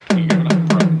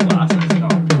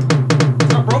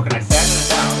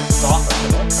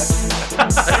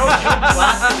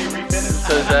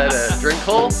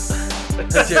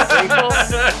Is your drink full?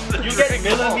 You get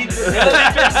millimeters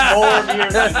more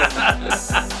beer than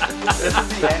this is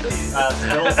the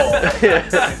anti-spill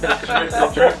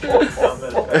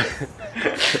bowl.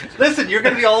 Listen, you're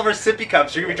going to be all over sippy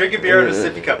cups. You're going to be drinking beer out of a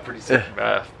sippy cup pretty soon.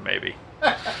 Maybe.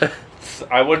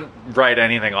 I wouldn't write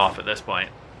anything off at this point.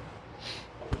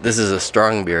 This is a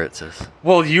strong beer, it says.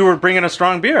 Well, you were bringing a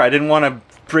strong beer. I didn't want to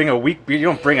bring a weak beer. You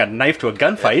don't bring a knife to a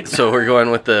gunfight. So we're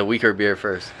going with the weaker beer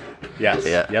first. Yes.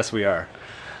 Yeah. Yes, we are.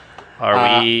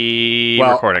 Are we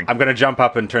Well, recording? I'm going to jump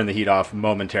up and turn the heat off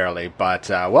momentarily, but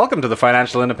welcome to the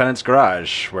Financial Independence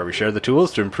Garage, where we share the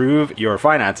tools to improve your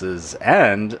finances,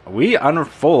 and we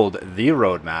unfold the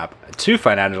roadmap to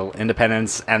financial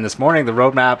independence. And this morning, the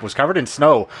roadmap was covered in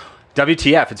snow.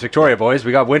 WTF, it's Victoria, boys.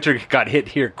 Winter got hit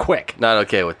here quick. Not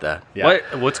okay with that. Yeah.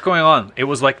 What's going on? It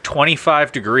was like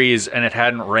 25 degrees and it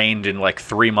hadn't rained in like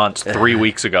 3 months, 3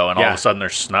 weeks ago, and all of a sudden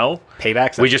there's snow.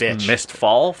 Payback's a We just bitch. missed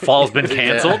fall. Fall's been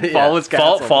canceled. Yeah. Fall was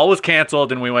canceled. Fall was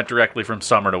canceled, and we went directly from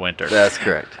summer to winter. That's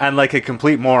correct. And like a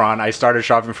complete moron, I started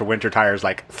shopping for winter tires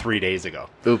like 3 days ago.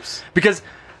 Oops. Because,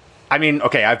 I mean,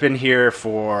 okay, I've been here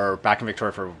back in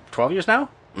Victoria for 12 years now.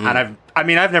 And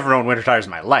I've never owned winter tires in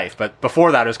my life, but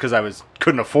before that it was because I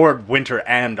couldn't afford winter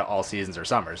and all seasons or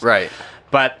summers. Right.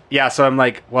 But yeah, so I'm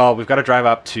like, well, we've got to drive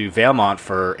up to Valemont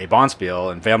for a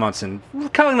Bonspiel, and Vailmont's in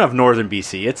kind of northern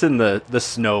BC. It's in the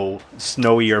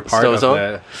snowier part Snow of zone?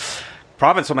 the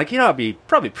province. So I'm like, it'd be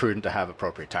probably prudent to have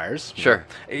appropriate tires. Sure.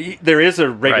 There is a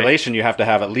regulation you have to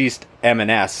have at least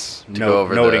M&S go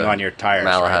over noting the on your tires.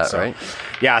 Malahat, So, right?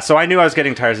 Yeah, so I knew I was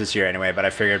getting tires this year anyway, but I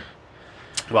figured,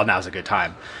 well, now's a good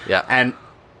time. Yeah. And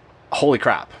holy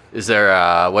crap. Is there,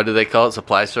 what do they call it?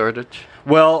 Supply shortage?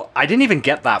 Well, I didn't even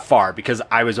get that far because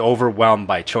I was overwhelmed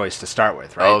by choice to start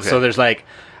with, right? Oh, okay. So there's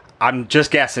I'm just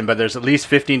guessing, but there's at least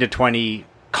 15 to 20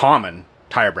 common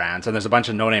tire brands, and there's a bunch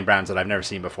of no-name brands that I've never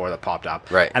seen before that popped up.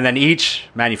 Right. And then each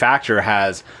manufacturer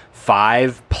has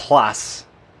 5+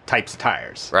 types of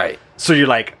tires. Right. So you're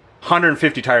like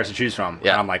 150 tires to choose from.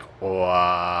 Yeah. And I'm like, and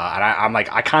I'm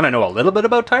like, I kind of know a little bit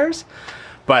about tires,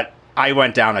 but I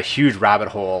went down a huge rabbit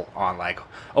hole on like,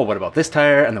 oh, what about this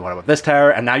tire? And then what about this tire?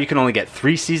 And now you can only get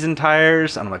 3-season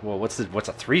tires. And I'm like, well, what's a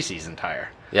 3-season tire?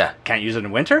 Yeah. Can't use it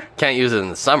in winter? Can't use it in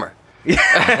the summer.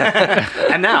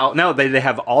 And now they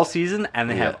have all season and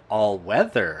they have all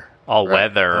weather. All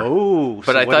weather. Oh,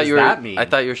 But so I what thought does you were that mean? I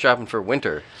thought you were shopping for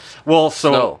winter. Well, so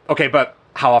Snow. okay, but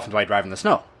how often do I drive in the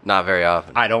snow? Not very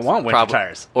often. I don't want winter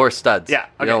tires. Or studs. Yeah, You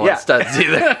okay, don't yeah. want studs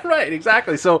either. Right,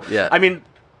 exactly. So, Yeah. I mean,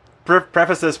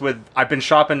 preface this with I've been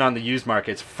shopping on the used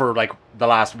markets for like the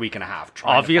last week and a half.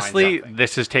 Obviously,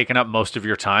 this has taken up most of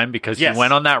your time because Yes. you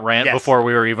went on that rant Yes. before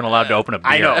we were even allowed to open a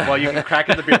beer. I know. Well, you can crack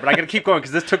into the beer, but I got to keep going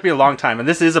because this took me a long time, and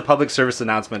this is a public service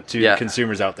announcement to Yeah.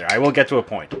 consumers out there. I will get to a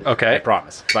point. Okay. I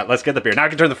promise. But let's get the beer. Now I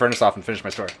can turn the furnace off and finish my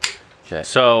story. Okay.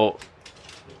 So,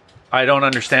 I don't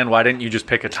understand. Why didn't you just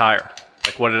pick a tire?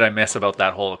 Like, what did I miss about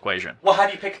that whole equation? Well, how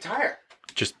do you pick a tire?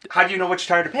 Just How do you know which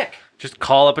tire to pick?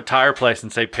 call up a tire place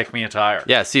and say, pick me a tire.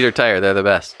 Yeah, Cedar Tire, they're the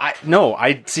best. I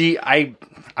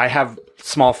have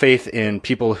small faith in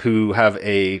people who have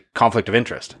a conflict of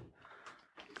interest.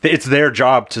 It's their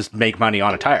job to make money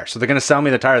on a tire, so they're going to sell me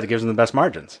the tire that gives them the best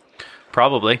margins.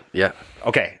 Probably. Yeah.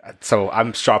 Okay, so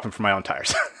I'm shopping for my own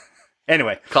tires.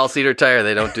 Anyway, Call Cedar Tire,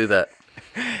 they don't do that.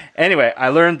 I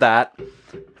learned that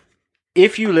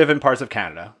if you live in parts of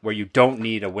Canada where you don't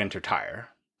need a winter tire,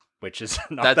 which is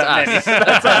not That's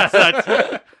that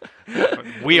many.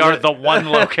 us. We are the one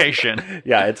location.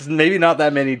 Yeah, it's maybe not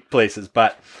that many places,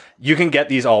 but you can get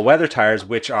these all-weather tires,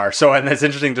 which are and that's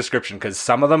interesting description because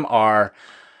some of them are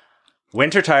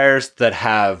winter tires that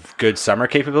have good summer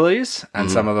capabilities, and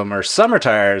some of them are summer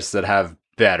tires that have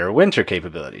better winter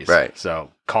capabilities. Right.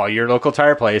 So call your local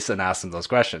tire place and ask them those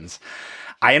questions.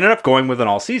 I ended up going with an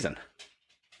all-season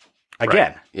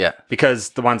again. Yeah. Because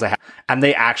the ones I have, and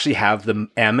they actually have the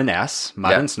M&S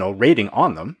mud Yeah. and snow rating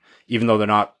on them, even though they're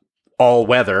not all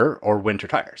weather or winter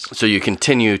tires. So you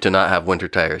continue to not have winter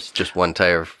tires, just one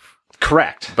tire,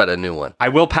 Correct. but a new one. I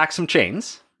will pack some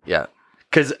chains Yeah.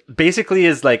 because basically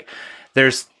is like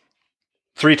there's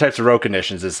 3 types of road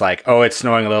conditions. It's like, oh, it's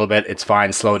snowing a little bit. It's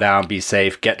fine. Slow down. Be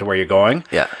safe. Get to where you're going.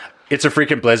 Yeah. It's a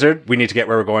freaking blizzard. We need to get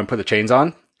where we're going. Put the chains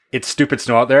on. It's stupid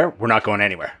snow out there. We're not going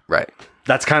anywhere. Right.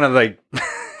 That's kind of like, do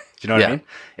you know what I Yeah. mean?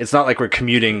 It's not like we're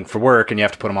commuting for work and you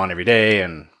have to put them on every day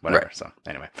and whatever. Right. So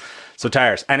anyway, so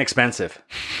tires and expensive.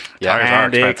 Yeah. Tires are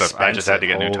And expensive. I just had to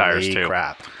get new tires Holy too.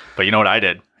 crap. But you know what I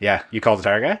did? Yeah, you called the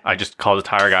tire guy? I just called the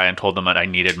tire guy and told them that I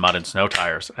needed mud and snow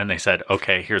tires. And they said,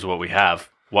 okay, here's what we have.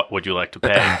 What would you like to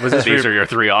pay? These are your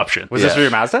 3 options. Was this for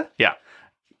your Mazda? Yeah.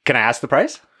 Can I ask the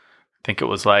price? I think it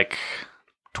was like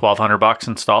 $1,200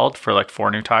 installed for like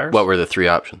 4 new tires. What were the 3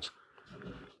 options?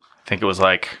 I think it was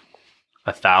like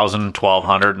 1,000,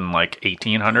 1,200, and like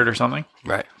 1,800 or something.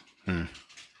 Right.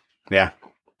 Yeah.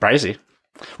 Pricey.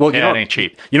 Well, Yeah, it ain't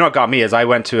cheap. You know what got me is I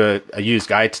went to a used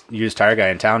tire guy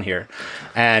in town here,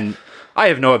 and I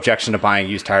have no objection to buying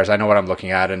used tires. I know what I'm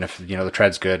looking at, and if the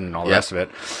tread's good and all the rest of it.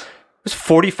 It was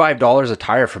 $45 a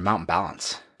tire for Mountain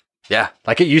Balance. Yeah.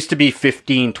 Like it used to be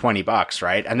 $15-$20,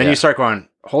 right? And then you start going,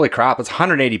 holy crap, it's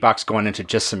 $180 going into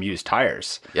just some used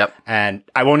tires. Yep. And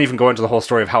I won't even go into the whole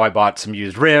story of how I bought some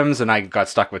used rims and I got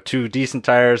stuck with 2 decent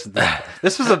tires.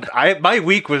 This was my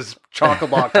week was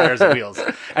chock-a-block tires and wheels.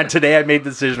 And today I made the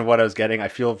decision of what I was getting. I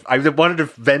wanted to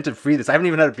vent and free this. I haven't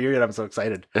even had a beer yet. I'm so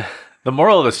excited. The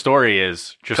moral of the story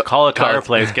is just call a tire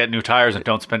place, get new tires, and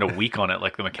don't spend a week on it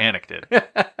like the mechanic did.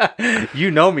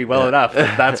 You know me well enough.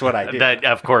 That's what I did.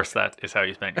 Of course, that is how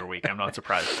you spent your week. I'm not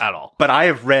surprised at all. But I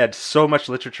have read so much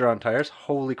literature on tires.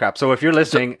 Holy crap. So if you're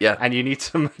listening and you need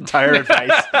some tire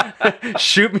advice,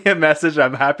 shoot me a message.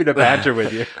 I'm happy to banter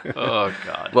with you. Oh,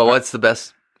 God. Well, what's the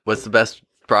best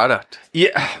product?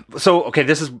 Yeah. So, okay,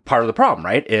 this is part of the problem,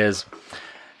 right? Is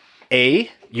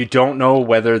you don't know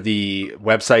whether the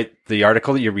website, the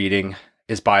article that you're reading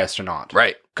is biased or not.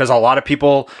 Right. Because a lot of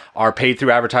people are paid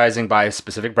through advertising by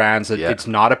specific brands. It's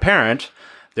not apparent.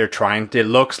 They're trying, it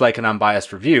looks like an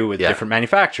unbiased review with different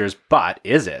manufacturers, but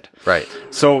is it? Right.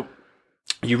 So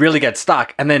you really get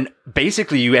stuck. And then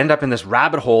basically you end up in this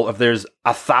rabbit hole of there's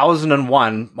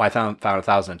 1,001, well, I found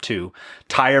 1,002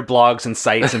 tire blogs and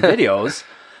sites and videos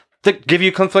that give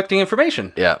you conflicting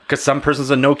information. Yeah. Because some person's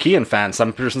a Nokian fan,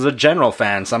 some person's a General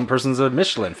fan, some person's a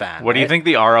Michelin fan. What do you think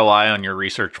the ROI on your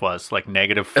research was? Like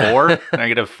 -4,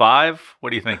 -5?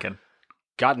 What are you thinking?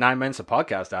 Got 9 minutes of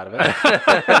podcast out of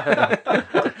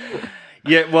it.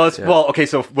 Yeah, well, okay.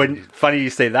 So funny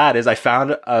you say that is I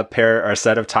found a pair or a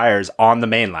set of tires on the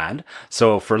mainland.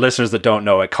 So for listeners that don't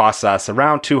know, it costs us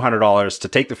around $200 to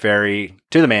take the ferry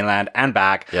to the mainland and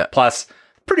back, plus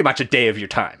pretty much a day of your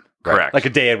time. Correct. Like a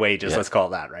day of wages, let's call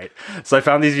it that, right? So I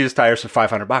found these used tires for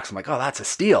 $500. I'm like, oh, that's a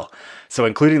steal. So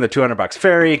including the $200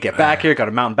 ferry, get back here, got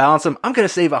to Mountain Balance them. I'm going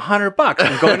to save $100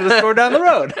 from going to the store down the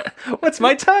road. What's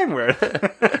my time worth?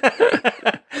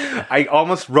 I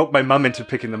almost roped my mom into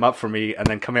picking them up for me and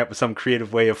then coming up with some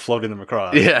creative way of floating them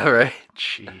across. Yeah, right.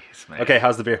 Jeez, man. Okay,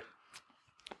 how's the beer?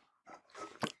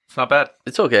 It's not bad.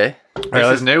 It's okay.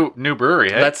 This is new brewery,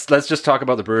 hey? Let's just talk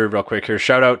about the brewery real quick here.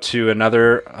 Shout out to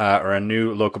another or a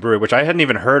new local brewery, which I hadn't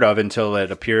even heard of until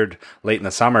it appeared late in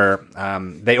the summer.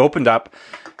 They opened up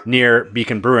near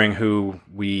Beacon Brewing, who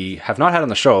we have not had on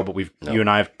the show, but you and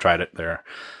I have tried it. Their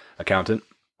accountant.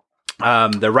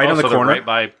 They're right on the corner, right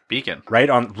by Beacon,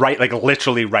 like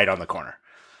literally right on the corner.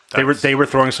 They were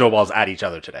throwing snowballs at each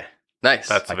other today. Nice.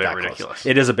 That's Like a bit that ridiculous. close.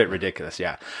 It is a bit ridiculous,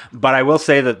 yeah. But I will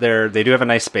say that they do have a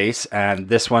nice space, and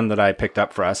this one that I picked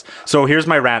up for us. So here's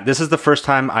my rant. This is the first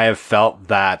time I have felt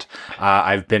that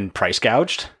I've been price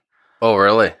gouged. Oh,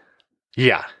 really?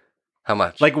 Yeah. How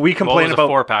much? Like we complain What was about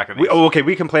a 4-pack of these?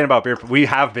 we complain about beer. We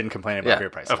have been complaining about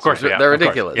beer prices. Of course, They're yeah. Of course.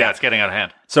 ridiculous. Yeah, it's getting out of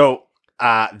hand. So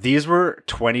these were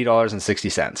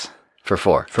 $20.60 for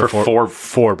 4. For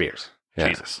four beers. Yeah.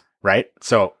 Jesus. Right?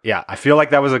 So yeah, I feel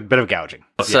like that was a bit of gouging.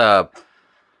 It's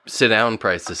sit down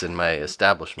prices in my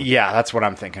establishment. Yeah, that's what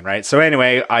I'm thinking, right? So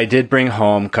anyway, I did bring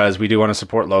home, because we do want to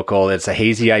support local, it's a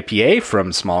hazy IPA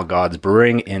from Small Gods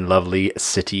Brewing in lovely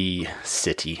Sydney,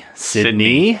 Sydney,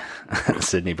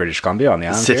 British Columbia on the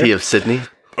island. City of Sydney.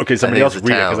 Okay, somebody I else think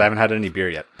read it's a it, because town. I haven't had any beer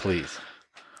yet. Please.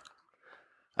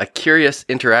 A curious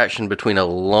interaction between a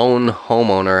lone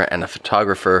homeowner and a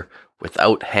photographer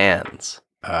without hands.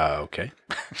 Okay.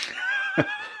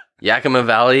 Yakima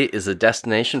Valley is a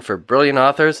destination for brilliant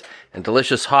authors and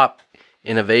delicious hop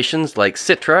innovations like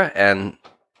Citra and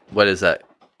what is that?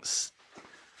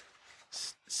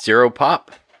 Syropop?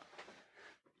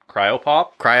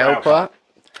 Cryopop? Cryopop?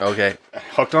 Okay.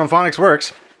 Hooked on Phonics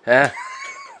works. Yeah.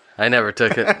 I never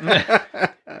took it.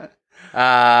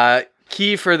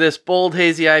 Key for this bold,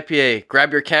 hazy IPA.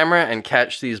 Grab your camera and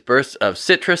catch these bursts of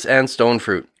citrus and stone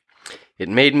fruit. It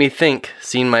made me think,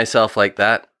 seeing myself like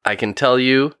that. I can tell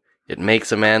you, it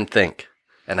makes a man think.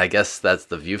 And I guess that's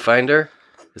the viewfinder.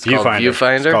 It's called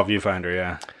Viewfinder. It's called Viewfinder,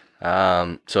 yeah.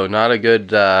 So not a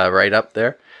good write-up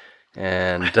there.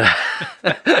 And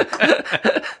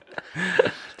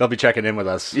They'll be checking in with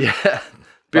us. yeah,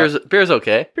 beer's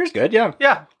okay. Beer's good, yeah.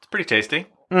 Yeah, it's pretty tasty.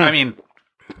 I mean,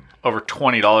 over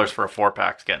 $20 for a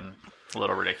 4-pack's getting a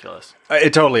little ridiculous.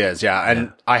 It totally is, yeah.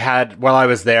 And I had, while I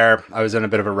was there, I was in a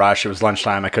bit of a rush. It was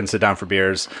lunchtime. I couldn't sit down for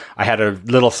beers. I had a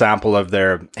little sample of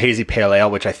their hazy pale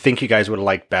ale, which I think you guys would have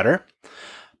liked better.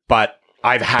 But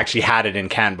I've actually had it in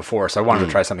can before, so I wanted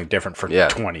to try something different for $20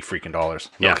 freaking dollars.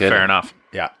 Yeah, kidding. fair enough.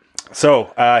 Yeah.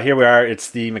 So here we are.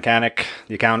 It's the mechanic,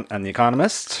 the accountant, and the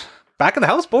economist. Back in the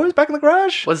house, boys. Back in the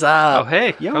garage. What's Oh, up?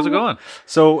 hey, Yo. how's it going?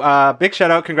 So big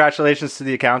shout out, congratulations to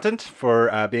the accountant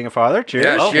for being a father. Cheers.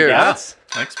 Yeah, cheers. Yeah.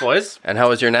 Thanks, boys. And how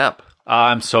was your nap?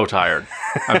 I'm so tired.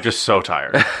 I'm just so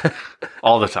tired.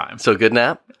 All the time. So good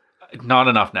nap? Not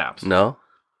enough naps. No?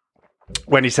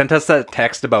 When he sent us that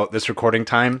text about this recording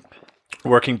time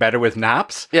working better with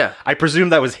naps, Yeah. I presume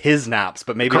that was his naps,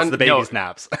 but maybe it's the baby's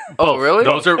naps. Oh, really?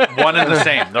 Those are one and the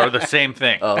same. They're the same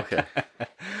thing. Oh, okay.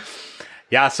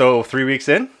 Yeah, so 3 weeks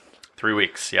in, 3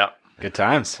 weeks. Yeah. good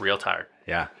times. Real tired.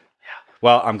 Yeah.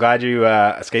 Well, I'm glad you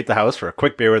escaped the house for a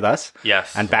quick beer with us.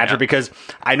 Yes. And Badger, Yeah. because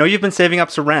I know you've been saving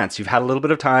up some rants. You've had a little bit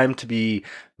of time to be,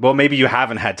 well, maybe you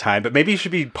haven't had time, but maybe you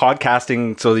should be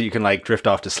podcasting so that you can like drift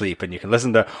off to sleep and you can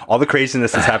listen to all the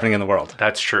craziness that's happening in the world.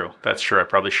 That's true. That's true. I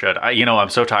probably should. I'm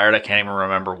so tired I can't even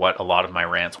remember what a lot of my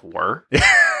rants were.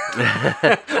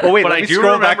 Oh, wait, But let I me do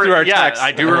scroll remember. back through our yeah, text.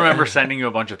 I do remember sending you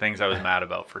a bunch of things I was mad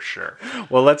about for sure.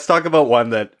 Well, let's talk about one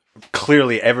that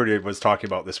clearly Everett was talking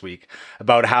about this week,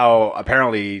 about how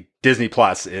apparently Disney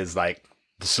Plus is like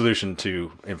the solution to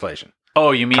inflation.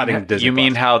 Oh, you Cutting Disney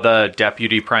mean Plus. how the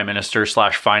deputy prime minister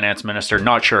 / finance minister?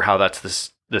 Not sure how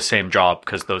that's the same job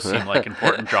because those seem like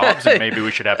important jobs, and maybe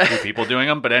we should have two people doing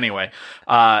them. But anyway,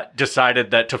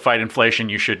 decided that to fight inflation,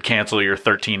 you should cancel your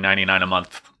 $13.99 a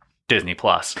month Disney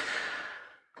Plus.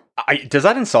 Does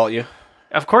that insult you?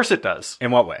 Of course it does.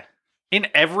 In what way? In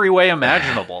every way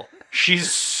imaginable.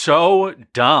 She's so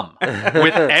dumb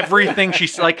with everything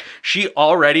she's like. She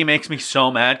already makes me so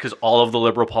mad because all of the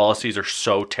liberal policies are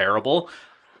so terrible.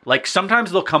 Like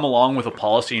sometimes they'll come along with a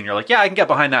policy and you're like, yeah, I can get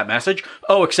behind that message.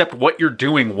 Oh, except what you're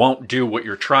doing won't do what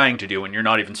you're trying to do and you're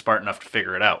not even smart enough to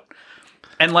figure it out.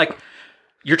 And like,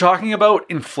 you're talking about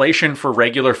inflation for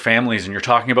regular families and you're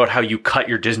talking about how you cut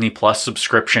your Disney Plus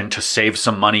subscription to save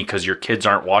some money because your kids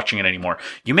aren't watching it anymore.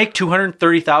 You make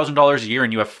 $230,000 a year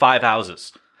and you have 5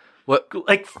 houses. What?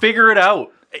 Like, figure it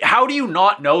out. How do you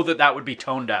not know that that would be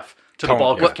tone deaf to the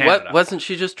bulk of Canada? What? Wasn't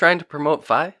she just trying to promote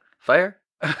fire?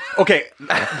 Okay,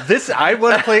 I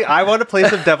want to play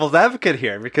some devil's advocate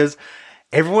here because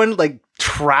everyone like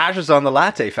trashes on the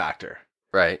latte factor,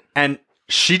 Right. and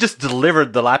she just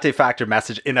delivered the latte factor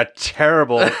message in a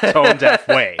terrible tone deaf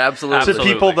way. Absolutely. To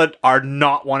people that are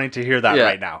not wanting to hear that Yeah.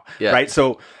 right now. Yeah. Right.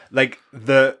 So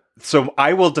so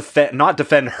I will not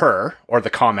defend her or the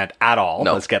comment at all.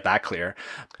 No. Let's get that clear.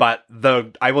 But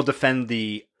I will defend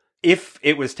if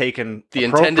it was taken The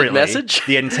intended appropriately, message?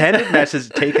 The intended message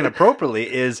taken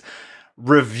appropriately is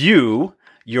review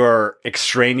your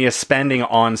extraneous spending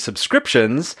on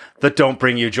subscriptions that don't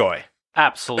bring you joy.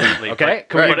 Absolutely. Okay? But-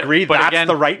 Can we but- agree but that's again,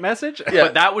 the right message? Yeah.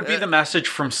 But that would be the message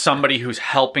from somebody who's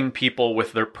helping people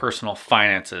with their personal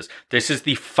finances. This is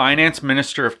the finance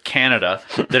minister of Canada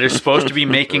that is supposed to be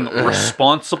making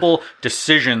responsible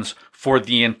decisions for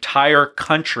the entire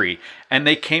country. And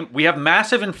we have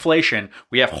massive inflation.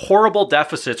 We have horrible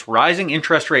deficits, rising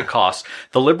interest rate costs.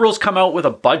 The Liberals come out with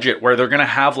a budget where they're going to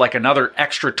have like another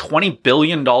extra $20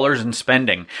 billion in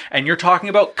spending. And you're talking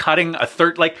about cutting a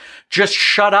third, like, just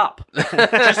shut up.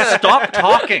 Just stop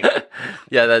talking.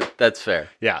 Yeah, that's fair.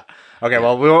 Yeah. Okay.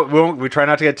 Well, we try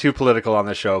not to get too political on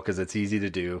the show because it's easy to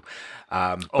do.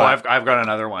 I've got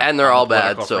another one. And they're on all the bad,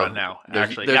 political so front now. there's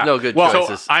Actually, no good Well,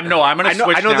 choices. So I'm going to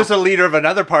switch I know now. there's a leader of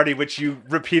another party which you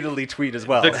repeatedly tweet as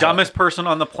well. The dumbest person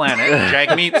on the planet,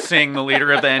 Jagmeet Singh, the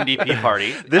leader of the NDP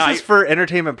party. This is for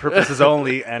entertainment purposes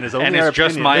only, and is only and our it's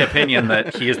just opinion. my opinion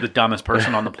that he is the dumbest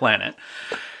person on the planet.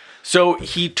 So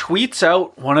he tweets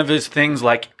out one of his things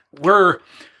like,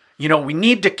 we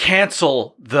need to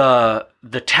cancel the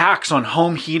tax on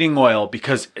home heating oil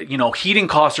because, heating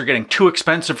costs are getting too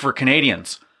expensive for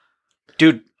Canadians.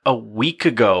 Dude, a week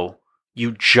ago,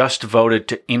 you just voted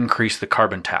to increase the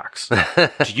carbon tax.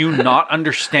 Do you not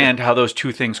understand how those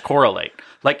two things correlate?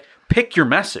 Like, pick your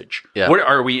message. Yeah. What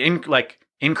are we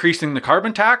increasing the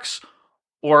carbon tax,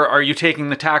 or are you taking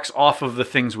the tax off of the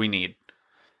things we need?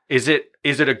 Is it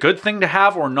a good thing to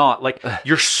have or not? Like,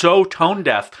 you're so tone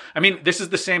deaf. I mean, this is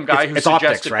the same guy who it's suggested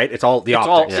optics, right? It's all the it's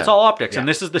optics. all it's all optics, Yeah. and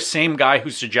this is the same guy who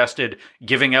suggested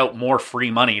giving out more free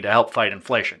money to help fight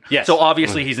inflation. Yes. So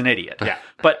obviously he's an idiot. Yeah.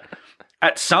 But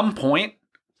at some point,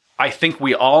 I think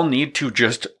we all need to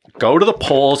just go to the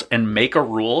polls and make a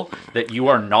rule that you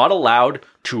are not allowed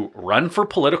to run for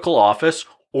political office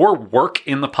or work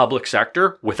in the public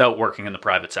sector without working in the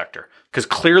private sector. Because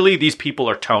clearly these people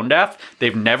are tone deaf.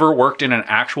 They've never worked in an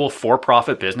actual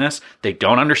for-profit business. They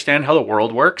don't understand how the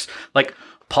world works. Like,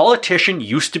 politician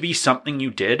used to be something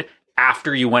you did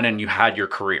after you went and you had your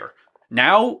career.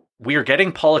 Now, we are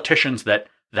getting politicians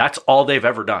that's all they've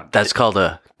ever done. That's called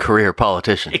a career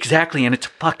politician. Exactly, and it's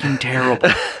fucking terrible.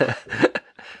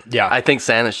 Yeah. I think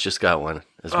Sanis just got one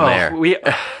as mayor.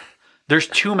 There's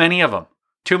too many of them.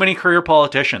 Too many career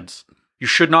politicians. You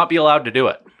should not be allowed to do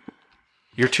it.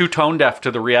 You're too tone deaf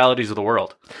to the realities of the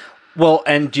world. Well,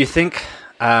 and do you think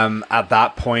at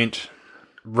that point,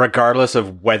 regardless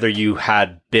of whether you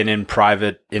had been in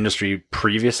private industry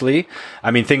previously,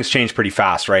 I mean, things change pretty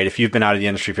fast, right? If you've been out of the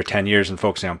industry for 10 years and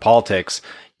focusing on politics,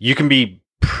 you can be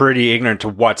pretty ignorant to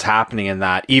what's happening in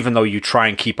that, even though you try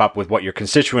and keep up with what your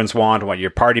constituents want and what your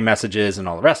party message is and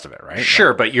all the rest of it, right?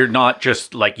 Sure, but you're not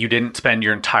just like, you didn't spend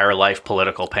your entire life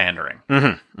political pandering,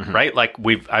 right? Like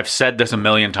I've said this a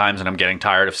million times and I'm getting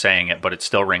tired of saying it, but it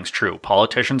still rings true.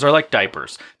 Politicians are like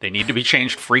diapers. They need to be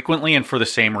changed frequently and for the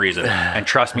same reason. And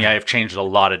trust me, I have changed a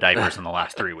lot of diapers in the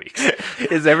last 3 weeks.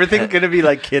 Is everything going to be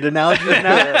like kid analogies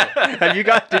now?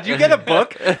 Did you get a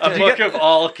book? A book of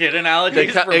all kid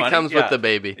analogies for money? It comes with the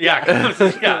baby. Yeah,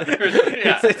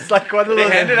 It's like one of They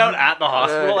those. hand it out at the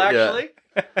hospital, actually.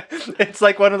 It's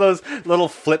like one of those little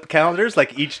flip calendars.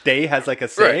 Like each day has like a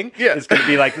saying. Right, yeah. It's going to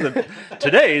be like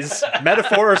today's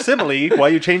metaphor or simile while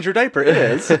you change your diaper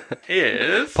is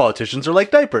politicians are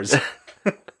like diapers.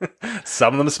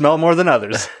 Some of them smell more than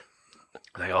others.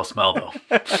 They all smell, though.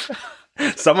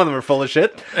 Some of them are full of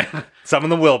shit. Some of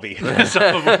them will be.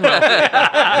 Some of them will.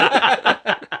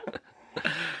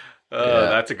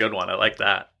 That's a good one. I like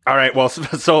that. All right. Well,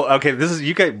 so okay. This is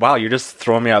you guys. Wow, you're just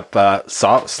throwing me up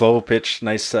slow pitch,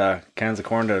 nice cans of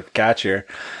corn to catch here.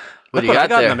 What do Look you I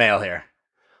got in there? the mail here.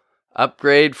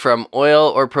 Upgrade from oil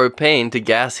or propane to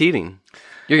gas heating.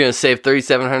 You're going to save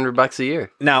 $3,700 a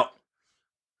year. Now,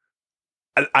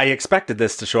 I expected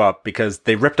this to show up because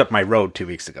they ripped up my road 2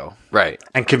 weeks ago Right.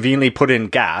 and conveniently put in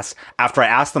gas after I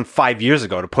asked them 5 years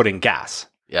ago to put in gas.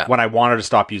 Yeah. When I wanted to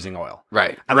stop using oil.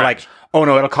 Right. And they're like, oh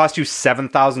no, it'll cost you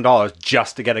 $7,000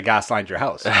 just to get a gas line to your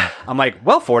house. I'm like,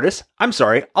 well, Fortis, I'm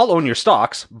sorry, I'll own your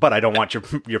stocks, but I don't want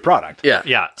your product. Yeah.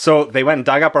 Yeah. So they went and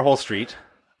dug up our whole street.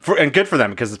 And good for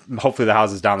them, because hopefully the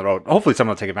houses down the road, hopefully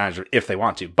someone will take advantage of it if they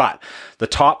want to. But the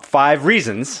top 5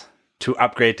 reasons to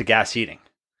upgrade to gas heating.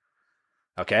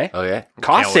 Okay? Okay.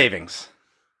 Cost Can't wait. savings.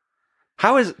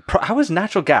 How is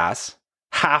natural gas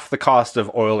half the cost of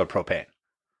oil or propane?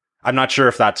 I'm not sure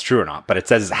if that's true or not, but it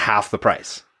says it's half the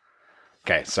price.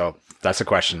 Okay, so that's a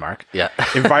question mark. Yeah.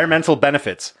 Environmental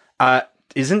benefits.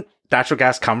 Isn't natural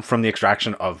gas come from the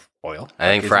extraction of oil? I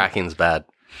think fracking's bad.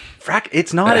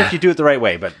 It's not if you do it the right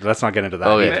way, but let's not get into that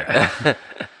either. Yeah.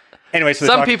 Anyway, so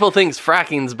Some people think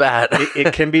fracking's bad.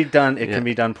 it can be done. It can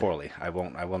be done poorly. I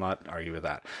will not argue with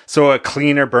that. So a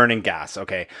cleaner burning gas.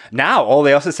 Okay. Now,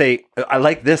 they also say, I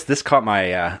like this. This caught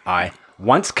my eye.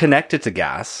 Once connected to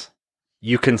gas,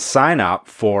 you can sign up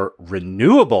for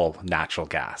renewable natural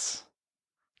gas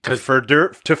to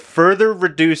further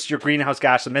reduce your greenhouse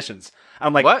gas emissions.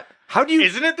 I'm like, What? How do you?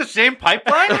 Isn't it the same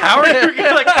pipeline? How are you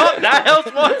like, oh, that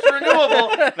house wants renewable,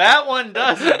 that one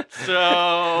doesn't. So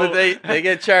But they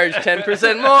get charged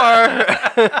 10%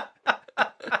 more.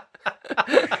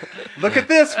 Look at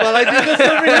this while I do this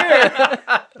over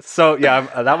here. So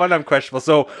yeah, that one I'm questionable.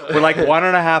 So we're like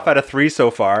 1.5 out of 3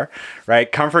 so far,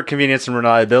 right? Comfort, convenience, and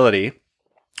reliability.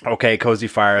 Okay, cozy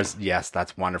fires. Yes,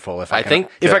 that's wonderful. If I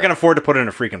can afford to put in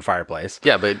a freaking fireplace.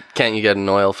 Yeah, but can't you get an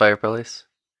oil fireplace?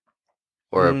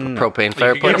 Or a propane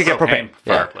fireplace? You can get propane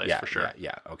fireplace for sure.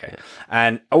 Yeah, okay.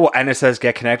 And it says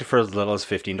get connected for as little as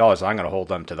 $15. I'm going to hold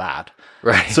them to that.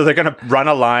 Right. So they're going to run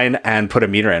a line and put a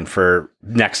meter in for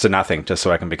next to nothing, just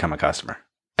so I can become a customer.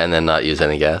 And then not use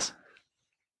any gas?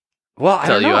 Well, I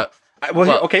don't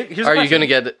know. Okay. Here's are you going to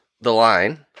get the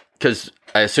line? Because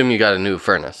I assume you got a new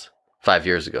furnace 5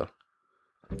 years ago.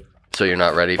 So you're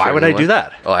not ready for Why would I do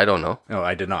that? Oh, I don't know. No,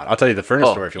 I did not. I'll tell you the furnace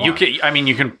story if you want.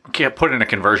 You can put in a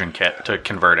conversion kit to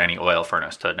convert any oil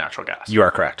furnace to natural gas. You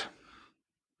are correct.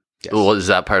 Yes. Well, is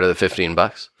that part of the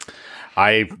 $15?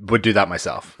 I would do that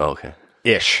myself. Oh, okay.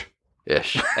 Ish.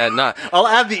 And not I'll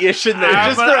add the ish in there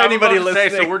just for anybody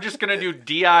listening. So we're just going to do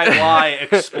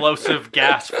DIY explosive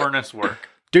gas furnace work.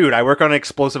 Dude, I work on an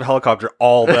explosive helicopter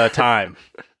all the time.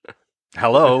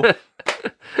 Hello.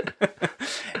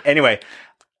 Anyway,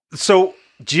 so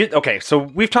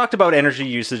we've talked about energy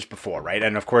usage before, right?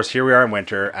 And of course, here we are in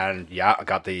winter, and I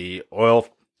got the oil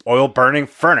burning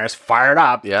furnace fired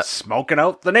up, smoking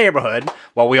out the neighborhood.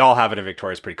 Well, we all have it in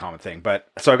Victoria; it's a pretty common thing. But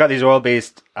so I've got these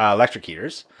oil-based electric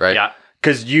heaters, right? Yeah,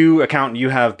 because you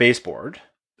have baseboard.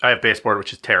 I have baseboard,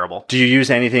 which is terrible. Do you use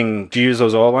anything? Do you use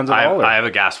those oil ones at all? I have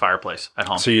a gas fireplace at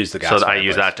home. So you use the gas So I fireplace.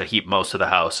 use that to heat most of the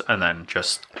house, and then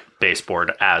just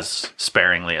baseboard as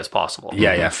sparingly as possible.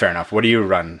 Yeah, fair enough. What do you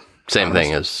run? Same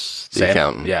thing as the Same.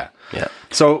 accountant. Yeah. Yeah.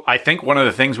 So I think one of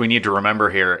the things we need to remember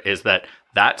here is that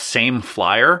that same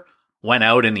flyer went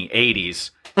out in the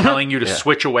 80s telling you to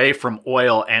switch away from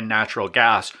oil and natural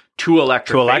gas to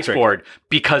electric baseboard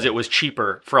because it was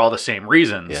cheaper for all the same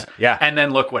reasons. Yeah. Yeah. And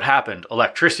then look what happened.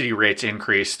 Electricity rates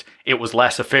increased. It was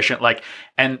less efficient.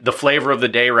 And the flavor of the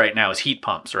day right now is heat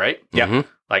pumps, right? yeah. Mm-hmm.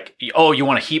 Like, oh, you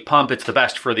want a heat pump? It's the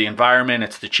best for the environment.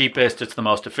 It's the cheapest. It's the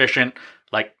most efficient.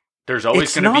 Like, there's always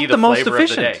It's going to not be the the most flavor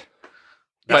efficient. of the day.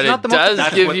 But not it the most- does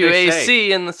that's give what you they AC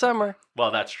say. in the summer.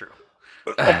 Well, that's true.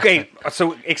 Okay,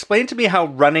 so explain to me how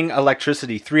running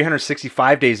electricity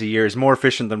 365 days a year is more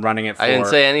efficient than running it for... I didn't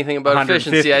say anything about 150.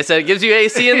 efficiency. I said it gives you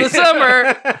AC in the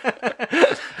summer.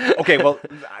 Okay, well,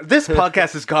 this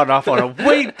podcast has gone off on a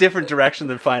way different direction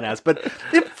than finance, but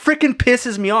it freaking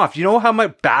pisses me off. You know how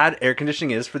much bad air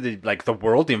conditioning is for the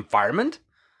world, the environment?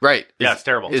 Right. Yeah, it's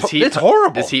terrible. It's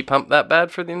horrible. Is heat pump that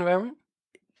bad for the environment?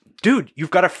 Dude,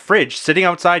 you've got a fridge sitting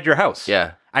outside your house.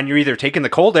 Yeah. And you're either taking the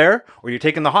cold air or you're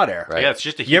taking the hot air. Right. Yeah, it's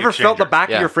just a heat You ever felt the exchanger. back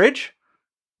Yeah. of your fridge?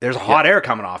 There's hot air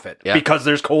coming off it Yeah. because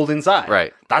there's cold inside.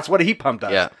 Right. That's what a heat pump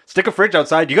does. Yeah. Stick a fridge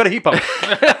outside, you got a heat pump.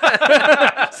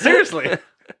 Seriously.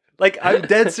 Like, I'm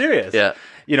dead serious. Yeah.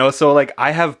 You know, so like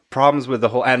I have problems with the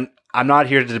whole, and I'm not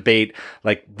here to debate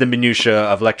like the minutia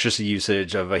of electricity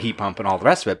usage of a heat pump and all the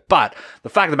rest of it. But the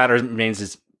fact of the matter remains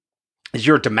is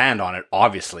your demand on it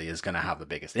obviously is going to have the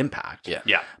biggest impact. Yeah.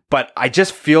 Yeah. But I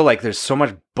just feel like there's so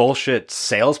much bullshit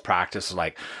sales practice.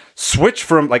 Like switch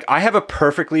from like, I have a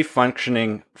perfectly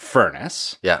functioning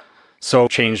furnace. Yeah. So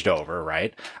changed over,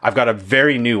 right? I've got a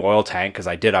very new oil tank because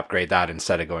I did upgrade that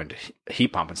instead of going to heat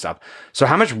pump and stuff. So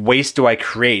how much waste do I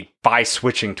create by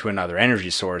switching to another energy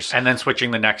source? And then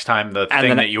switching the next time the And thing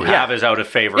then- that you yeah. have is out of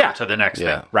favor Yeah. to the next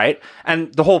Yeah. thing. Right?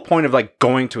 And the whole point of like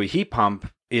going to a heat pump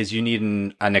is you need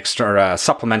an extra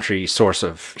supplementary source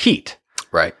of heat.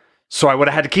 Right. So I would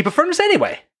have had to keep a furnace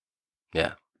anyway.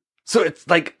 Yeah. So it's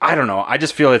like, I don't know. I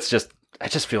just feel it's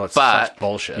But such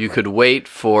bullshit. You Like, could wait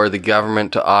for the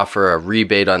government to offer a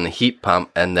rebate on the heat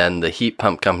pump, and then the heat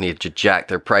pump company to jack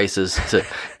their prices to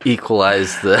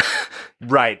equalize the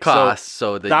right. costs.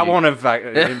 So That won't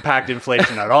impact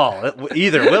inflation at all.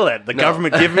 Either will it? The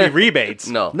government give me rebates?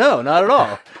 No. No, not at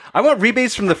all. I want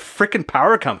rebates from the freaking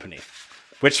power company,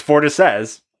 which Fortis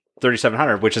says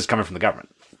 3,700, which is coming from the government.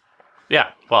 Yeah.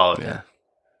 Well, Yeah.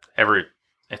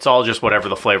 it's all just whatever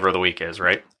the flavor of the week is,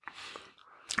 right?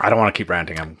 I don't want to keep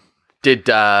ranting. Did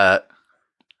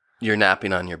you're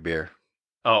napping on your beer?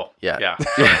 Oh, Yeah. Yeah.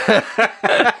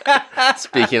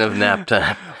 Speaking of nap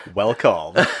time. Well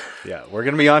called. Yeah, we're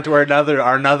gonna be on to our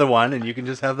another one, and you can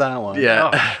just have that one.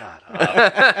 Yeah.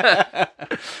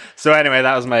 So anyway,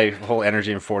 that was my whole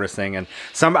energy and Fortis thing, and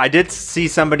I did see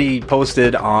somebody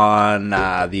posted on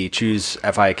the Choose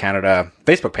FI Canada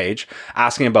Facebook page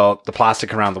asking about the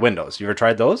plastic around the windows. You ever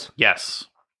tried those? Yes.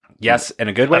 Yes, in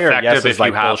a good way, or yes, if it's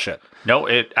like you have- bullshit. No,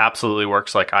 it absolutely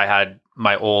works. Like I had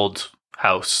my old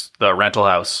house, the rental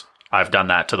house. I've done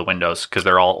that to the windows because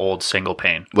they're all old single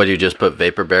pane. What do you just put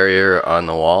vapor barrier on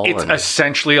the wall? It's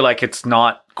essentially like it's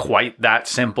not quite that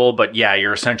simple, but yeah,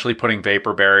 you're essentially putting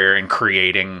vapor barrier and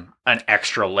creating an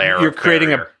extra layer. You're of creating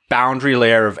barrier. a boundary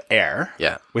layer of air.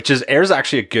 Yeah. Which is air's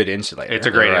actually a good insulator. It's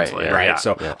a great Right, insulator, yeah. Right. yeah.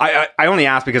 So Yeah. I only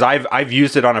ask because I've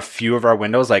used it on a few of our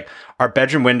windows. Like our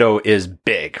bedroom window is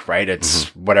big, right? It's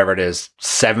whatever it is,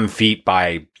 7 feet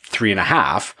by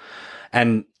 3.5.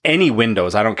 And any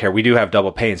windows, I don't care. We do have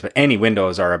double panes, but any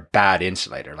windows are a bad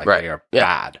insulator. Like Right. they are Yeah.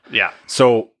 bad. Yeah.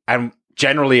 So, and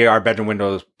generally our bedroom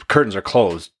windows curtains are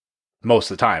closed most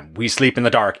of the time. We sleep in the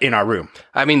dark in our room.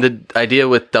 I mean, the idea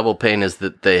with double pane is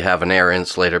that they have an air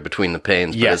insulator between the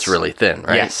panes, but Yes. it's really thin,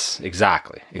 right? Yes,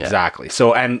 exactly. Exactly.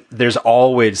 So, and there's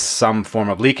always some form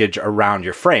of leakage around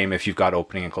your frame if you've got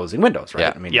opening and closing windows, right?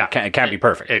 Yeah. I mean, Yeah. it can't be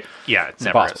perfect. It never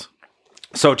impossible. is.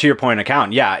 So to your point,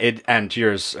 account, yeah, and to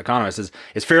yours, economist, is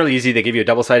it's fairly easy. They give you a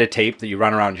double-sided tape that you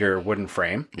run around your wooden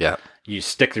frame. Yeah. You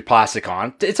stick your plastic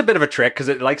on. It's a bit of a trick because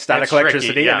it likes static It's tricky,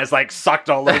 electricity yeah. and it's like sucked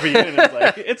all over you. And it's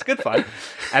like it's good fun.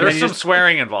 And There's then some you just,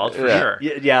 swearing involved for sure.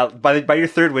 yeah, by your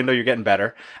third window, you're getting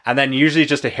better. And then usually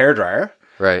just a hairdryer.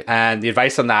 Right. And the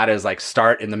advice on that is like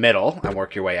start in the middle and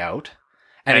work your way out.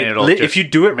 And, it'll if just you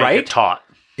do it make right, it taut.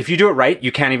 if you do it right,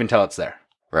 you can't even tell it's there.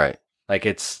 Right. Like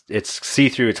it's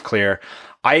see-through, it's clear.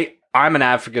 I'm an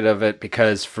advocate of it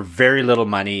because for very little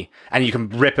money, and you can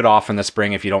rip it off in the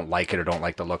spring if you don't like it or don't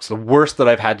like the looks. The worst that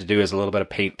I've had to do is a little bit of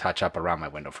paint touch up around my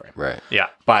window frame. Right. Yeah.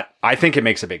 But I think it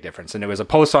makes a big difference. And there was a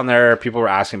post on there, people were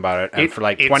asking about it, and for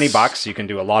like it's- $20, you can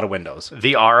do a lot of windows.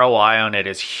 The ROI on it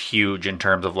is huge in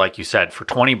terms of, like you said, for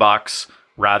 $20,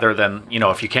 rather than,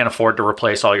 if you can't afford to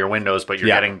replace all your windows, but you're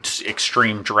getting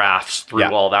extreme drafts through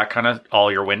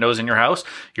all your windows in your house,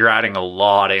 you're adding a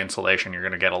lot of insulation. You're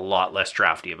going to get a lot less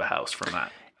drafty of a house from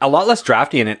that. A lot less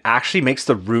drafty, and it actually makes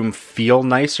the room feel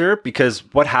nicer, because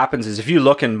what happens is if you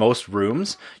look in most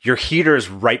rooms, your heater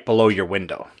is right below your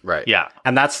window. Right. Yeah.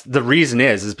 And that's the reason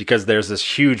is because there's this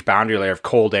huge boundary layer of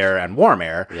cold air and warm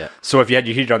air. Yeah. So if you had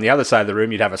your heater on the other side of the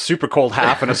room, you'd have a super cold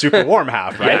half and a super warm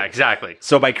half, right? Yeah, exactly.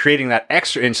 So by creating that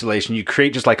extra insulation, you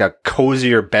create just like a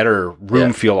cozier, better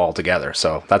room feel altogether.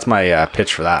 So that's my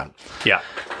pitch for that. Yeah.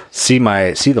 See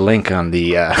the link on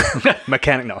the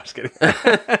mechanic. No, I'm just kidding.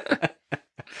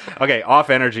 Okay,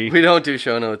 off energy. We don't do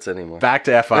show notes anymore. Back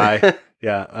to FI.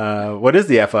 Yeah. What is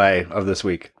the FI of this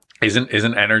week?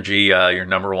 Isn't energy your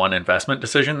number one investment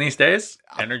decision these days?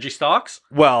 Energy stocks?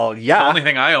 Well, yeah. The only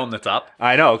thing I own that's up.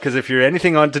 I know, because if you're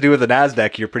anything on to do with the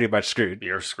NASDAQ, you're pretty much screwed.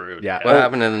 You're screwed. Yeah. What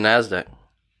happened to the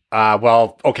NASDAQ?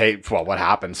 Well, what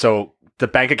happened? So the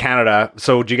Bank of Canada,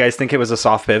 do you guys think it was a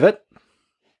soft pivot?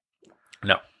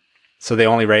 No. So they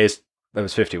only raised, it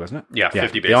was 50, wasn't it? Yeah,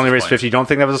 50 basis They only raised points. 50. You don't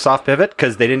think that was a soft pivot?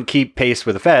 Because they didn't keep pace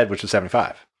with the Fed, which was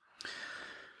 75.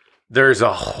 There's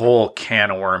a whole can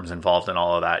of worms involved in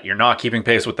all of that. You're not keeping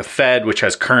pace with the Fed, which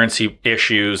has currency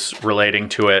issues relating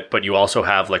to it, but you also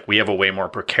have, we have a way more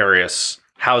precarious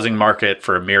housing market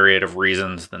for a myriad of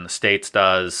reasons than the States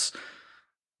does.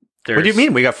 What do you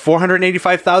mean? We got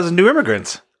 485,000 new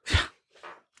immigrants.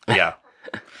 Yeah.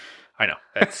 I know.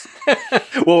 That's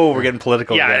Whoa, we're getting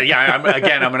political. again. I'm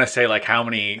going to say how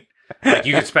many,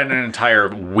 you could spend an entire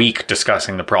week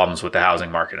discussing the problems with the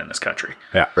housing market in this country.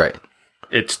 Yeah. Right.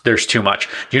 There's too much.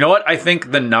 You know what? I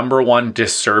think the number one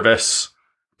disservice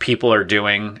people are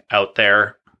doing out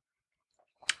there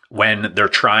when they're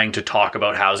trying to talk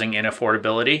about housing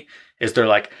inaffordability is they're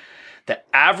like, the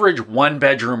average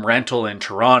 1-bedroom rental in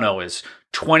Toronto is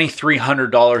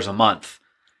 $2,300 a month.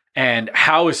 And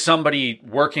how is somebody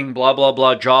working blah, blah,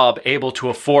 blah job able to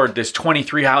afford this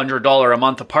 $2,300 a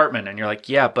month apartment? And you're like,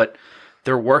 yeah, but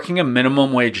they're working a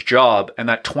minimum wage job, and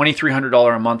that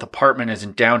 $2,300 a month apartment is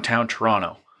in downtown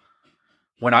Toronto.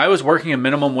 When I was working a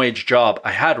minimum wage job,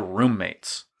 I had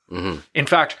roommates. Mm-hmm. In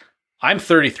fact, I'm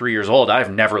 33 years old.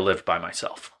 I've never lived by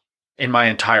myself in my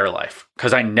entire life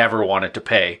because I never wanted to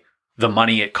pay the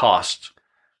money it cost.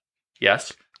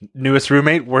 Yes? Newest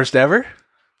roommate, worst ever?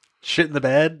 Shit in the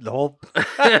bed, the whole...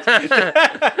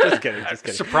 Just kidding.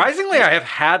 Surprisingly, I have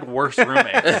had worse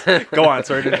roommates. Go on,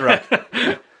 sorry to interrupt.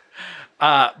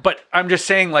 But I'm just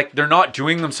saying, they're not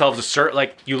doing themselves a certain...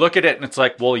 you look at it and it's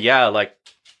well, yeah,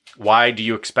 why do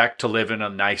you expect to live in a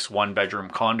nice 1-bedroom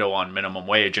condo on minimum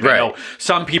wage? And I know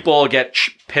some people get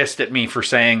pissed at me for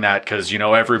saying that because,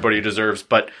 everybody deserves...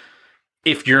 But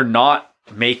if you're not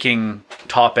making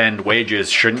top-end wages,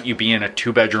 shouldn't you be in a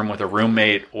 2-bedroom with a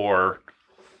roommate or...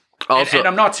 Also, and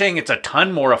I'm not saying it's a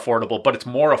ton more affordable, but it's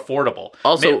more affordable.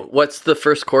 Also, what's the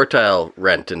first quartile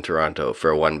rent in Toronto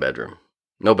for a 1-bedroom?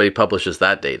 Nobody publishes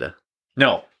that data,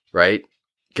 No. right?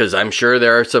 Because I'm sure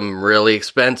there are some really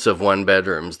expensive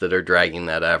 1-bedrooms that are dragging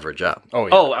that average up. Oh,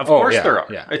 yeah. Oh, of course yeah, there are.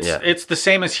 yeah. It's the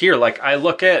same as here. I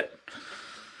look at,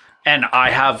 and I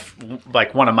have,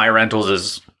 one of my rentals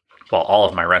is, all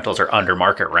of my rentals are under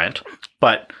market rent,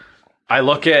 but I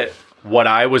look at what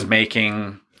I was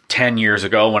making 10 years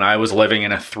ago when I was living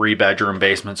in a 3-bedroom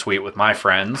basement suite with my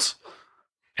friends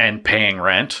and paying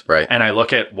rent. Right. And I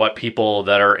look at what people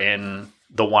that are in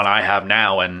the one I have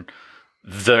now, and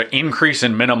the increase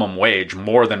in minimum wage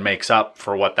more than makes up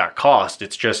for what that cost.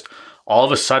 It's just all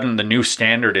of a sudden the new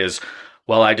standard is,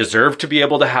 well, I deserve to be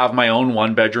able to have my own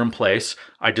 1-bedroom place.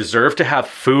 I deserve to have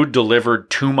food delivered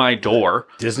to my door.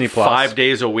 Disney Plus. 5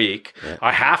 days a week. Yeah.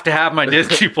 I have to have my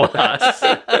Disney Plus.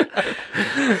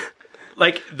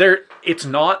 It's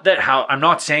not that I'm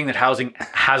not saying that housing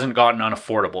hasn't gotten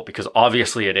unaffordable, because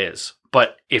obviously it is.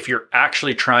 But if you're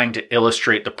actually trying to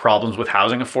illustrate the problems with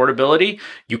housing affordability,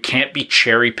 you can't be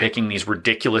cherry picking these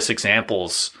ridiculous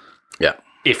examples. Yeah.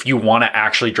 If you want to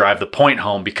actually drive the point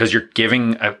home, because you're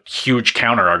giving a huge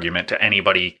counter argument to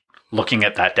anybody looking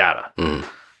at that data. Mm.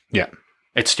 Yeah.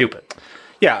 It's stupid.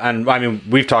 Yeah. And I mean,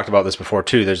 we've talked about this before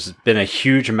too. There's been a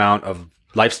huge amount of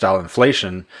lifestyle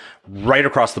inflation right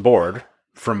across the board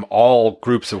from all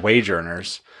groups of wage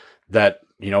earners that,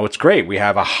 it's great. We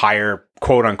have a higher,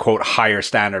 quote unquote, higher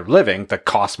standard of living that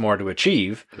costs more to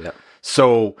achieve. Yeah.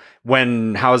 So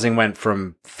when housing went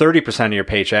from 30% of your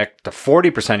paycheck to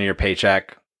 40% of your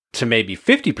paycheck to maybe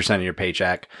 50% of your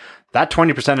paycheck, that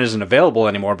 20% isn't available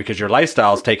anymore because your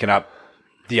lifestyle is taking up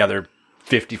the other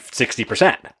 50,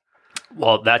 60%.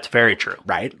 Well, that's very true.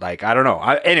 Right? I don't know.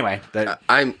 Anyway.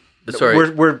 Sorry.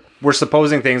 we're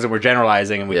supposing things and we're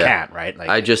generalizing and we Yeah. can't, right? Like,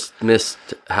 I just missed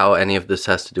how any of this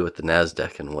has to do with the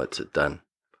NASDAQ and what's it done.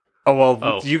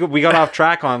 we got off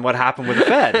track on what happened with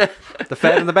the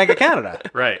Fed and the Bank of Canada.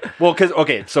 Right. Well,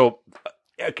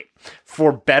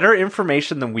 for better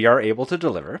information than we are able to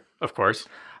deliver, Of course.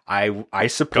 I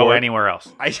support. Go anywhere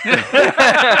else. We're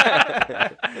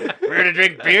gonna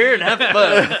drink beer and have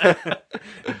fun.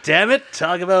 Damn it!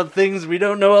 Talk about things we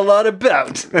don't know a lot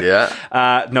about.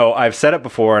 Yeah. No, I've said it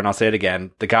before, and I'll say it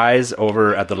again. The guys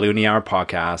over at the Loonie Hour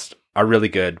podcast are really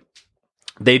good.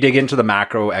 They dig into the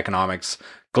macroeconomics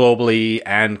globally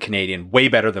and Canadian way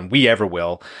better than we ever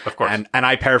will. Of course. And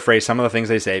I paraphrase some of the things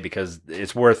they say because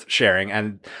it's worth sharing.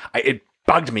 And it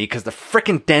bugged me because the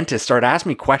freaking dentist started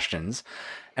asking me questions.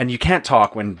 And you can't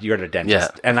talk when you're at a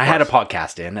dentist. Yeah, and I had a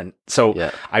podcast in. And so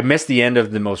Yeah. I missed the end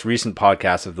of the most recent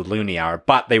podcast of the Loonie Hour.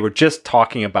 But they were just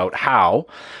talking about how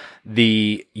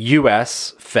the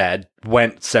US Fed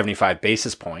went 75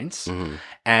 basis points. Mm-hmm.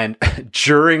 And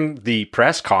during the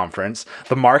press conference,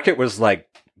 the market was like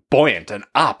buoyant and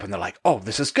up. And they're like, oh,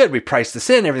 this is good. We priced this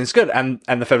in. Everything's good. And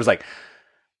the Fed was like,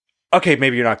 okay,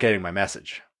 maybe you're not getting my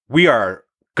message. We are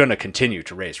going to continue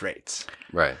to raise rates.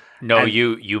 Right. No, And-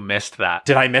 you missed that.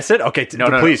 Did I miss it? Okay, No,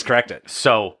 please correct it.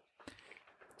 So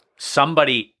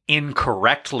somebody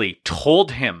incorrectly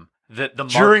told him that the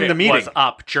During market the meeting. was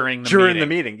up during the During meeting. the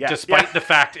meeting, yeah. Despite Yeah. the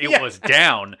fact it was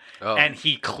down. Oh. And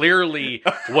he clearly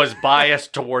was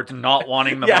biased towards not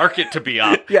wanting the Yeah. market to be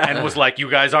up. Yeah. And was like, you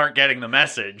guys aren't getting the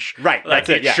message. Right, Like that's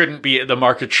it, yeah. shouldn't be, the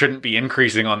market shouldn't be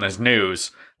increasing on this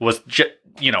news. Was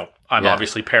I'm Yeah.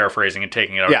 obviously paraphrasing and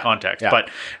taking it out Yeah, of context. yeah. But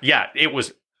yeah, it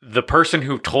was the person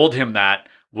who told him that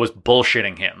was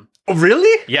bullshitting him. Oh,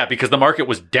 really? Yeah, because the market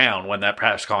was down when that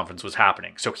press conference was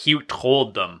happening. So he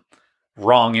told them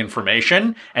wrong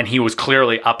information, and he was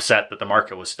clearly upset that the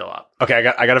market was still up.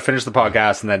 Okay, I got to finish the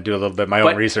podcast and then do a little bit of my own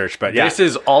But research. But yeah, This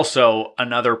is also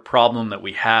another problem that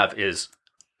we have is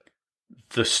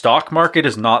the stock market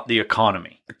is not the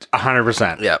economy.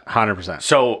 100%. Yeah. 100%.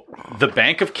 So the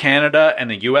Bank of Canada and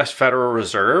the US Federal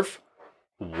Reserve,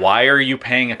 why are you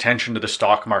paying attention to the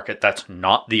stock market? That's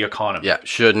not the economy. Yeah.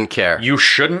 Shouldn't care. You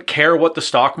shouldn't care what the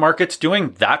stock market's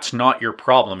doing. That's not your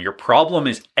problem. Your problem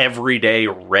is everyday,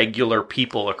 regular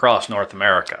people across North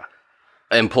America.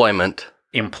 Employment.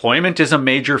 Employment is a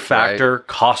major factor.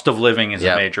 Cost of living is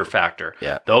Yep. a major factor.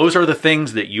 Yeah. Those are the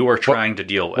things that you are trying to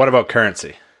deal with. What about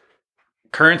currency?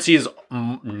 Currency is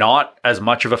not as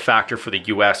much of a factor for the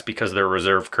US because they're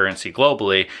reserve currency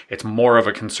globally. It's more of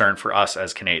a concern for us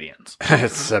as Canadians.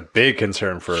 It's a big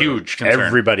concern for Huge concern.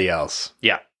 everybody else.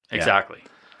 Yeah, exactly.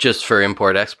 Just for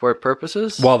import-export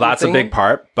purposes? Well, that's a you big think?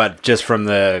 part, but just from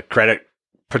the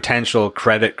potential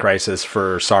credit crisis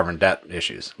for sovereign debt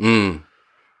issues, Mm.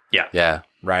 Yeah. Yeah.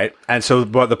 right? And so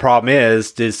what the problem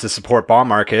is to support bond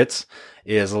markets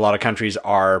is a lot of countries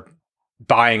are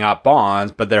buying up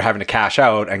bonds, but they're having to cash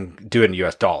out and do it in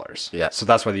US dollars. Yeah. So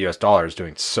that's why the US dollar is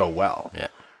doing so well. Yeah.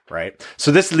 Right.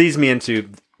 So this leads me into,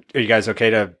 are you guys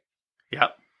okay to Yeah.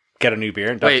 get a new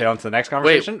beer and Wait. dovetail into the next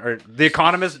conversation? Or the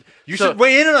economist, you So- should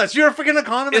weigh in on us. You're a freaking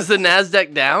economist. Is the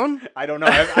NASDAQ down? I don't know.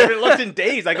 I haven't looked in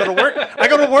days. I go to work. I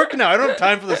go to work now. I don't have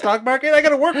time for the stock market. I got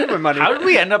to work for my money. How did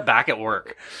we end up back at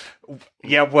work?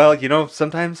 Yeah, well,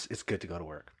 sometimes it's good to go to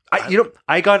work.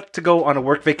 I got to go on a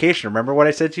work vacation. Remember what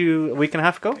I said to you a week and a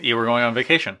half ago? You were going on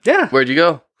vacation. Yeah. Where'd you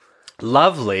go?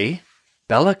 Lovely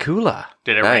Bella Coola.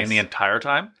 Did it Nice. rain the entire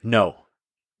time? No.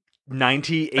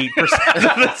 98% of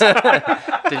the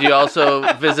time. Did you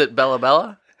also visit Bella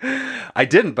Bella? I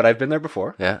didn't, but I've been there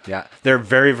before. Yeah. Yeah. They're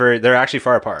they're actually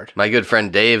far apart. My good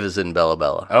friend Dave is in Bella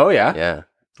Bella. Oh, yeah? Yeah.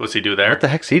 What's he do there? What the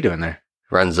heck's he doing there?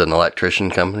 Runs an electrician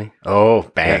company. Oh,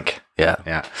 bank. Yeah.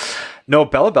 Yeah. No,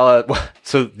 Bella Bella.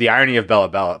 So the irony of Bella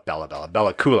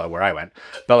Coola, where I went,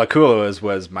 Bella Coola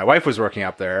was my wife was working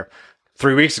up there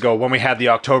 3 weeks ago when we had the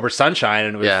October sunshine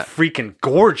and it was Yeah. freaking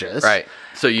gorgeous. Right.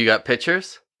 So you got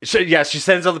pictures? Yeah, she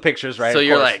sends all the pictures, right? So of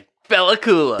you're course. like, Bella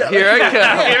Coola, here I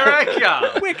come. Here I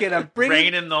come. Wicked, I'm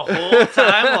bringing. Raining the whole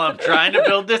time while I'm trying to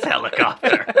build this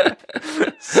helicopter.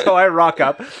 So I rock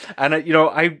up, and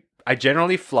I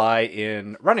generally fly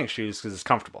in running shoes because it's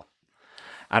comfortable.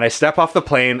 And I step off the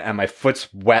plane, and my foot's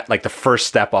wet like the first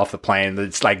step off the plane.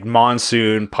 It's like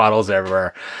monsoon, puddles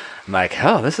everywhere. I'm like,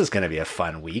 oh, this is going to be a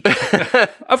fun week.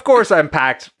 Of course, I'm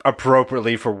packed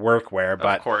appropriately for workwear,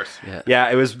 but Of course. yeah,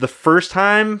 it was the first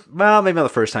time, well, maybe not the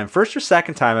first time, first or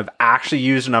second time I've actually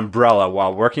used an umbrella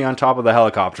while working on top of the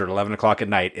helicopter at 11 o'clock at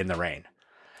night in the rain.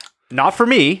 Not for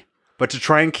me, but to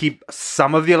try and keep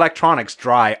some of the electronics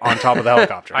dry on top of the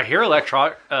helicopter. I hear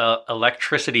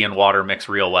electricity and water mix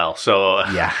real well. So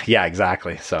Yeah,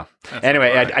 exactly. So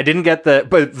anyway, I didn't get the,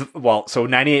 so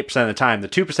 98% of the time, the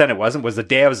 2% it wasn't was the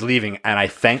day I was leaving, and I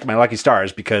thanked my lucky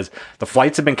stars because the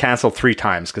flights have been canceled 3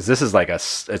 times because this is like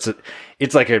it's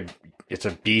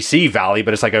a BC valley,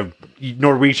 but it's like a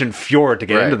Norwegian fjord to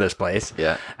get Right. into this place.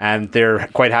 Yeah. And they're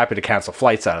quite happy to cancel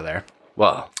flights out of there.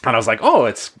 Well, And I was like, oh,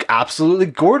 it's absolutely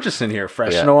gorgeous in here.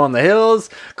 Fresh Yeah. snow on the hills,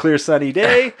 clear sunny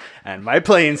day, and my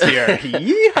plane's here.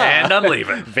 Yeehaw! and I'm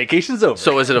leaving. Vacation's over.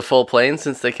 so is it a full plane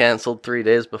since they canceled 3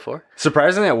 days before?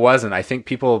 Surprisingly, it wasn't. I think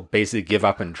people basically give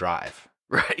up and drive.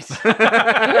 Right.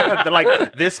 They're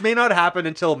like, this may not happen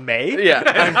until May. Yeah.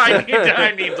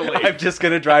 I need to leave. I'm just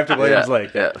going to drive to Williams yeah.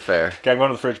 Lake. Yeah, fair. Okay, I'm going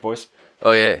to the fridge, boys.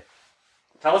 Oh, yeah.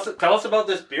 Tell us about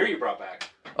this beer you brought back.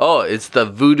 Oh, it's the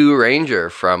Voodoo Ranger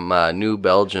from New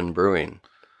Belgian Brewing.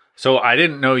 So I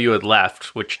didn't know you had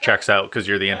left, which checks out because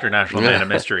you're the international man of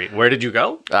mystery. Where did you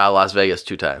go? Las Vegas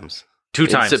 2 times. 2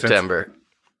 times In since- September.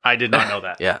 I did not know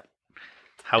that. Yeah.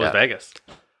 How was Yeah. Vegas?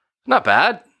 Not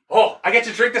bad. Oh, I get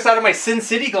to drink this out of my Sin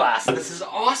City glass. This is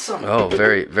awesome. Oh,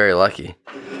 very, very lucky.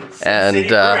 And City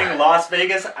Brewing, Las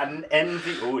Vegas, and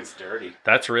envy. Oh, it's dirty.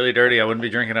 That's really dirty. I wouldn't be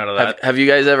drinking out of that. have you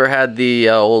guys ever had the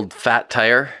old Fat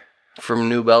Tire from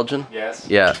New Belgian? Yes.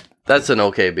 Yeah. That's an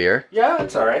okay beer. Yeah,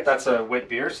 it's all right. That's a wit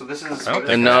beer. So this is. I don't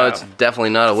think And no, it's definitely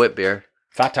not a wit beer.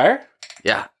 Fat Tire?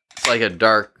 Yeah. It's like a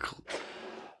dark.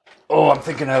 Oh, I'm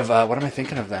thinking of. What am I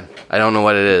thinking of then? I don't know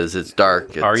what it is. It's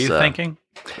dark. Are It's, you thinking?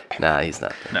 Nah, he's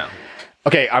not. No.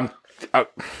 Okay, I'm.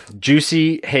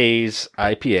 Juicy Haze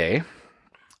IPA.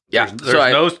 Yeah.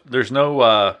 There's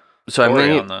no So I'm story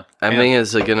thinking, on the I'm can. thinking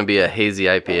it's going to be a hazy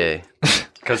IPA.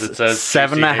 because it says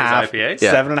 7.5 IPA.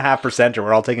 Yeah. 7.5%.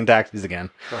 We're all taking taxis again.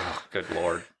 Oh, good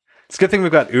lord. It's a good thing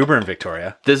we've got Uber in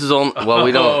Victoria. This is only well,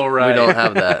 we don't Oh, right. we don't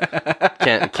have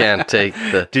that. Can't take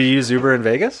the. Do you use Uber in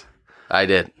Vegas? I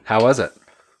did How was it?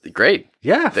 great.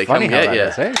 Yeah, They funny come how get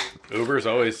that ya. is, eh? Uber's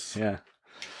always Yeah.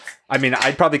 I mean,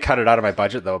 I'd probably cut it out of my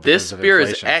budget though. This because of beer is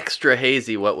inflation. extra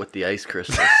hazy. What with the ice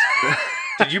crystals?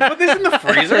 Did you put this in the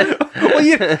freezer?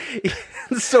 Well,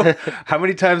 so, how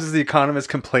many times has the Economist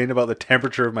complained about the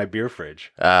temperature of my beer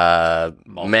fridge?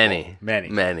 Many.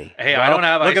 Many. Hey, Well, I don't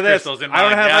have look ice at this. crystals in I don't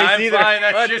mine. have Yeah, ice I'm either. fine.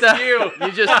 That's What just the- you.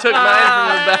 You just took mine from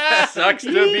the back. Sucks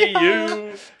to be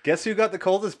you. Guess who got the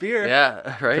coldest beer?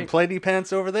 Yeah, right. Complaining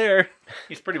pants over there.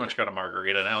 He's pretty much got a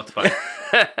margarita now. It's fine.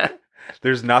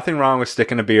 There's nothing wrong with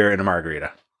sticking a beer in a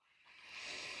margarita.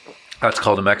 That's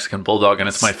called a Mexican bulldog, and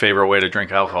it's my favorite way to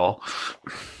drink alcohol.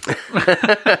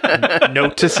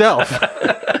 Note to self.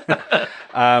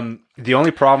 The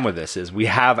only problem with this is we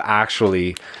have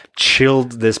actually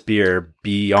chilled this beer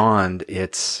beyond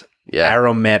its Yeah.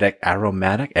 aromatic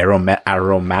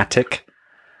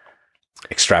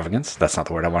extravagance. That's not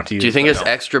the word I want to use. Do you think but it's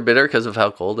extra bitter because of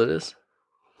how cold it is?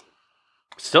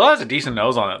 Still has a decent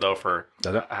nose on it, though, for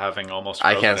Does it? having almost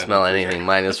I frozen can't it. smell anything.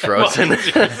 Mine is frozen.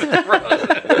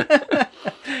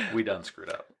 We done screwed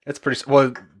up. It's pretty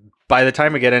well. By the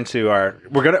time we get into our,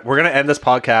 we're gonna end this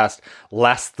podcast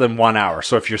less than 1 hour.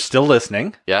 So if you're still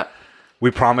listening, Yeah.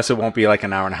 we promise it won't be like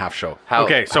an hour and a half show. How,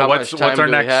 Okay, so how what's much time our do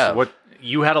we next? have? What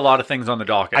you had a lot of things on the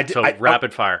docket, so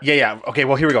rapid fire. Yeah. Okay.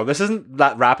 Well, here we go. This isn't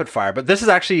that rapid fire, but this is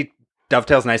actually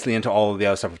dovetails nicely into all of the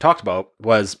other stuff we've talked about.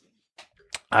 Was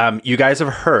you guys have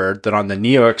heard that on the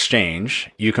Neo Exchange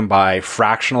you can buy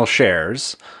fractional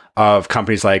shares of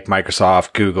companies like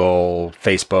Microsoft, Google,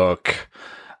 Facebook,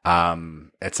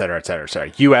 et cetera, et cetera, et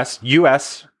cetera.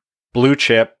 U.S. blue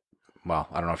chip. Well,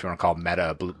 I don't know if you want to call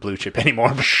Meta blue chip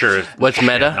anymore. But Sure. What's shit,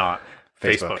 Meta? Not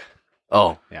Facebook. Facebook.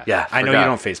 Oh, yeah, yeah. I know you forgot.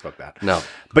 don't Facebook that. No.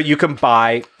 But you can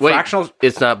buy Wait, fractional.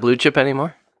 it's not blue chip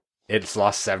anymore? It's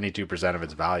lost 72% of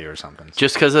its value or something.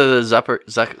 Just because of the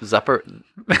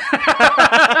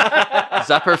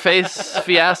Zupper face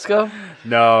fiasco?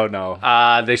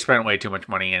 No. They spent way too much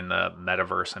money in the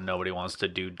metaverse, and nobody wants to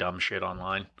do dumb shit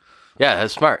online. Yeah,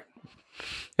 that's smart.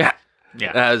 Yeah.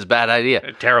 Yeah, That was a bad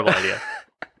idea. terrible idea.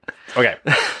 Okay.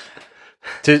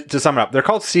 to sum it up, they're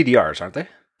called CDRs, aren't they?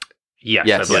 Yes,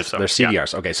 Yes, I believe Yes, so. they're Yeah.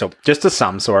 CDRs. Okay, so just to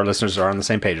sum, so our listeners are on the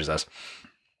same page as us.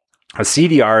 A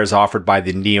CDR is offered by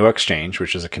the Neo Exchange,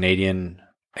 which is a Canadian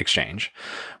exchange,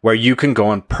 where you can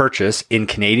go and purchase in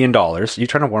Canadian dollars. You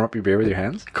trying to warm up your beer with your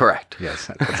hands? Correct. Yes.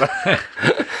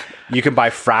 You can buy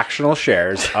fractional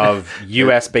shares of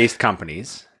US-based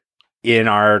companies in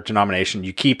our denomination.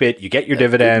 You keep it, you get your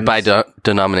dividends. By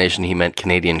denomination, he meant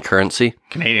Canadian currency.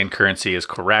 Canadian currency is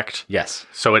correct. Yes.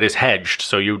 So it is hedged.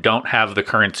 So you don't have the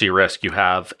currency risk you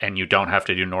have, and you don't have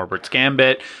to do Norbert's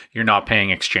Gambit. You're not paying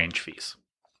exchange fees.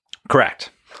 Correct.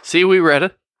 See, we read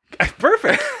it.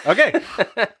 Perfect. Okay.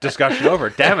 Discussion over.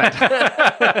 Damn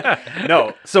it.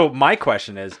 No. So my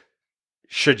question is,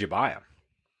 should you buy them?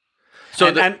 So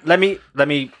And let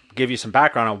me give you some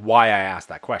background on why I asked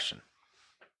that question.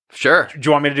 sure. Do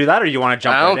you want me to do that, or do you want to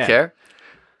jump I right don't in? care.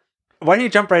 Why don't you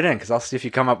jump right in? Because I'll see if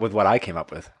you come up with what I came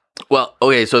up with. Well,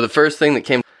 okay, so the first thing that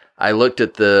came, I looked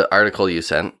at the article you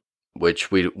sent, which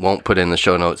we won't put in the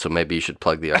show notes, so maybe you should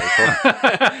plug the article.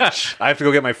 I have to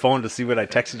go get my phone to see what I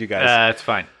texted you guys. It's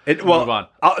fine. Move on.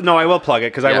 No, I will plug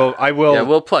it because Yeah. I will. Yeah,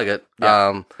 we'll plug it.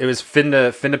 Yeah. It was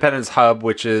Findependence Hub,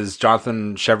 which is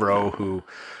Jonathan Chevreau, who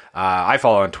I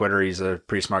follow on Twitter. He's a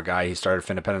pretty smart guy. He started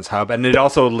Findependence Hub. And it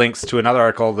also links to another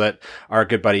article that our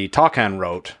good buddy Talkan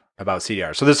wrote about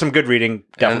CDR. So there's some good reading.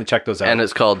 Definitely check those out. And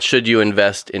it's called "Should You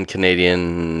Invest in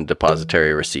Canadian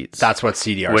Depository Receipts?" That's what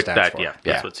CDR With stands that, for. yeah,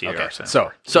 that's what CDR stands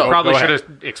So, So- Probably go should ahead.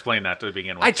 have explained that to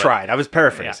begin with. I but- tried. I was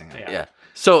paraphrasing it. Yeah.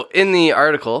 So in the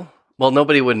article, well,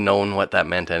 nobody would have known what that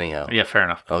meant anyhow. Yeah, fair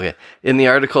enough. Okay. In the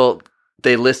article,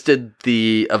 they listed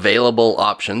the available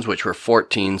options, which were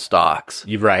 14 stocks.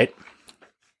 You're right.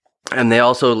 And they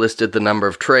also listed the number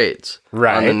of trades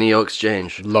Right. on the Neo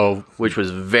Exchange, Low. which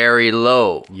was very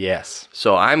low. Yes.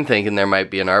 So I'm thinking there might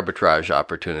be an arbitrage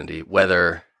opportunity,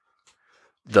 whether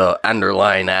the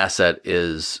underlying asset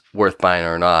is worth buying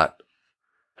or not.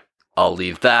 I'll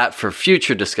leave that for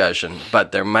future discussion,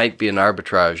 but there might be an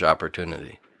arbitrage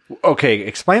opportunity. Okay,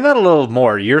 explain that a little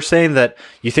more. You're saying that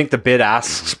you think the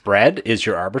bid-ask spread is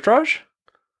your arbitrage?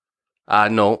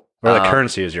 No. Or the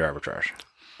currency is your arbitrage?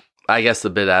 I guess the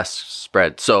bid-ask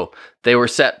spread. So they were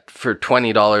set for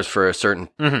 $20 for a certain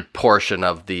portion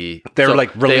of the. They were so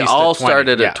like they released all at 20.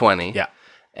 started Yeah. at 20. Yeah.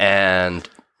 And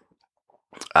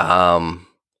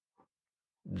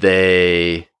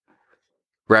they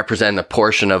represent a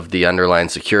portion of the underlying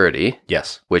security,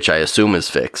 Yes. which I assume is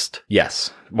fixed.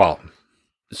 Yes. Well,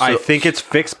 I think it's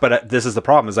fixed, but this is the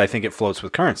problem: is I think it floats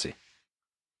with currency.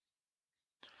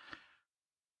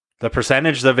 The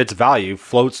percentage of its value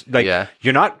floats. Like Yeah.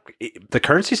 you're not. The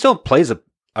currency still plays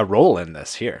a role in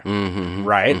this here, Mhm,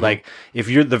 right? mhm. Like if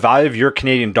you're the value of your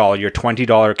Canadian dollar, your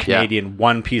 $20 Canadian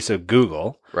one piece of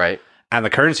Google, Right. and the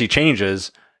currency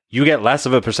changes, you get less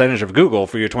of a percentage of Google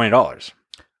for your $20.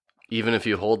 Even if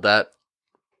you hold that.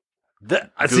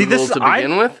 See, this Google to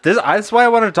begin with? That's why I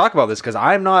wanted to talk about this because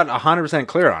I'm not 100%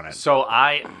 clear on it. So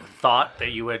I thought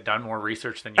that you had done more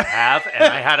research than you have, and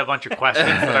I had a bunch of questions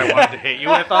that I wanted to hit you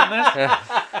with on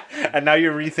this, And now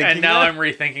you're rethinking. and now it? I'm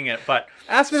rethinking it. But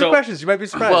Ask me the so- questions. You might be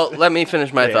surprised. Well, let me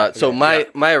finish my Yeah, thought. So okay,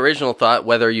 my original thought,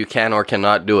 whether you can or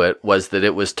cannot do it, was that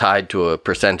it was tied to a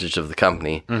percentage of the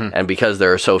company, and because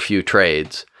there are so few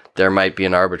trades, there might be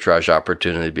an arbitrage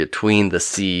opportunity between the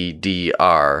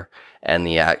CDR and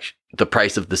the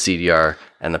price of the CDR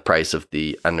and the price of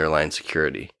the underlying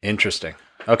security. Interesting.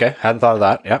 Okay, hadn't thought of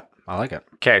that. Yep, I like it.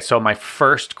 okay, so my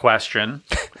first question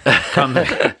comes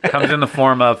in the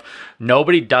form of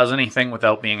nobody does anything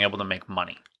without being able to make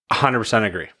money. 100%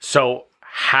 agree. So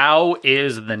how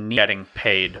is the NEO getting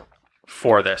paid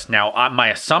for this? Now, my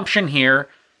assumption here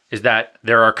is that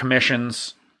there are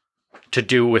commissions to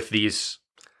do with these.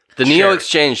 The Neo Shares.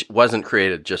 Exchange wasn't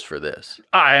created just for this.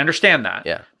 I understand that.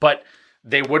 Yeah. But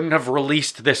they wouldn't have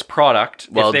released this product.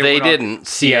 Well, if they were not- didn't.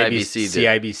 CIBC did.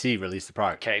 CIBC released the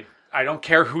product. Okay. I don't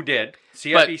care who did.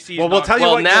 CIBC. Well, we'll tell you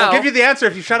Well, what. now- I'll give you the answer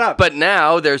if you shut up. But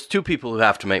now there's two people who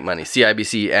have to make money,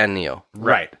 CIBC and Neo,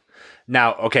 right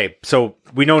now, okay. So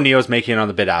we know Neo's making it on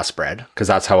the bid-ask spread because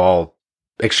that's how all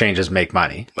exchanges make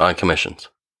money. on commissions.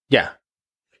 Yeah.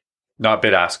 Not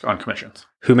bid ask on commissions.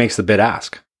 Who makes the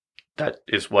bid-ask? That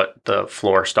is what the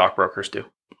floor stockbrokers do.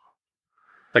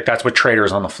 Like that's what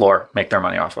traders on the floor make their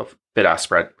money off of. Bid ask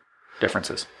spread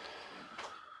differences.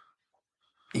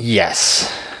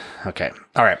 Yes. Okay.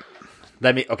 All right.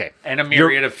 Okay. And a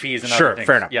myriad of fees and Sure, other things.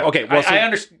 fair enough. Yeah. Okay, well, I so-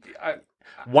 understand.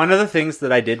 One of the things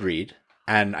that I did read,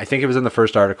 and I think it was in the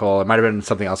first article, it might have been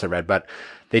something else I read, but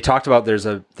they talked about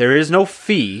there is no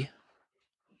fee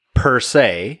per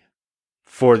se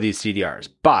for these CDRs,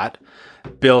 but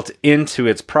built into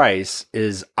its price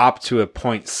is up to a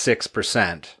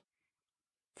 0.6%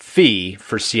 fee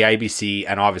for CIBC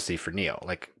and obviously for Neo.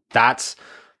 Like that's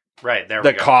Right. There the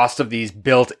we go. cost of these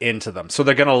built into them. So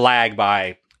they're going to lag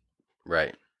by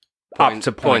Right. up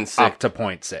to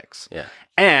 0.6. Yeah.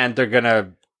 And they're going to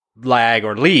lag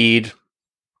or lead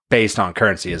based on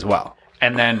currency as well.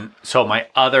 And then, so my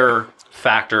other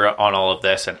factor on all of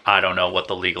this, and I don't know what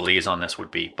the legalese on this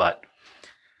would be, but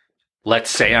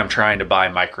let's say I'm trying to buy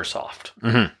Microsoft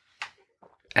Mhm.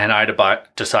 and I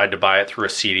decide to buy it through a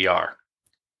CDR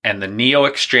and the Neo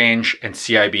Exchange and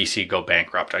CIBC go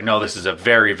bankrupt. I know this is a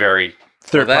very, very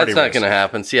third Well, party that's not risk. going to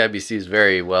happen. CIBC is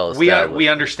very well We established. we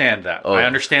understand that. Oh. I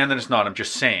understand that it's not. I'm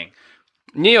just saying.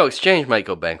 Neo Exchange might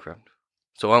go bankrupt.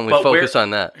 So why don't we But focus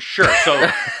on that? Sure.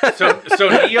 So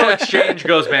Neo Exchange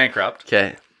goes bankrupt.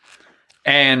 Okay.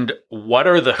 And what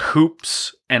are the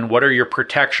hoops and what are your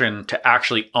protection to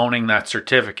actually owning that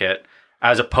certificate,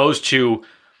 as opposed to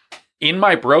in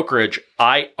my brokerage,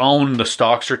 I own the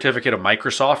stock certificate of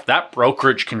Microsoft. That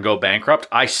brokerage can go bankrupt.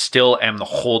 I still am the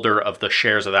holder of the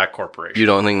shares of that corporation. You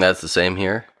don't think that's the same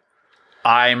here?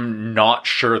 I'm not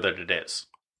sure that it is,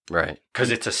 Right.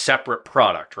 because it's a separate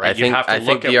product, right? I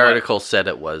think the article said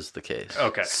it was the case.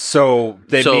 Okay. So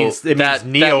it So means that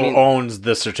Neo mean- owns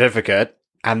the certificate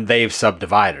and they've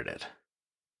subdivided it.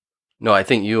 No, I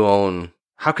think you own,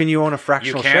 How can you own a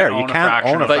fractional can't share? own You a can't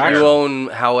fractional own a but fraction. you fractional own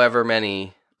however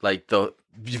many, like the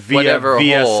via, whatever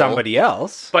via whole- somebody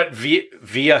else. But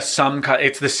via some,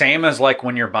 it's the same as like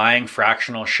when you're buying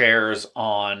fractional shares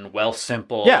on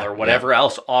Wealthsimple Yeah. or whatever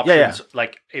else options. Yeah.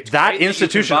 Like it's That great you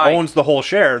institution can buy. owns the whole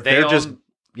share. They They're own- just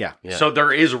yeah. Yeah. So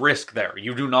there is risk there.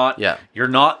 You do not. Yeah. You're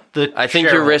not the. I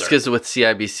think your risk shareholder. is with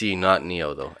CIBC, not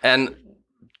Neo, though. And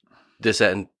this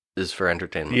end is for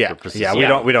entertainment Yeah. purposes. Yeah.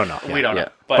 Yeah. We don't know. We Yeah. don't know, Yeah.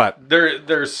 but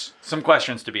there's some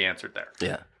questions to be answered there.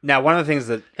 Yeah. Now, one of the things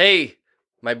that Hey,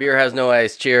 my beer has no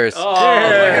ice. Cheers. Oh, look at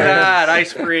Cheers. that,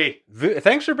 ice free.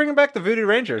 thanks for bringing back the Voodoo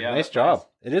Ranger. Yeah, nice that's job.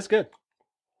 It is good.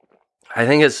 I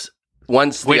think it's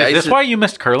once Wait, the is ice this why you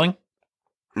missed curling?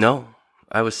 No,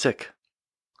 I was sick.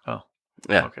 Oh,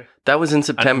 Yeah. okay. That was in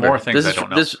September. more things this I don't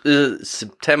know. This is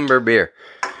September beer.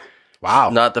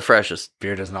 Wow. Not the freshest.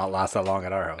 Beer does not last that long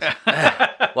at our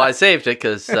house. Well, I saved it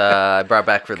because I brought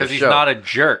back for the Because show. he's not a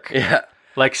jerk. Yeah.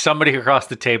 Like somebody across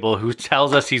the table who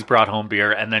tells us he's brought home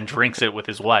beer and then drinks it with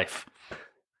his wife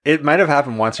It might have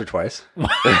happened once or twice.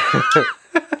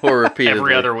 Or repeatedly.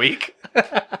 every other week.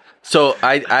 So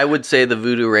I would say the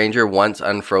Voodoo Ranger, once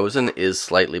unfrozen, is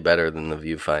slightly better than the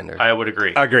Viewfinder. I would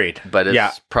agree. Agreed. But it's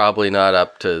yeah. probably not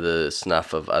up to the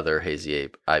snuff of other hazy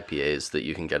IPAs that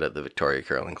you can get at the Victoria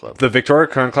Curling Club. The Victoria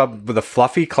Curling Club with the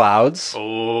fluffy clouds.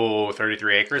 Oh,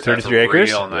 33 acres. That's 33 a acres.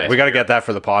 real nice We got to beer. get that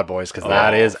for the pod boys because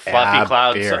that is Fluffy a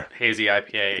Clouds beer. Hazy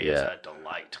IPA is Yeah. a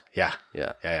delight. Yeah.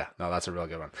 Yeah. Yeah. No, that's a real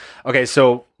good one. Okay,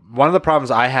 so one of the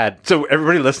problems I had, so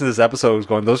everybody listening to this episode was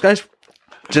going, those guys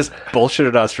just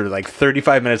bullshitted us for like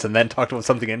 35 minutes and then talked about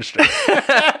something interesting.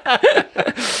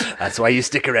 That's why you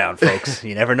stick around, folks.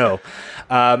 You never know.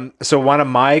 So one of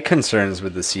my concerns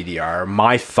with the CDR,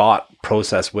 my thought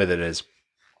process with it is,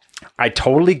 I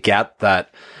totally get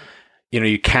that,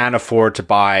 you can't afford to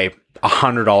buy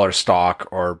 $100 stock,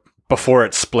 or before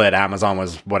it split, Amazon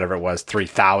was whatever it was,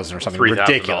 3,000 or something $3,000,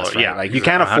 ridiculous. Right? yeah. Like you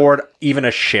can't afford even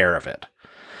a share of it.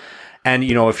 And,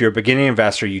 if you're a beginning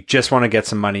investor, you just want to get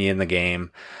some money in the game.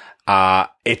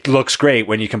 It looks great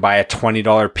when you can buy a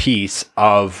 $20 piece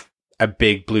of a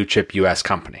big blue chip US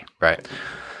company. Right.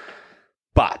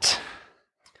 But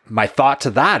my thought to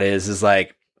that is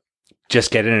like, just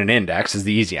get in an index is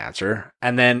the easy answer.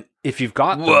 And then if you've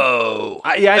got... Whoa.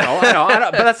 I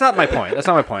know. But that's not my point. That's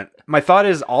not my point. My thought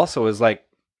is like,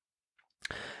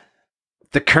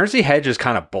 the currency hedge is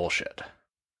kind of bullshit.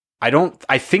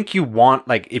 I think you want,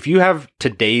 like, if you have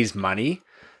today's money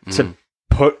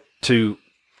to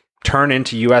turn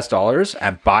into US dollars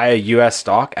and buy a US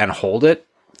stock and hold it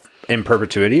in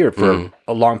perpetuity or for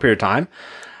a long period of time,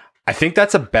 I think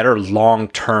that's a better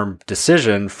long-term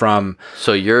decision from...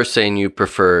 So you're saying you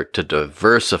prefer to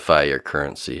diversify your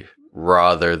currency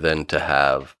rather than to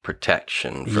have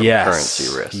protection from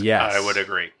currency risk. Yes. I would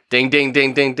agree. Ding, ding,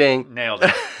 ding, ding, ding. Nailed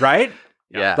it. Right?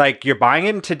 Yeah. Like, you're buying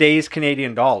in today's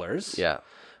Canadian dollars. Yeah.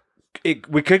 It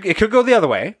could go the other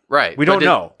way. Right. We don't But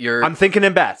know. You're I'm thinking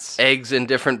in bets. eggs in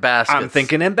different baskets. I'm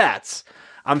thinking in bets.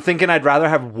 I'm thinking I'd rather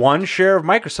have one share of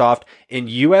Microsoft in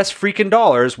US freaking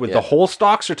dollars with the whole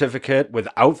stock certificate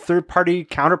without third-party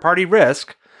counterparty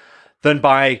risk than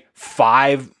buy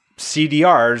 5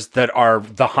 CDRs that are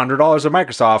the $100 of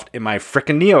Microsoft in my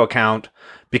freaking Neo account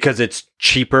because it's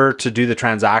cheaper to do the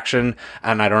transaction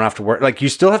and I don't have to work. Like, you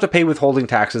still have to pay withholding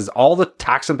taxes. All the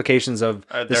tax implications of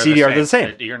the CDR are the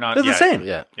same. You're not. They're the same.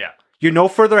 Yeah. Yeah. You're no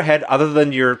further ahead other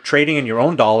than you're trading in your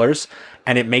own dollars,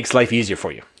 and it makes life easier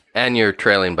for you. And you're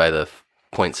trailing by the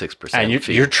 0.6% And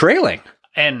fee. you're trailing.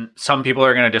 And some people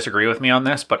are going to disagree with me on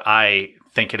this, but I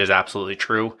think it is absolutely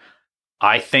true.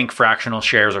 I think fractional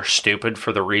shares are stupid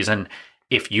for the reason,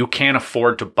 if you can't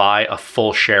afford to buy a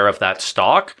full share of that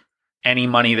stock, any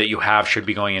money that you have should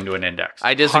be going into an index.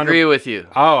 I disagree with you.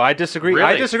 Oh, I disagree. I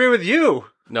Really? disagree with you.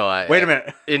 No, Wait a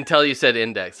minute. Until you said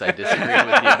index, I disagreed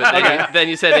with you. But then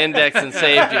you said index and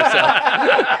saved yourself.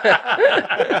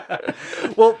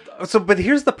 Well, but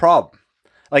here's the problem.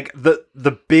 like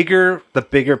the bigger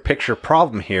picture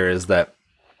problem here is that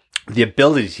the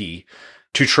ability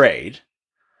to trade,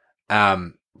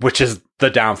 which is the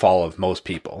downfall of most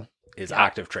people, is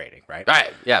active trading, right?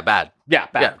 Right. Yeah, bad. Yeah,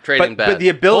 bad. Yeah, trading bad. But the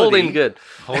ability, Holding good.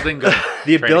 Holding good.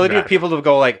 the Trading ability of bad. people to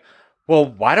go like, well,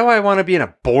 why do I want to be in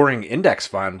a boring index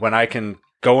fund when I can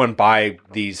go and buy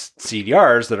these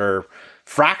CDRs that are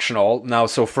fractional now?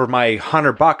 So for my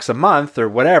 $100 a month or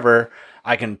whatever,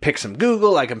 I can pick some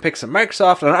Google, I can pick some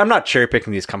Microsoft, and I'm not cherry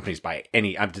picking these companies by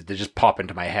any. They just pop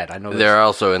into my head. I know They're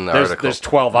also in the article. there's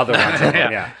 12 other ones.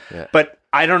 Yeah. Yeah. But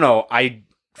I don't know.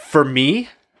 For me,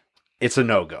 it's a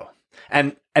no-go.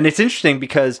 And it's interesting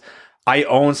because I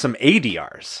own some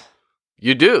ADRs.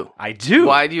 You do. I do.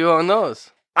 Why do you own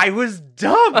those? I was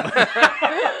dumb.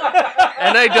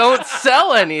 And I don't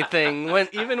sell anything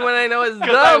even when I know it's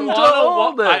dumb to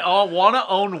hold it. I want to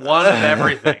own one of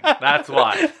everything. That's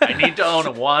why. I need to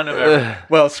own one of everything.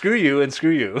 Well, screw you and screw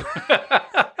you.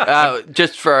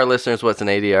 Just for our listeners, what's an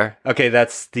ADR Okay,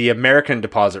 that's the American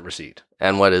Deposit Receipt.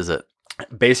 and what is it?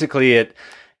 Basically, it.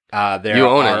 There You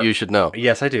own are- it. You should know.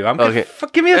 Yes, I do. Okay.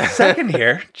 Give me a second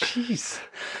here. Jeez.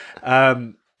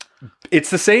 It's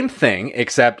the same thing,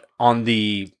 except on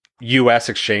the U.S.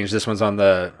 exchange. This one's on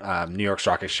the New York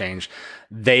Stock Exchange.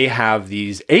 They have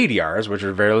these ADRs, which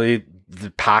are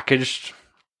the packaged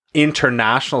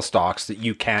international stocks that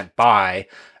you can't buy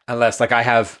unless, like, I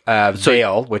have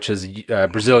Vail, which is a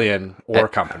Brazilian ore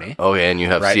company. Okay, and you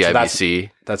have Right, so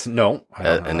CIBC, That's no. I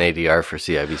don't know. an ADR for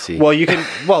CIBC. Well, you can.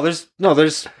 Well,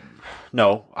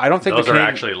 no. I don't think Those the are Canadian-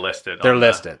 actually listed. They're on the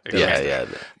listed. They're exchange.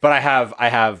 yeah. But I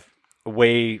have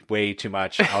way too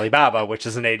much Alibaba, which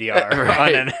is an ADR.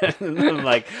 Right. And I'm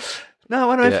like, no,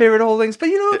 one of my Yeah. favorite holdings. But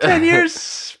 10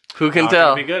 years, Who can Not tell?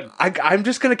 gonna be good. I'm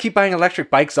just going to keep buying electric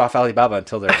bikes off Alibaba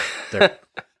until their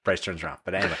price turns around.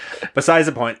 But anyway, besides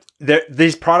the point,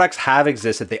 these products have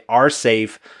existed. They are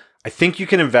safe. I think you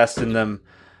can invest in them,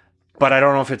 but I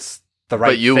don't know if it's the right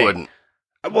But you thing. wouldn't.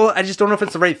 Well, I just don't know if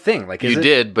it's the right thing. Like, is You it?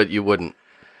 did, but you wouldn't.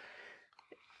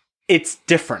 It's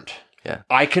different. Yeah.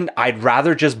 I'd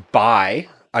rather just buy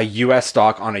a US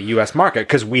stock on a US market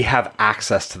because we have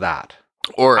access to that.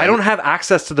 Or I don't have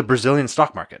access to the Brazilian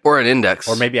stock market. Or an index.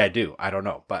 Or maybe I do. I don't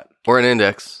know. But, Or an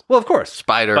index. well, of course.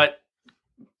 Spider. But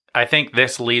I think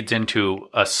this leads into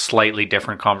a slightly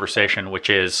different conversation, which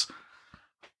is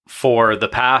for the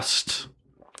past,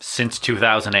 since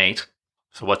 2008,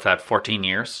 so what's that, 14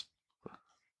 years?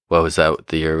 What was that?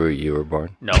 The year where you were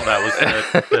born? No, that was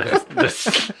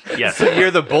the yes. The year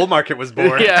the bull market was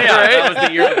born. Yeah. Yeah, right? that was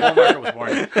the year the bull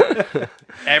market was born.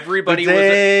 Everybody The was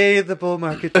day the bull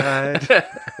market died.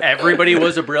 everybody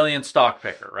was a brilliant stock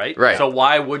picker, right? Right. So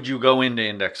why would you go into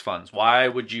index funds? Why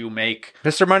would you make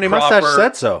Mr. Money Proper- Mustache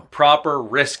said so. proper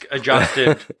risk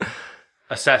adjusted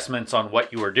assessments on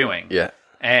what you were doing? Yeah.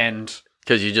 And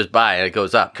Because you just buy and it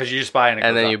goes up. because you just buy and it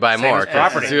And goes then up. you buy Same more. as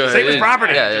property. Same as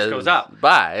property. It just goes up.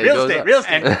 Buy. It goes up. Real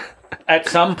estate. And at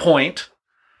some point,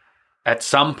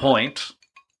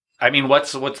 I mean,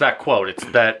 what's that quote? It's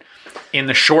that in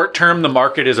the short term, the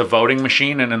market is a voting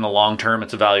machine, and in the long term,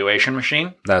 it's a valuation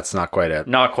machine. That's not quite it.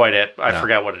 Not quite it. I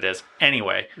forget what it is.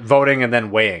 Anyway, Voting and then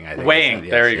weighing, I think. weighing.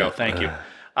 Yes, There you yeah. go. Thank you.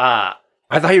 I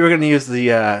thought you were going to use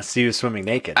the see you swimming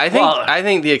naked. I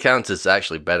think the accounts is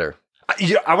actually better.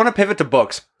 I want to pivot to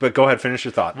books, but go ahead, finish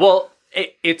your thought. Well,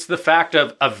 it's the fact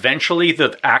of eventually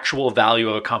the actual value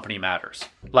of a company matters.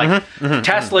 Like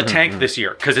Tesla tanked this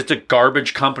year because it's a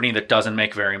garbage company that doesn't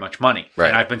make very much money. Right.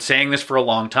 And I've been saying this for a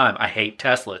long time. I hate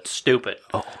Tesla. It's stupid.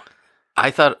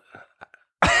 I thought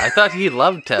he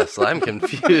loved Tesla. I'm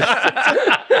confused.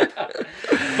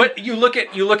 But you look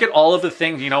at all of the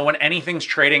things, when anything's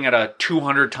trading at a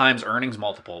 200 times earnings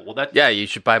multiple, well, that Yeah, you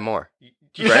should buy more.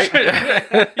 right?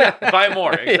 Yeah, buy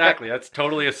more. Exactly. That's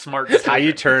totally a smart decision. How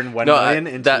you turn 1 No, million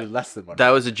into that- less than 1 That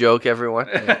was a joke, everyone.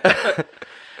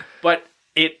 But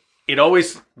it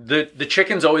always the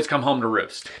chickens always come home to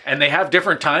roost, and they have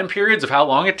different time periods of how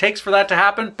long it takes for that to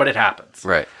happen, but it happens.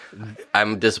 Right.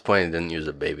 I'm disappointed I didn't use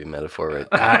a baby metaphor right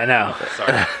there. I know.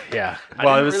 Sorry. Yeah. I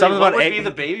Well, it didn't was really- something what about would egg. be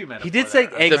the baby metaphor. He did say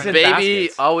there? eggs The in baby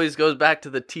baskets. always goes back to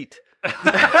the teat.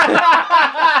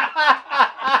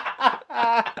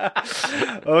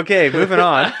 Okay, moving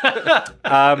on.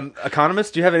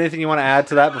 Economist, do you have anything you want to add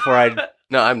to that before I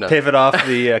No, I'm not. pivot off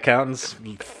the accountant's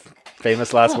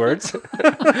famous last words?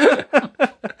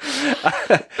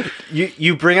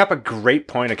 You bring up a great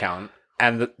point, accountant,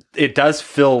 and it does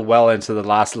fill well into the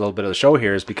last little bit of the show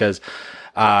here, is because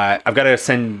I've got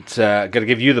to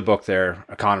give you the book there,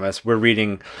 Economist. We're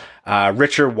reading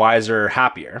Richer, Wiser,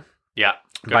 Happier Yeah,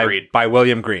 good read. by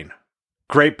William Green.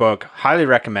 Great book. Highly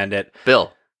recommend it.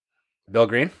 Bill. Bill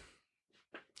Green?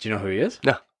 Do you know who he is?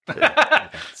 No.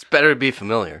 It's better to be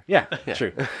familiar. Yeah,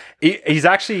 true. He's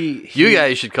actually... You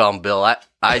guys should call him Bill.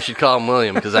 I should call him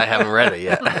William because I haven't read it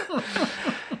yet.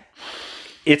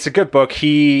 It's a good book.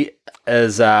 He's been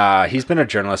a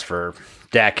journalist for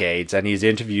decades, and he's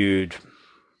interviewed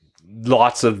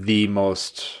lots of the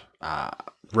most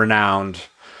renowned,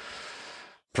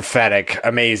 prophetic,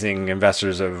 amazing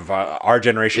investors of our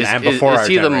generation and before our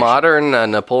generation. Is he the modern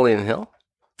Napoleon Hill?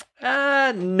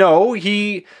 No,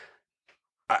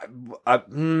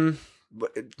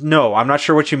 no, I'm not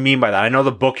sure what you mean by that. I know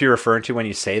the book you're referring to when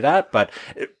you say that, but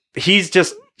he's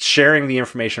just sharing the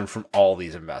information from all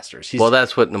these investors. Well,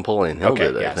 that's what Napoleon Hill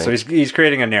did, I think. So he's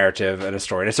creating a narrative and a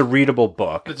story, and it's a readable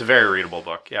book. It's a very readable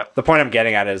book, yeah. The point I'm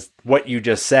getting at is what you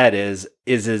just said is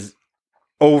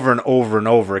over and over and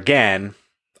over again,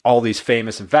 all these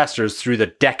famous investors through the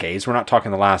decades, we're not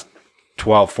talking the last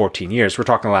 12, 14 years, we're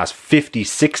talking the last 50,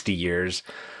 60 years,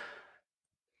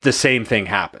 the same thing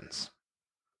happens.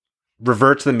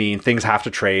 Revert to the mean, things have to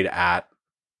trade at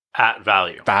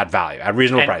value. Bad value, at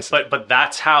reasonable prices. But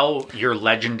that's how your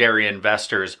legendary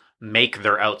investors make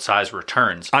their outsized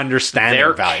returns. Understanding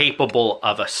They're value. capable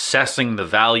of assessing the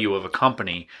value of a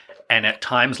company. And at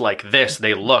times like this,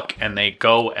 they look and they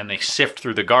go and they sift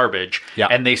through the garbage. Yeah.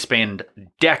 And they spend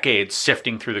decades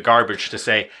sifting through the garbage to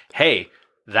say, hey,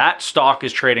 that stock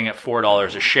is trading at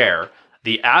 $4 a share.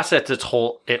 The assets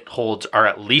it holds are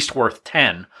at least worth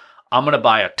 10. I'm going to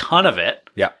buy a ton of it.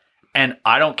 Yeah. And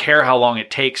I don't care how long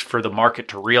it takes for the market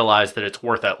to realize that it's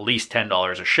worth at least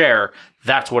 $10 a share.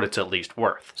 That's what it's at least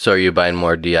worth. So are you buying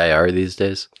more DIR these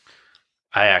days?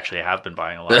 I actually have been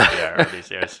buying a lot of DIR these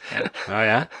days. Yeah. Oh,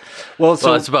 yeah? Well,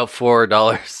 It's about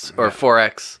 $4 or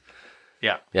 4x.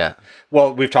 Yeah. Yeah.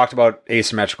 Well, we've talked about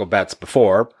asymmetrical bets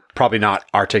before. Probably not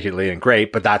articulately and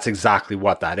great, but that's exactly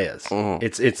what that is. Mm-hmm.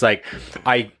 It's like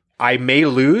I may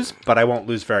lose, but I won't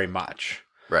lose very much.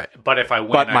 Right. But if I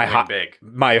win, I win big.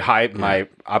 My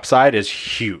upside is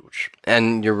huge.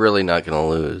 And you're really not going to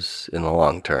lose in the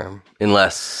long term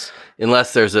unless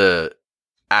there's a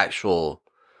actual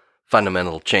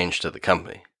fundamental change to the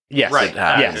company. Yes. Right. It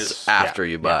happens Yes. after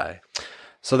you buy.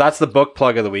 So that's the book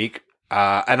plug of the week.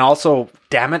 And also,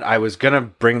 damn it, I was going to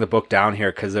bring the book down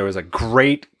here because there was a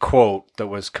great quote that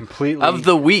was completely... Of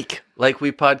the week, like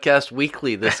we podcast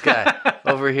weekly, this guy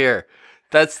over here.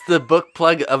 That's the book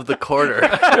plug of the quarter.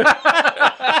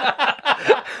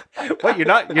 What, you're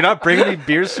not bringing me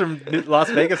beers from Las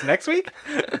Vegas next week?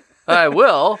 I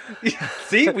will.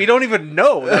 See, we don't even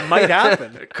know. That might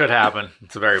happen. It could happen.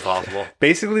 It's very possible.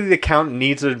 Basically, the accountant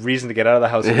needs a reason to get out of the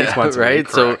house at least once a right? week.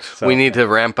 So Correct. we need to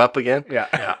ramp up again.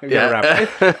 Yeah.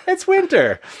 Yeah. It's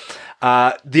winter.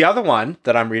 The other one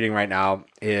that I'm reading right now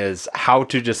is How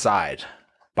to Decide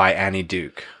by Annie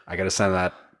Duke. I got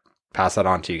to pass that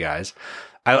on to you guys.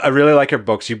 I really like her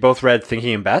books. You both read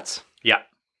Thinking in Bets? Yeah.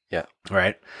 Yeah.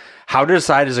 Right. How to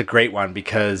Decide is a great one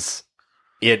because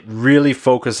it really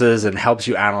focuses and helps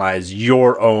you analyze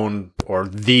your own or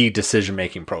the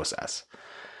decision-making process.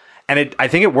 And I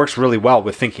think it works really well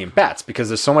with Thinking in Bets because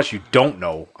there's so much you don't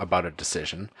know about a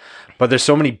decision, but there's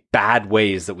so many bad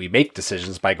ways that we make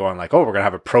decisions by going like, oh, we're going to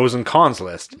have a pros and cons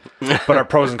list. But our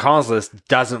pros and cons list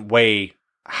doesn't weigh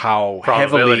how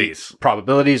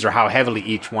probabilities or how heavily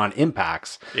each one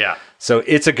impacts. Yeah. So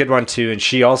it's a good one too. And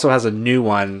she also has a new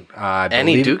one.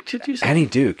 Annie Duke, did you say? Annie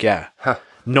Duke, yeah. Huh.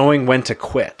 Knowing When to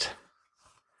Quit.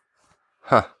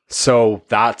 Huh. So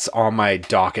that's on my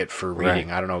docket for reading.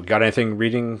 Right. I don't know. Got anything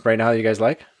reading right now that you guys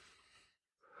like?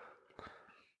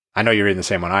 I know you're reading the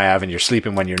same one I have, and you're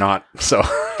sleeping when you're not. So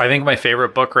I think my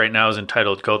favorite book right now is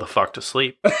entitled Go the Fuck to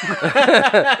Sleep.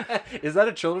 is that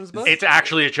a children's book? It's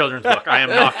actually a children's book. I am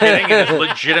not kidding. It is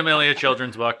legitimately a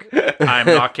children's book. I'm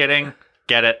not kidding.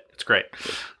 Get it. It's great.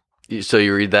 So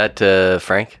you read that,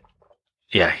 Frank?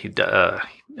 Yeah, he doesn't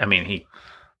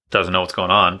know what's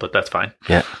going on, but that's fine.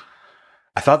 Yeah.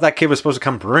 I thought that kid was supposed to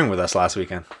come brewing with us last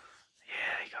weekend.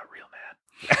 Yeah, he got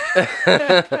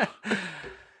real mad.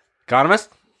 Economist?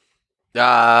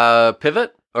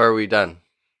 Pivot? Or are we done?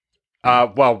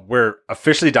 Well, we're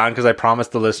officially done because I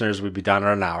promised the listeners we'd be done in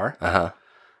an hour. Uh-huh.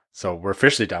 So we're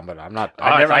officially done, but I'm not. Oh,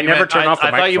 I never turn off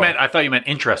the microphone. I thought you meant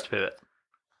interest pivot.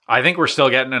 I think we're still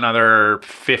getting another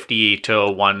 50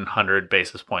 to 100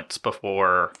 basis points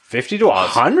before 50 to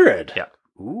 100. Yeah.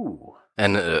 Ooh.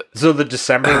 And So the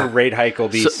December rate hike will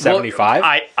be 75?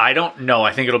 I don't know.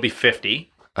 I think it'll be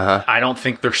 50. uh-huh. I don't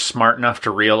think they're smart enough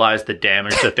to realize the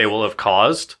damage that they will have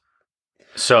caused.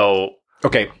 So,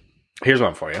 Okay, here's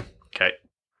one for you. okay.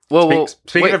 Well,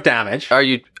 Speaking wait, of damage. are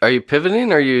you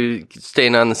pivoting or are you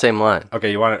staying on the same line?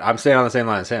 Okay, you want it? I'm staying on the same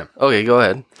line as him. Okay, go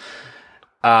ahead.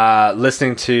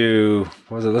 listening to,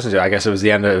 what was I listening to? I guess it was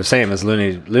the end of the same as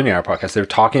Looney Hour podcast. They were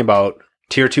talking about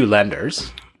tier 2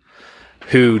 lenders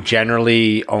who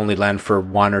generally only lend for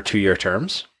 1 or 2 year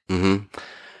terms. Mm-hmm.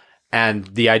 And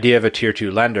the idea of a tier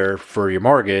 2 lender for your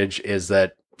mortgage is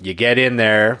that you get in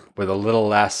there with a little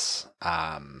less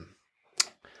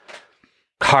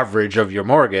coverage of your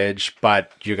mortgage,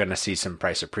 but you're going to see some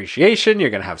price appreciation.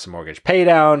 You're going to have some mortgage pay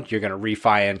down. You're going to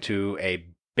refi into a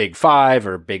big 5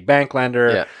 or big bank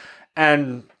lender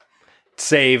and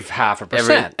save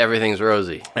 0.5%. Everything's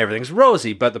rosy. Everything's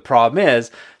rosy. But the problem is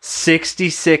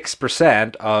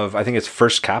 66% of, I think it's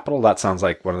First Capital. That sounds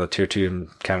like one of the tier 2 in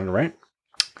Canada, right?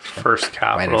 First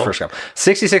Capital.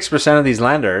 66% of these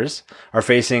lenders are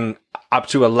facing up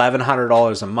to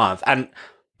 $1,100 a month. And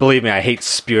believe me, I hate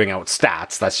spewing out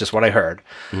stats. That's just what I heard.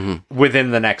 Mm-hmm.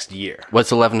 Within the next year.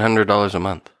 What's $1,100 a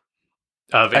month?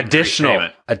 Of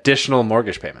additional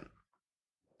mortgage payment.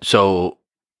 So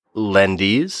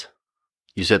lendees?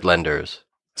 You said lenders.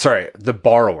 Sorry, the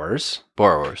borrowers.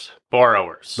 Borrowers.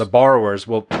 The borrowers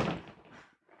will...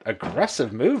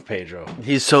 Aggressive move, Pedro.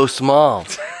 He's so small.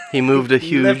 He moved a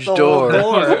huge door. It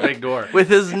was a big door. With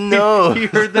his nose. He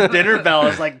heard the dinner bell.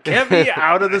 It's like, get me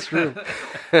out of this room.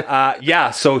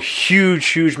 So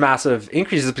huge, massive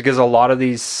increases because a lot of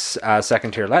these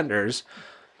second-tier lenders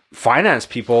finance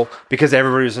people because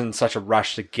everybody's in such a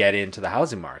rush to get into the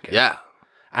housing market. Yeah.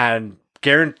 And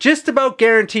just about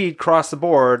guaranteed across the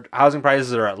board, housing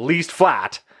prices are at least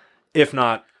flat, if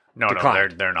not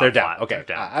declined. They're not. They're flat. down. Okay, They're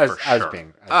down, I was sure.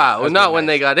 being. Well, not when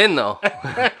they got in, though.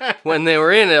 When they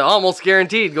were in, it almost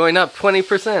guaranteed going up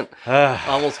 20%.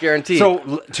 Almost guaranteed.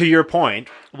 So, to your point,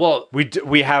 Well,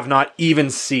 we have not even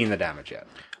seen the damage yet.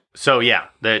 so yeah,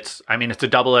 it's a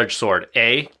double-edged sword.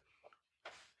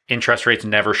 Interest rates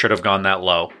never should have gone that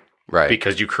low. right.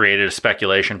 Because you created a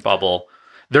speculation bubble.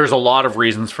 There's a lot of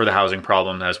reasons for the housing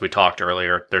problem, as we talked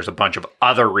earlier. There's a bunch of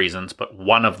other reasons, but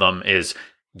one of them is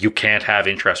you can't have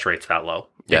interest rates that low.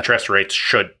 Yeah. Interest rates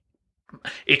should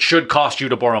cost you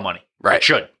to borrow money. Right. It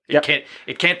should. Yep.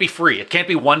 It can't be free. It can't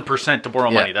be 1% to borrow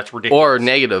money. That's ridiculous. Or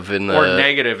negative in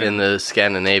the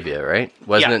Scandinavia, right?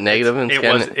 Wasn't Yeah, it negative in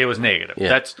Scandinavia? It was negative.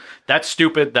 Yeah. That's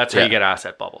stupid. That's how Yeah. you get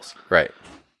asset bubbles. Right.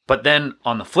 But then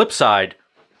on the flip side,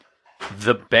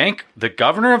 the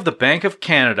governor of the Bank of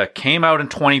Canada came out in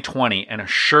 2020 and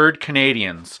assured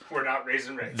Canadians We're not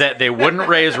raising rates. that they wouldn't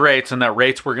raise rates and that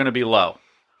rates were going to be low.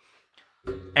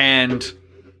 And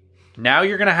now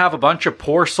you're going to have a bunch of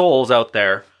poor souls out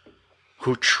there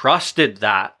who trusted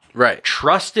that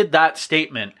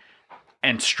statement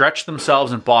and stretched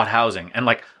themselves and bought housing. And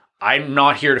like, I'm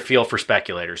not here to feel for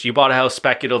speculators. You bought a house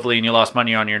speculatively and you lost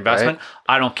money on your investment.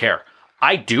 Right. I don't care.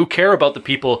 I do care about the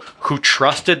people who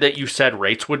trusted that you said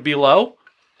rates would be low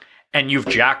and you've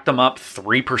jacked them up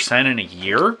 3% in a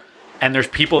year. And there's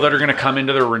people that are going to come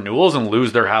into their renewals and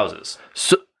lose their houses.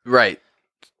 So, right.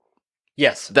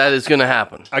 Yes. That is going to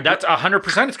happen. That's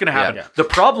 100% it's going to happen. Yeah. The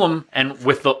problem, and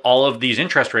with all of these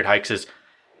interest rate hikes, is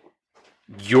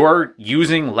you're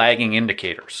using lagging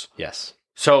indicators. Yes.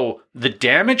 So the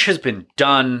damage has been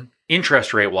done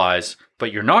interest rate wise,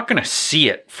 but you're not going to see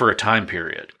it for a time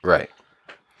period. Right.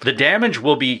 The damage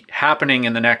will be happening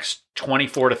in the next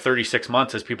 24 to 36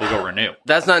 months as people go renew.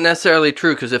 That's not necessarily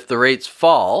true because if the rates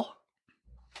fall,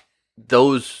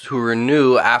 those who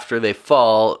renew after they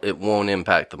fall, it won't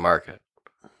impact the market.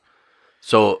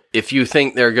 So if you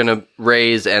think they're going to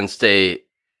raise and stay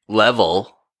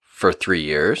level for 3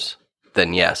 years,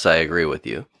 then yes, I agree with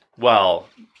you. Well,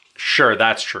 sure,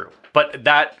 that's true. But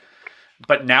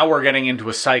now we're getting into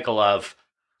a cycle of,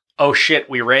 oh shit,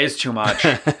 we raised too much.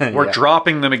 We're Yeah.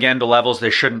 dropping them again to levels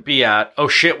they shouldn't be at. Oh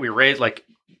shit, we raised, like,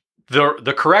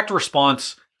 the correct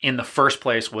response in the first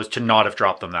place was to not have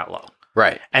dropped them that low.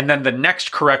 Right. And then the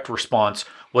next correct response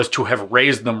was to have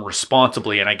raised them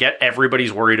responsibly. And I get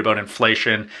everybody's worried about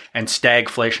inflation and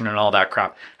stagflation and all that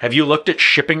crap. Have you looked at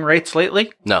shipping rates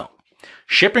lately? No.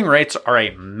 Shipping rates are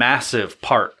a massive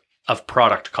part of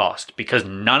product cost because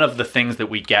none of the things that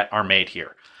we get are made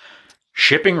here.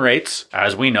 Shipping rates,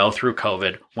 as we know through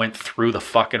COVID, went through the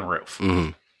fucking roof.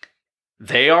 Mm-hmm.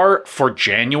 They are, for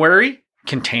January,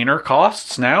 container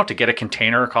costs now, to get a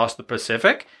container across the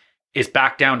Pacific, is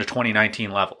back down to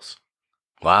 2019 levels.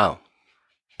 Wow.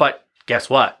 But guess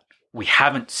what? We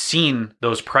haven't seen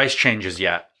those price changes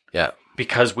yet Yeah.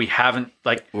 because we haven't,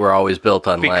 like, We're always built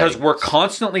on because lag. we're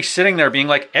constantly sitting there being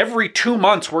like, every 2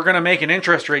 months we're going to make an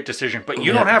interest rate decision, but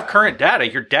you don't have current data.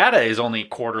 Your data is only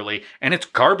quarterly and it's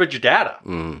garbage data.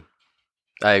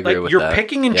 I agree Like, with you're that.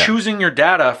 picking and Yeah. choosing your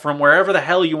data from wherever the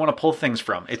hell you want to pull things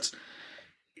from. It's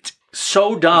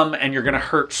so dumb, and you're going to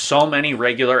hurt so many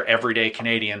regular, everyday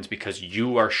Canadians because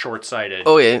you are short-sighted.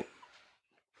 Okay.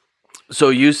 So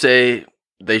you say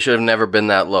they should have never been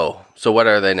that low. So what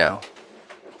are they now?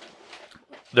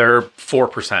 They're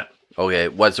 4%. Okay,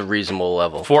 what's a reasonable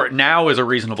level? Now is a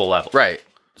reasonable level. Right.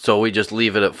 So we just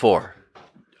leave it at 4.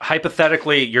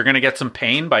 Hypothetically, you're going to get some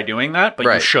pain by doing that, but you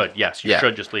Right. should. Yes, you Yeah.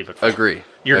 should just leave it. 4. Agree.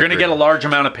 You're going to get a large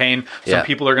amount of pain. Some Yeah.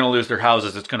 people are going to lose their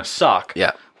houses. It's going to suck.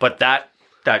 Yeah. But that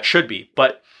should be.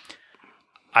 But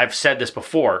I've said this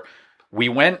before. We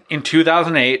went in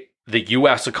 2008, the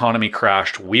US economy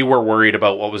crashed. We were worried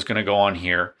about what was going to go on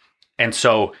here. And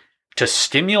so to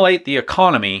stimulate the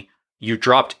economy, you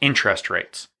dropped interest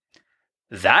rates.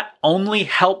 That only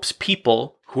helps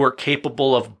people who are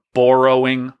capable of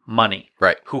borrowing money.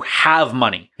 Right. Who have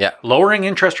money. Yeah. Lowering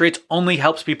interest rates only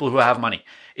helps people who have money.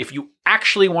 If you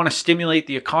actually want to stimulate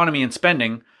the economy and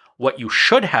spending, what you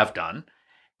should have done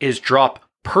is drop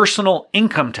personal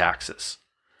income taxes.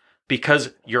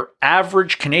 Because your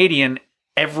average Canadian,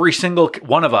 every single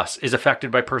one of us is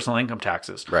affected by personal income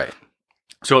taxes. Right.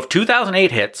 So if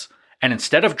 2008 hits, and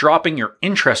instead of dropping your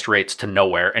interest rates to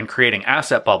nowhere and creating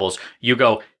asset bubbles, you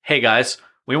go, hey guys,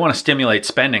 we want to stimulate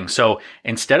spending. So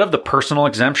instead of the personal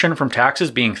exemption from taxes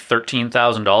being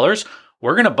 $13,000,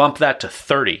 we're going to bump that to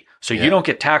 30. So you don't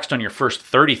get taxed on your first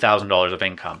 $30,000 of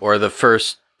income. Or the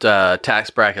first tax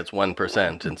bracket's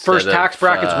 1% instead First tax of,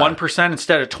 bracket's 1%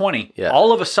 instead of 20. Yeah.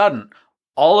 All of a sudden,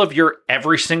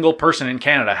 every single person in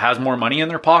Canada has more money in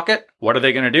their pocket. What are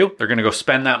they going to do? They're going to go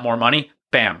spend that more money.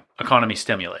 Bam, economy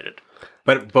stimulated.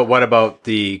 But what about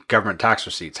the government tax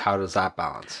receipts? How does that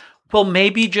balance? Well,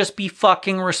 maybe just be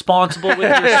fucking responsible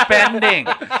with your spending.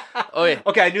 Oh, yeah.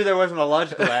 Okay, I knew there wasn't a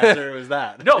logical answer. It was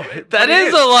that. No, That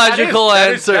is a logical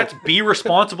answer. That's be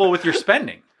responsible with your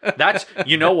spending. That's,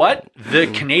 you know what? The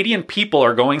Canadian people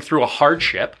are going through a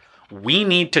hardship. We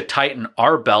need to tighten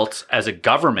our belts as a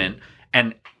government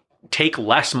and take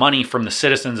less money from the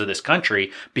citizens of this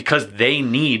country because they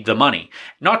need the money.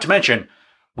 Not to mention,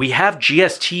 we have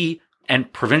GST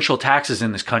and provincial taxes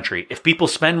in this country. If people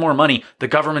spend more money, the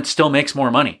government still makes more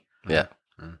money. Yeah.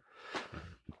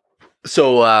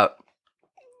 So,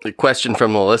 the question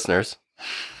from the listeners.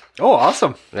 Oh,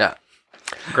 awesome. Yeah.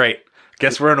 Great.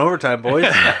 Guess we're in overtime, boys.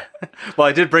 Well,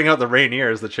 I did bring out the Rainier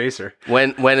as the chaser.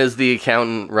 When is the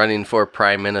accountant running for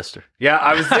prime minister? Yeah,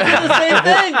 I was thinking the same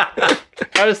thing.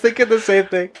 I was thinking the same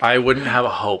thing. I wouldn't have a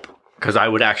hope because I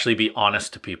would actually be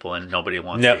honest to people and nobody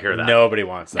wants to hear that. Nobody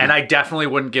wants that. And I definitely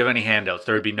wouldn't give any handouts.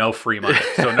 There would be no free money.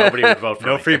 So nobody would vote for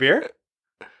no me. free beer?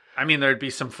 I mean, there'd be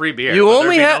some free beer. You but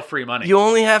only there'd be have no free money. You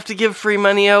only have to give free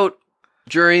money out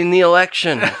during the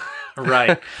election.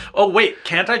 Right. Oh, wait.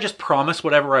 Can't I just promise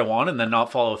whatever I want and then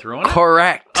not follow through on it?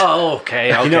 Correct. Oh,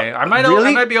 okay. Okay. You know, I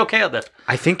might be okay with this.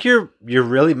 I think you're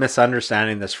really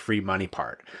misunderstanding this free money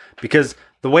part. Because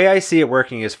the way I see it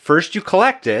working is first you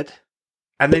collect it,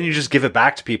 and then you just give it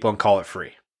back to people and call it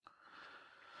free.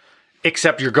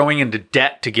 Except you're going into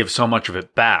debt to give so much of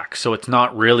it back. So it's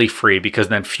not really free because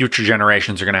then future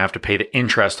generations are going to have to pay the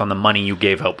interest on the money you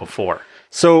gave out before.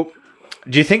 So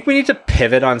do you think we need to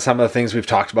pivot on some of the things we've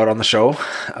talked about on the show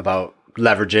about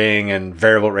leveraging and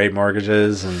variable rate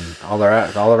mortgages and all the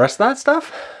rest of that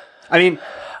stuff? I mean,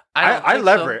 I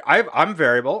leverage. So. I'm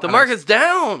variable. The market's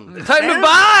down. It's time to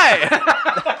buy.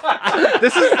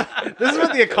 This is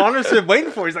what the economist has been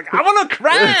waiting for. He's like, I want to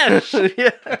crash.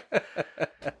 Yeah.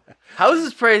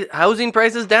 Housing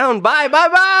prices down.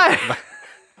 Buy.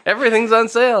 Everything's on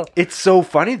sale. It's so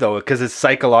funny though, because it's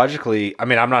psychologically. I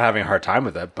mean, I'm not having a hard time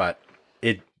with it, but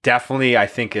it definitely. I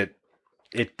think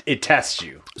it tests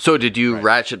you. So, did you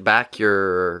ratchet back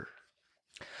your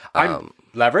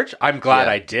leverage? I'm glad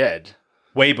I did.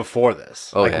 Way before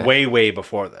this, like way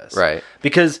before this, right?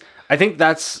 Because I think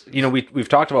that's we've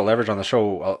talked about leverage on the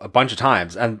show a bunch of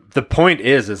times, and the point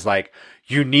is like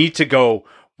you need to go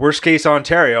worst case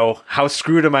Ontario. How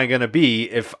screwed am I going to be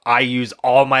if I use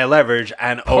all my leverage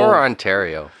and poor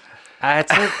Ontario?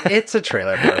 It's a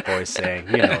Trailer Park Boys saying,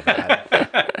 you know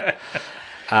that.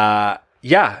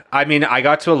 Yeah, I mean, I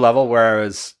got to a level where I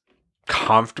was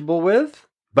comfortable with,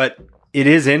 but it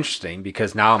is interesting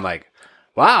because now I'm like,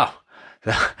 wow.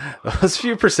 Those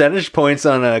few percentage points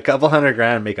on a couple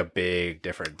 $100,000 make a big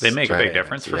difference. They make a big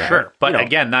difference for sure. But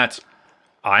again,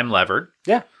 I'm levered.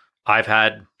 Yeah. I've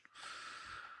had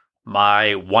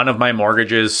one of my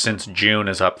mortgages since June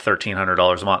is up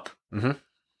 $1,300 a month. Mm-hmm.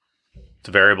 It's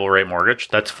a variable rate mortgage.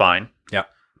 That's fine. Yeah.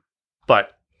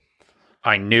 But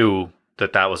I knew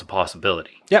that was a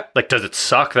possibility. Yeah. Like, does it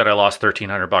suck that I lost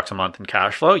 $1,300 a month in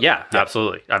cash flow? Yeah,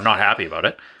 absolutely. I'm not happy about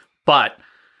it. But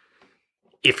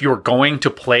if you're going to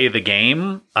play the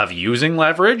game of using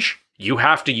leverage, you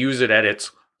have to use it at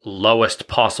its lowest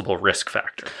possible risk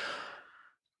factor.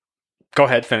 Go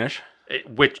ahead, finish.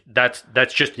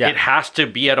 That's just it has to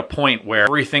be at a point where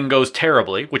everything goes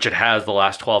terribly, which it has the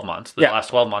last 12 months. The last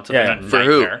 12 months have been a For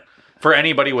nightmare. For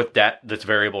anybody with debt that's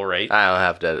variable rate. I don't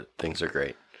have debt. Things are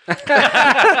great.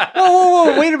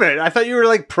 Whoa, wait a minute. I thought you were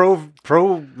like pro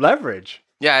leverage.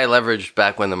 Yeah, I leveraged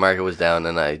back when the market was down,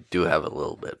 and I do have a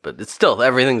little bit, but it's still,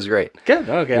 everything's great. Good.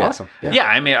 Okay, Yeah. awesome. Yeah,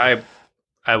 I mean,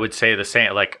 I would say the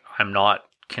same. Like, I'm not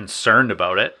concerned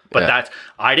about it, but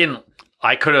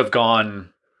I could have gone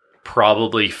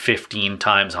probably 15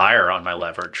 times higher on my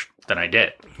leverage than I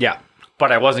did, Yeah.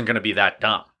 but I wasn't going to be that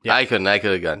dumb. Yeah. I could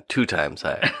have gone 2 times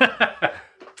higher.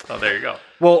 So there you go.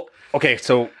 Well, okay,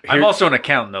 so I'm also an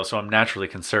accountant, though, so I'm naturally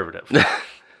conservative.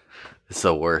 It's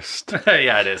the worst.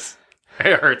 Yeah, it is.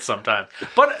 It hurts sometimes.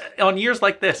 But on years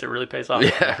like this, it really pays off.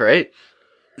 Yeah, right?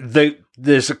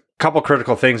 there's a couple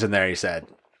critical things in there you said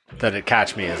that it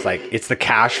catch me is like it's the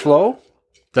cash flow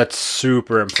that's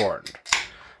super important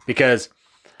because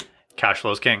Cash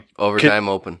flow's king. Overtime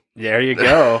open. there you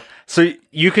go. So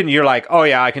you're like, oh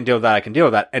yeah, I can deal with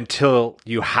that until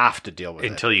you have to deal with it.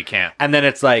 Until you can't. And then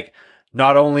it's like,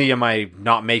 not only am I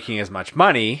not making as much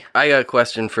money. I got a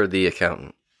question for the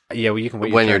accountant. Yeah, well, you can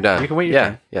wait When your you're turn. done. You can wait your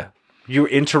turn. Yeah. You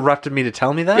interrupted me to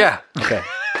tell me that? Yeah. Okay.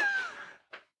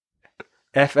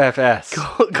 FFS.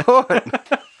 Go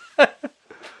on.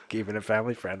 Keeping it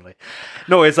family friendly.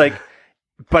 No, it's like,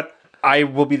 but I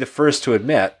will be the first to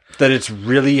admit that it's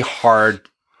really hard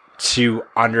to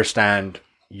understand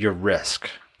your risk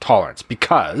tolerance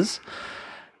because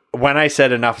when I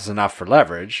said enough is enough for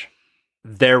leverage,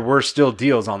 there were still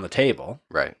deals on the table.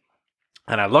 Right.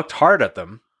 And I looked hard at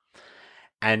them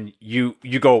and you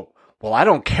go, well, I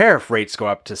don't care if rates go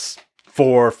up to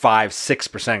 4, 5,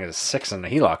 6%. It's 6 in the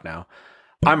HELOC now.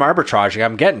 I'm arbitraging.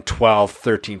 I'm getting 12,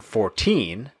 13,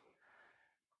 14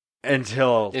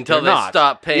 until They not.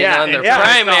 stop paying on their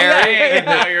primary.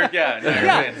 Now you're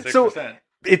paying 6%.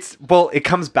 So it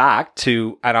comes back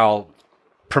to, and I'll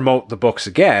promote the books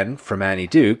again from Annie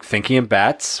Duke, Thinking in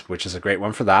Bets, which is a great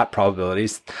one for that,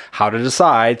 probabilities, how to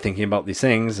decide, thinking about these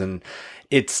things. And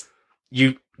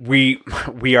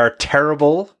we are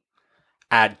terrible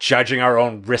at judging our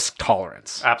own risk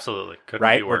tolerance. Absolutely. Couldn't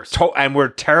Right? be worse. We're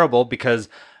terrible because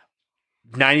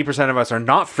 90% of us are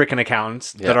not freaking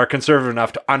accountants that are conservative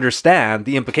enough to understand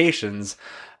the implications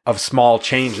of small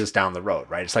changes down the road,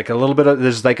 right? It's like a little bit of,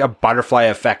 there's like a butterfly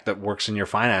effect that works in your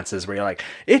finances where you're like,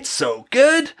 it's so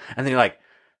good. And then you're like,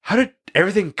 how did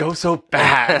everything go so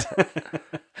bad?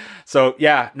 So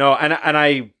yeah, no. And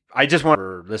I just want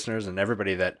for listeners and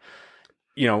everybody that,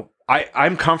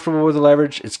 I'm comfortable with the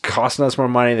leverage. It's costing us more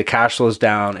money. The cash flow's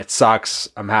down. It sucks.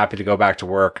 I'm happy to go back to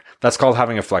work. That's called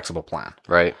having a flexible plan.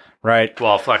 Right. Right.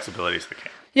 Well, flexibility is the key.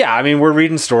 Yeah. I mean, we're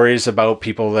reading stories about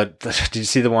people that, did you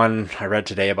see the one I read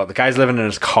today about the guy's living in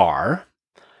his car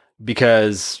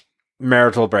because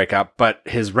marital breakup, but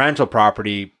his rental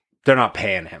property, they're not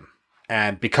paying him.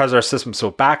 And because our system's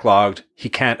so backlogged, he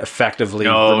can't effectively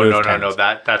remove tenants.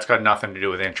 That's got nothing to do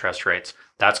with interest rates.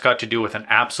 That's got to do with an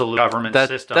absolute government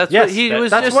system. That's Yes, what he was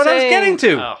that's just what I was saying. getting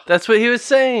to. Oh. That's what he was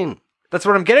saying. That's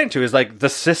what I'm getting to is like the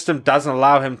system doesn't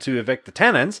allow him to evict the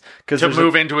tenants because To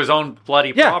move into his own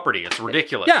bloody property. It's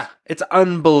ridiculous. Yeah, it's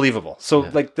unbelievable. So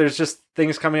like there's just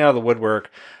things coming out of the woodwork.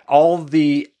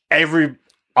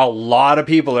 A lot of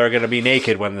people are going to be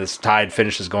naked when this tide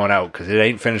finishes going out because it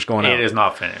ain't finished going out. It is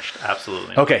not finished.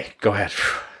 Absolutely. Okay, go ahead.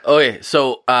 Okay,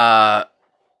 so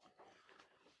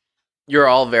you're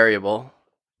all variable.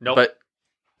 Nope. But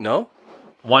no?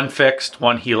 One fixed,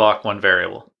 one HELOC, one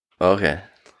variable. Okay.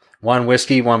 One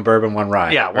whiskey, one bourbon, one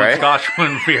rye. Yeah, one Right. Scotch,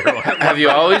 one beer. Have you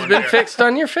always been fixed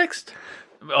on your fixed?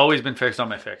 Always been fixed on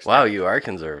my fixed. Wow, you are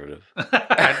conservative.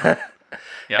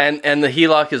 Yeah. And the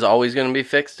HELOC is always going to be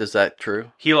fixed. Is that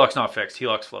true? HELOC's not fixed.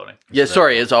 HELOC's floating. Yeah,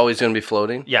 sorry, it's always going to be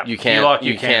floating. Yeah. you can't. HELOC,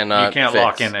 you cannot. You can't fix.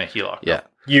 lock in a HELOC. Yeah,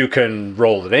 You can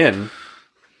roll it in.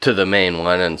 to the main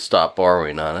one and stop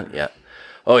borrowing on it. Yeah.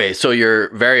 Okay, so you're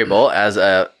variable as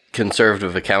a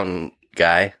conservative accountant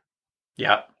guy.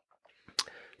 Yeah.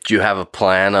 Do you have a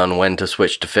plan on when to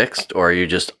switch to fixed, or are you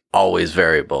just always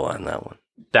variable on that one?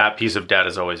 That piece of debt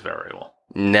is always variable.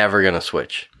 Never gonna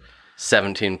switch.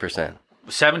 17%.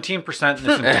 17% in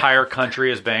this entire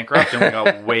country is bankrupt, and we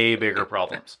got way bigger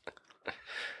problems.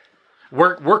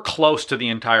 We're close to the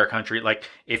entire country. Like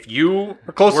if you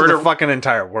We're close were to the fucking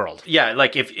entire world. yeah,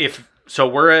 like if so,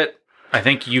 we're at. I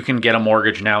think you can get a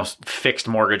mortgage now, fixed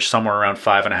mortgage, somewhere around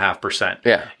 5.5%.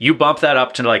 Yeah. You bump that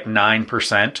up to like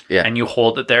 9%, Yeah. and you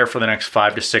hold it there for the next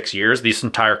 5 to 6 years. This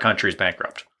entire country is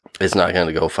bankrupt. It's not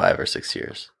gonna go 5 or 6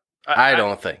 years. I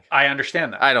don't think. I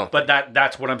understand that. I don't But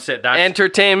that's what I'm saying. That's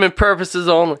Entertainment purposes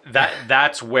only.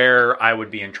 that's where I would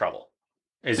be in trouble.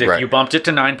 Is if Right. you bumped it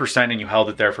to 9% and you held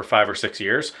it there for 5 or 6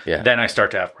 years, Yeah. then I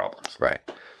start to have problems. Right.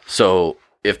 So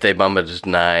if they bump it to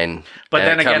 9, But and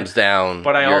then it again- comes down,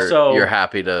 but I you're, also you're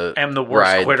happy to I'm the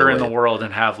worst ride quitter in the wave. world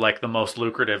and have like the most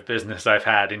lucrative business I've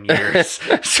had in years.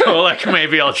 So like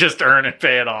maybe I'll just earn and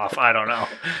pay it off. I don't know.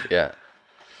 Yeah.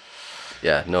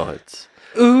 Yeah. No, it's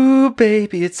Ooh,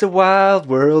 baby, it's a wild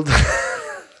world.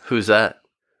 who's that?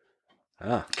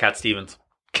 Cat Stevens.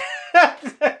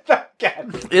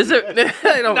 Is it?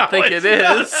 I don't think it is.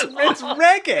 It's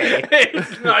reggae.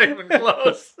 It's not even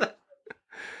close.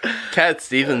 Cat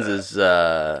Stevens is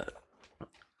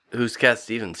who's Cat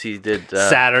Stevens? He did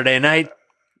Saturday night.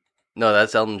 no,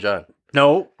 that's Elton John.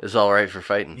 No. It's all right for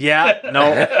fighting. Yeah.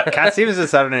 No. Cat Stevens is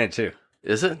Saturday night too.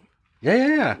 Is it?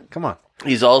 Yeah. Come on.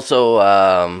 He's also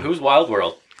Who's Wild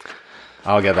World?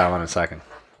 I'll get that one in a second.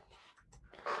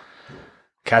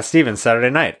 Cat Stevens, Saturday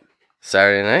night.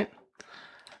 Saturday Night.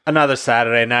 Another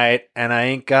Saturday night, and I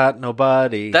ain't got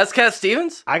nobody. That's Cat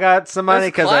Stevens. I got some money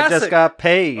That's because I just classic. got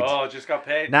paid. Oh, just got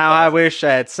paid. Now I wish I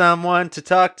had someone to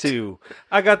talk to.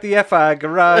 I got the FI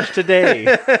garage today.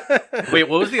 Wait,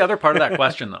 what was the other part of that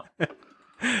question though?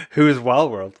 Who is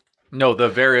Wild World? No, the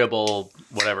variable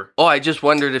whatever. Oh, I just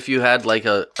wondered if you had like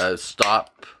a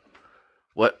stop.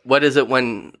 What is it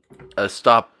when a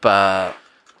stop a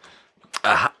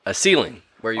ceiling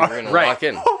where you're going to Right. lock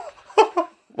in?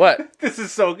 What? This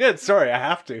is so good. Sorry, I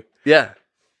have to. Yeah.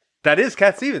 That is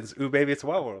Cat Stevens. Ooh, baby, it's a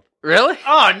Wild World. Really?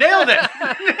 Oh, nailed it!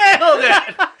 Nailed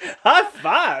it! High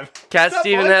five. Cat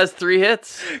Stevens has 3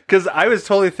 hits. Because I was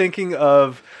totally thinking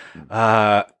of,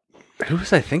 who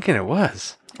was I thinking it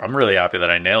was? I'm really happy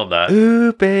that I nailed that.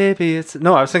 Ooh, baby, it's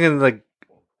no. I was thinking like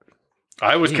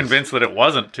I was convinced that it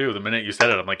wasn't too. The minute you said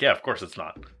it, I'm like, yeah, of course it's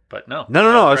not. But no. no.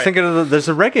 that's I was right. thinking of there's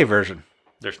a reggae version.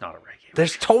 There's not a reggae.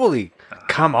 There's totally.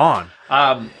 Come on.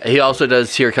 He also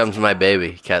does Here Comes My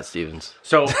Baby, Cat Stevens.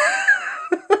 So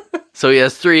So he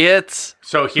has 3 hits.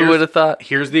 so Who would have thought?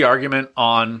 here's the argument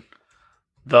on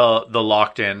the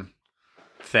locked in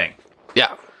thing.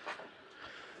 Yeah.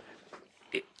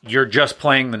 You're just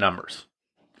playing the numbers.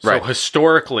 So Right.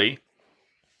 historically,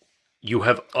 you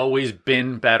have always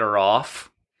been better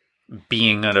off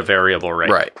being at a variable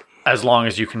rate. Right. As long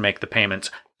as you can make the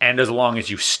payments and as long as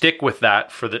you stick with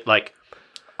that for the like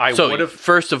I So would have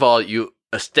first of all, you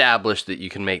establish that you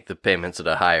can make the payments at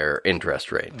a higher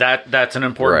interest rate. that's an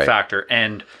important Right. factor.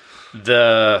 And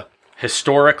the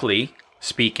historically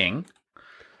speaking,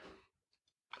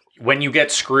 when you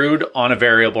get screwed on a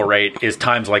variable rate is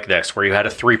times like this, where you had a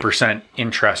 3%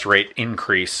 interest rate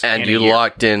increase. And in a you year.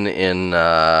 locked in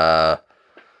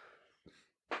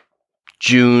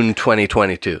June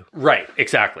 2022. Right,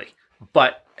 exactly.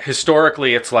 But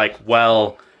historically, it's like,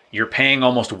 well, you're paying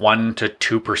almost 1% to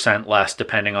 2% less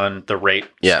depending on the rate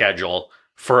Yeah. schedule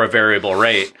for a variable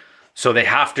rate. So they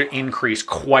have to increase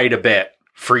quite a bit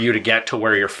for you to get to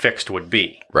where your fixed would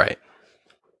be. Right.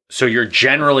 So you're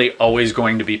generally always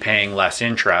going to be paying less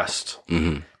interest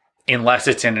unless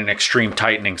it's in an extreme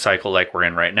tightening cycle like we're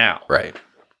in right now. Right.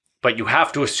 But you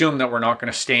have to assume that we're not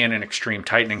going to stay in an extreme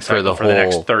tightening cycle the for the whole-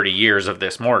 next 30 years of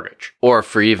this mortgage. Or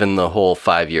for even the whole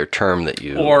 5-year term that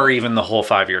you... Or even the whole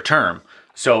 5-year term.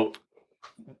 So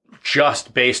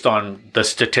just based on the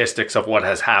statistics of what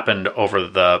has happened over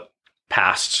the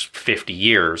past 50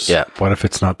 years. Yeah. What if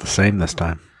it's not the same this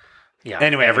time? Yeah.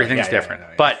 Anyway, everything's yeah, different.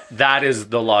 yeah. But that is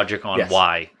the logic on Yes.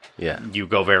 why Yeah. you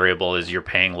go variable is you're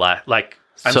paying less. Like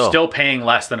I'm So- still paying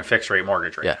less than a fixed rate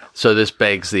mortgage rate. Yeah. So this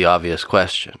begs the obvious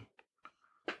question.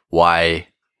 Why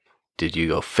did you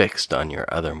go fixed on your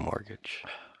other mortgage?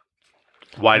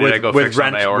 Why did I go fixed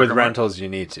on my with Orca? rentals? You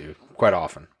need to quite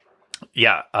often.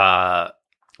 Yeah.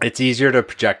 It's easier to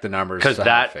project the numbers Because to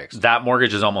have fixed. that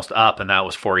mortgage is almost up, and that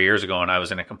was 4 years ago, and I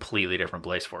was in a completely different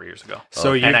place 4 years ago.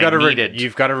 So And you've I got to needed-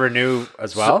 you've got to renew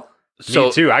as well. So-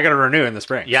 Me too. I got to renew in the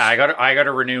spring. Yeah, I got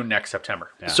to renew next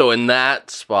September. Yeah. So in that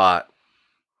spot,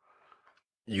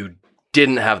 you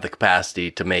didn't have the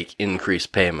capacity to make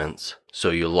increased payments, so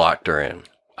you locked her in.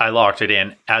 I locked it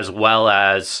in, as well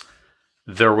as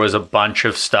there was a bunch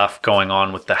of stuff going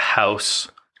on with the house,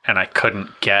 and I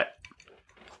couldn't get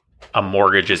a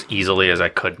mortgage as easily as I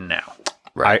could now.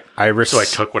 Right. So I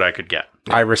took what I could get.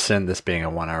 I rescind this being a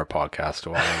 1 hour podcast to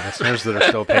all the listeners that are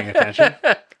still paying attention.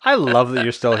 I love that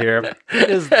you're still here. It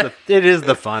is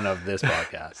the fun of this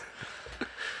podcast.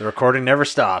 The recording never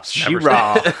stops. She Never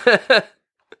raw.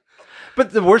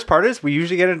 But the worst part is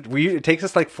it takes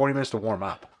us like 40 minutes to warm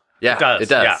up. Yeah, It does. It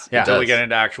does. Yeah, It until does. we get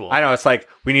into actual. I know it's like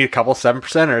we need a couple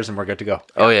 7%ers and we're good to go.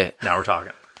 Oh, yeah. Now we're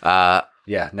talking.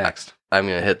 Yeah, next. I'm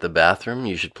gonna hit the bathroom.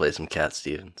 You should play some Cat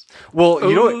Stevens. Well,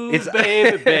 you know Ooh, what? It's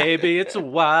baby, it's a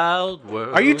wild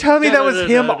world. Are you telling me that was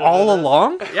him all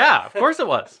along? Yeah, of course it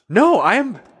was. No, I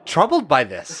am troubled by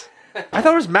this. I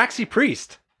thought it was Maxi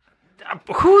Priest.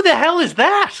 Who the hell is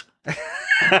that?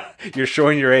 You're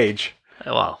showing your age.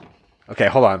 Well, Okay,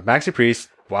 hold on. Maxi Priest,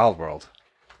 Wild World.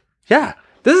 Yeah,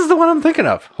 this is the one I'm thinking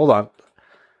of. Hold on.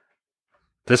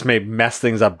 This may mess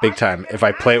things up big time if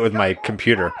I play it with my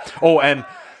computer. Oh, and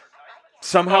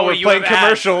somehow we're you playing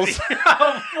have ads. commercials.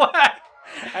 What?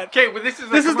 Okay, well, this is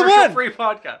This is the one. commercial-free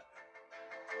podcast.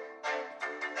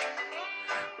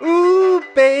 Ooh,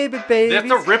 baby, baby. That's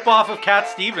a rip-off of Cat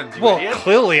Stevens, you Well, idiot.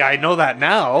 clearly I know that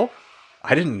now.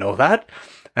 I didn't know that.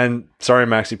 And sorry,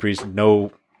 Maxi Priest,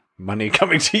 no money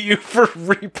coming to you for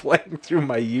replaying through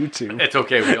my YouTube. It's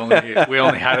okay. We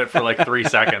only had it for like 3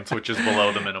 seconds, which is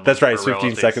below the minimum. That's right, it's for 15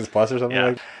 royalties. seconds plus or something Yeah.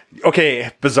 like that.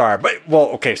 Okay, bizarre. But, well,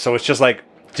 okay, so it's just like,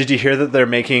 did you hear that they're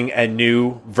making a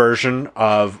new version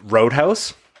of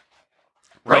Roadhouse?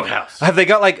 Roadhouse. Have they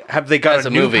got That's a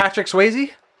a new movie. Patrick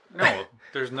Swayze? No,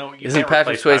 there's no. You Isn't can't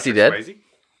Patrick replace Swayze dead? Swayze.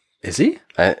 Is he?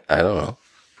 I don't know.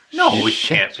 No, we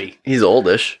can't be. He's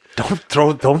oldish. Don't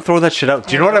throw that shit out.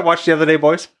 Do you know what I watched the other day,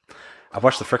 boys? I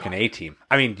watched the freaking A-Team.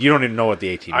 I mean, you don't even know what the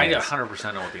A-Team I is.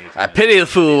 100% know what the I pity the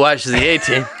fool who watches the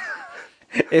A-Team.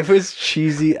 It was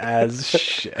cheesy as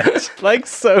shit. Like,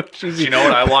 so cheesy. Do you know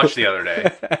what I watched the other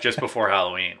day, just before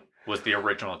Halloween, was the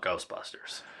original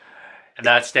Ghostbusters. And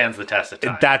that stands the test of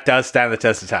time. That does stand the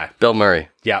test of time. Bill Murray.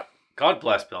 Yeah. God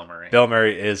bless Bill Murray. Bill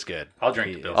Murray is good. I'll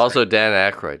drink to Bill Also Dan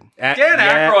Aykroyd. Dan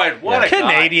Aykroyd, what a guy.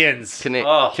 Canadians.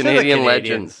 Canadian Canadians.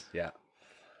 legends. Yeah.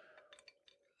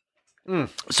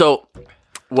 So,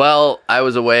 while I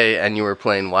was away and you were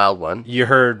playing Wild One. You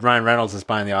heard Ryan Reynolds is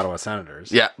buying the Ottawa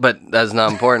Senators. Yeah, but that's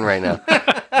not important right now.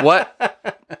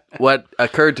 What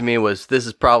occurred to me was this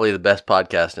is probably the best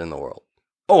podcast in the world.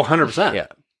 Oh, 100%. Yeah.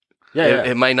 Yeah.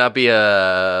 It might not be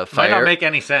a Might not fire. make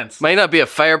any sense. Might not be a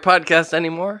fire podcast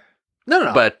anymore.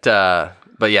 No. But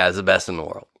yeah, it's the best in the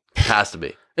world. Has to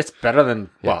be. It's better than,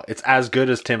 well, it's as good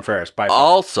as Tim Ferriss by far.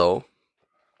 Also,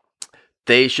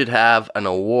 they should have an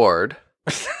award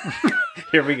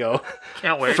Here we go.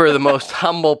 Can't wait. for the most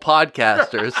humble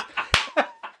podcasters,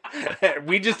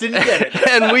 We just didn't get it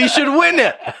and we should win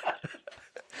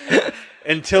it.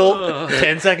 until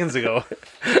 10 seconds ago.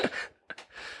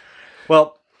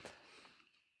 Well,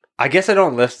 I guess I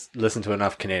don't listen to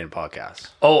enough Canadian podcasts.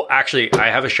 Oh, actually, I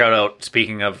have a shout out.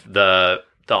 Speaking of the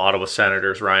Ottawa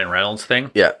Senators Ryan Reynolds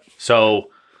thing. Yeah. So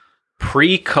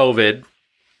pre-COVID,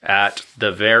 at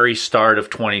the very start of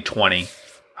 2020,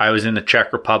 I was in the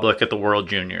Czech Republic at the World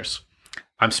Juniors.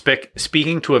 I'm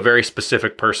speaking to a very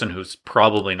specific person who's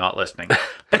probably not listening.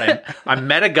 But I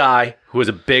met a guy who was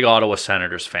a big Ottawa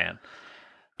Senators fan.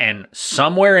 And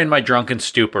somewhere in my drunken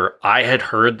stupor, I had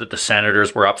heard that the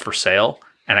Senators were up for sale.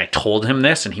 And I told him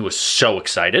this, and he was so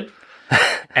excited.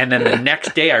 And then the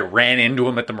next day, I ran into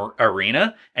him at the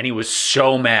arena, and he was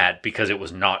so mad because it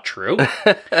was not true.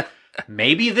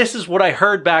 Maybe this is what I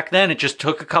heard back then. It just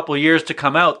took a couple of years to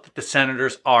come out that the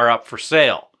Senators are up for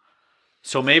sale.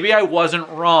 So maybe I wasn't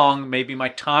wrong. Maybe my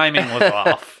timing was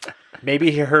off.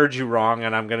 Maybe he heard you wrong,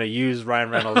 and I'm going to use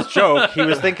Ryan Reynolds' joke. He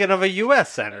was thinking of a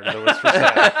U.S. senator that was for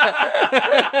sale.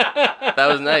 That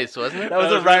was nice, wasn't it? That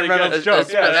was a was Ryan really Reynolds good.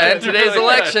 joke. And today's really good.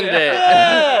 election day.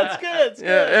 Yeah, it's good. It's Yeah,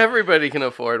 good. everybody can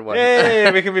afford one.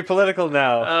 Hey, we can be political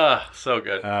now. So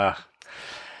good.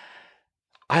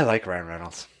 I like Ryan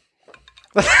Reynolds.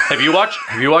 Have you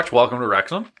watched Welcome to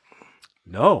Wrexham?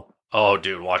 No. Oh,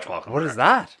 dude, watch Welcome. What to is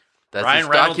that? That's Ryan his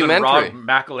Reynolds and documentary. Rob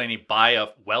McElhenney buy a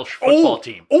Welsh football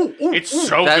team. It's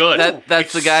so good. That's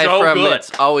It's the guy so from good.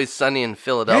 It's Always Sunny in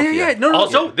Philadelphia. No.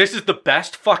 Also, this is the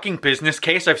best fucking business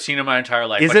case I've seen in my entire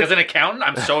life. Is Like, it? as an accountant,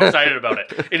 I'm so excited about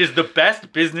it. It is the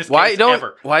best business Why case don't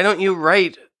ever. Why don't you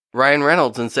write Ryan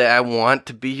Reynolds and say, I want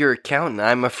to be your accountant.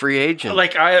 I'm a free agent.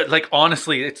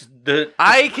 Honestly, it's the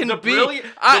I can the be. brilliant-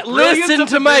 I, the brilliance listen of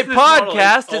to the my business model is-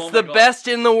 podcast. oh It's my the God. best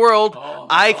in the world. Oh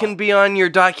my I God. can be on your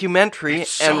documentary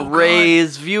It's so and good.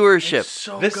 raise viewership. It's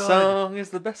so This good. song is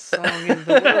the best song in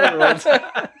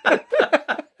the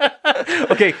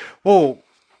world. Okay, whoa.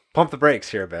 Pump the brakes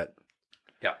here a bit.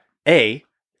 Yeah.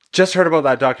 Just heard about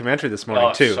that documentary this morning,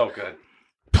 Oh, too. it's so good.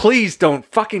 Please don't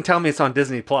fucking tell me it's on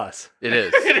Disney Plus. It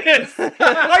is. It is.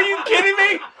 Are you kidding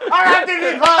me? I have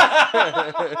Disney Plus.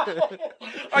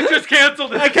 I just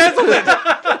canceled it. I canceled it.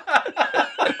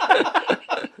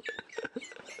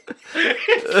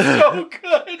 It's so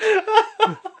good.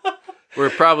 We're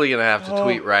probably gonna have to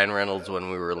tweet Ryan Reynolds when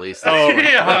we release this. Oh,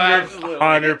 Yeah, absolutely.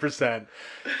 100%.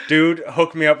 Dude,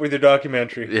 hook me up with your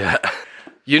documentary. Yeah.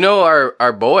 You know,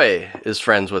 our boy is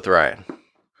friends with Ryan.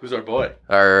 Who's our boy?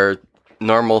 Our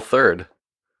normal third.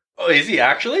 Oh, is he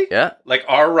actually? Yeah. Like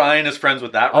our Ryan is friends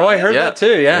with that. Oh, I Ryan? heard Yeah. that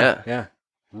too. Yeah, Yeah. yeah.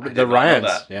 did The not know Ryans.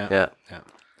 that. Yeah. Yeah.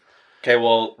 Okay,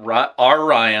 well, our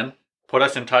Ryan put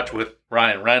us in touch with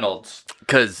Ryan Reynolds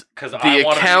Because because the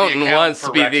accountant wants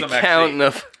to be the accountant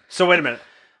of. So wait a minute.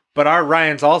 But our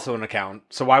Ryan's also an accountant.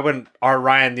 So why wouldn't our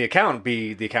Ryan, the accountant,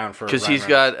 be the accountant for? Because Ryan he's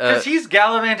Reynolds? got. Because he's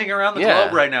gallivanting around the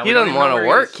globe right now. He We don't doesn't even know want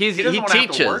where to he work. is. He doesn't wanna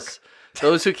have to work. teaches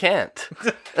those who can't.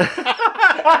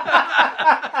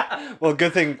 Well,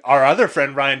 good thing our other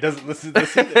friend Ryan doesn't listen to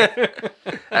this either.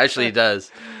 Actually, he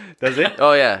does. Does he?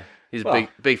 Oh yeah, he's a Well,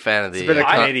 big fan of the. a bit of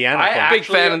Canadian. Big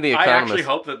fan of The I Economist. actually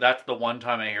hope that's the one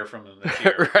time I hear from him this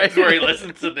year. Right. That's where he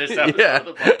listens to this episode Yeah. of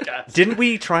the podcast. Didn't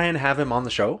we try and have him on the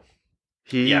show?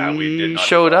 He Yeah, we did not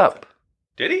showed do that. up.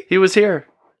 Did he? He was here.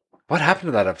 What happened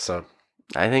to that episode?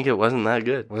 I think it wasn't that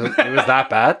good. It was that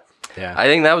bad? Yeah. I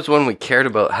think that was when we cared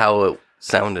about how it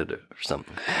sounded or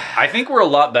something. I think we're a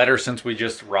lot better since we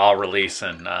just raw release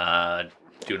and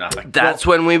do nothing. That's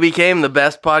when we became the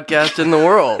best podcast in the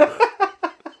world.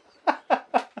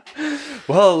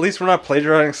 Well, at least we're not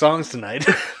plagiarizing songs tonight.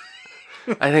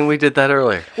 I think we did that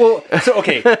earlier. Well, so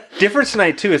okay. Difference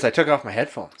tonight too is I took off my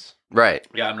headphones. Right.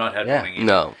 Yeah, I'm not headphoning Yeah. either.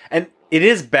 No. And it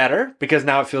is better because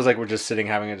now it feels like we're just sitting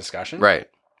having a discussion. Right.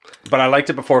 But I liked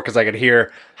it before because I could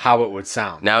hear how it would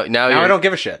sound. Now Now you're, I don't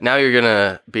give a shit. Now you're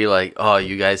gonna be like, oh,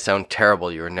 you guys sound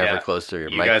terrible. You were never Yeah. close to your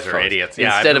You microphones. guys are idiots. Yeah,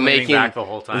 I've instead been of leaning making back the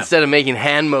whole time. instead of making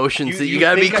hand motions, You- that you you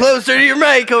gotta be think I- closer to your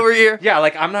mic over here. Yeah,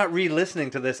 like I'm not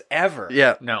re-listening to this ever.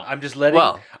 Yeah. No. I'm just letting.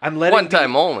 Well, I'm letting one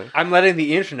time only. I'm letting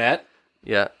the internet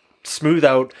Yeah. smooth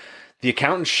out the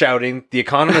accountant shouting, the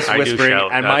economist I do whispering,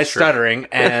 shout, and my that's true. stuttering,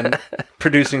 and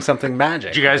producing something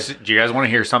magic. Do you guys want to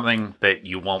hear something that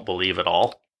you won't believe at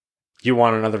all? You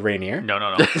want another Rainier? No.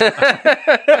 I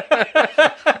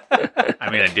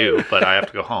mean, I do, but I have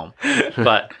to go home.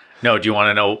 But no, do you want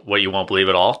to know what you won't believe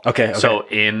at all? Okay. So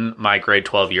in my grade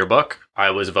 12 yearbook, I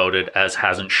was voted as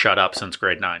hasn't shut up since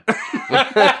grade 9.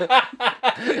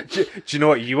 Do you know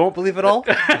what you won't believe at all?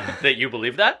 That you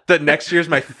believe that? That next year's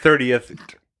my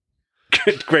 30th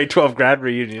grade 12 grad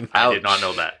reunion. I did not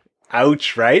know that.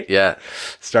 Ouch, right? Yeah.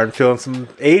 Starting feeling some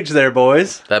age there,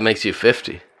 boys. That makes you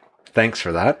 50. Thanks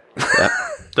for that.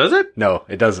 Does it? No,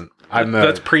 it doesn't.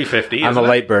 That's pre-50. I'm a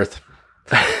late birth.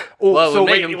 Oh, Well, it so would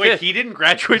make wait, him Wait, he didn't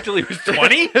graduate till he was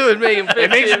 20? It would make him 50. it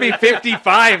makes me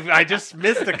 55. I just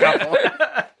missed a couple.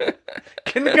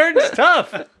 Kindergarten's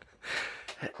tough.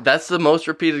 That's the most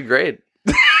repeated grade.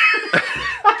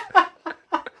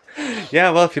 Yeah,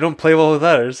 well, if you don't play well with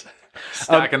others.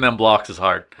 Stacking them blocks is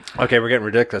hard. Okay, we're getting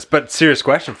ridiculous. But serious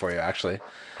question for you, actually.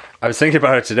 I was thinking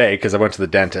about it today because I went to the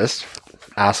dentist.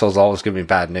 Assholes always give me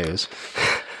bad news.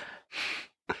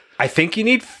 I think you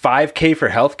need $5,000 for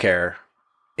healthcare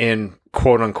in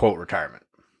quote unquote retirement.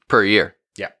 Per year.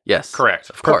 Yeah. Yes. Correct.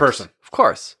 Of Per course. person. Of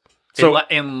course. So-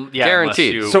 Guaranteed. unless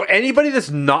you- So anybody that's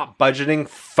not budgeting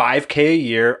 $5,000 a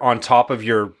year on top of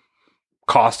your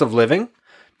cost of living,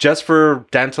 just for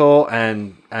dental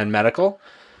and medical,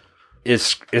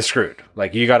 is screwed.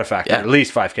 Like you got to factor Yeah. at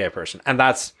least $5,000 a person, and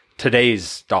that's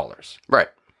today's dollars. Right.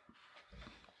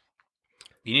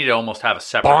 you need to almost have a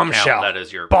separate Bombshell. account that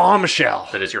is your Bombshell.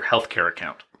 healthcare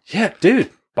account. Yeah, dude.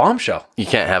 Bombshell. You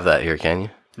can't have that here, can you?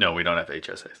 No, we don't have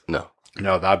HSAs. No.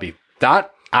 No,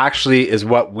 that actually is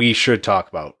what we should talk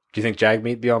about. Do you think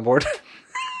Jagmeet be on board?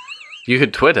 You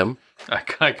could twit him. I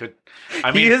could.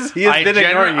 I He mean, is- he has been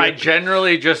ignoring you. I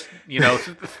generally just,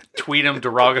 tweet him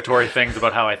derogatory things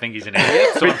about how I think he's an idiot.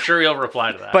 So I'm sure he'll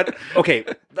reply to that. But okay,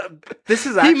 this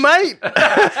is He actually might.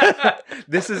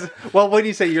 this is well. When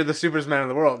you say you're the superest man in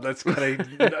the world, that's kind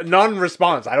of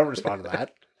non-response. I don't respond to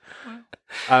that.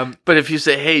 But if you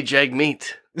say, hey,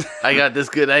 Jagmeet, I got this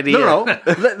good idea.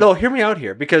 No. Hear me out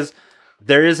here because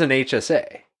there is an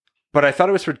HSA, but I thought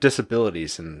it was for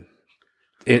disabilities and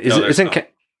there's isn't. not.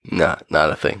 No,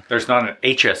 not a thing. There's not an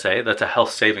HSA. That's a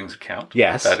health savings account.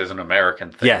 Yes. That is an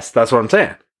American thing. Yes, that's what I'm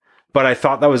saying. But I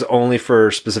thought that was only for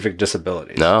specific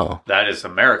disabilities. No. That is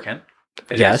American.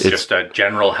 It Yes. is just a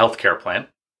general healthcare plan.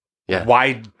 Yeah.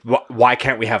 Why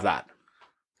can't we have that?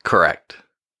 Correct.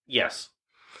 Yes.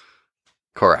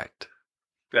 Correct.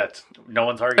 That's no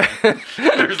one's arguing.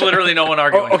 There's literally no one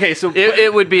arguing. Okay, so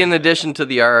It would be in addition to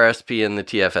the RRSP and the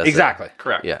TFS. exactly.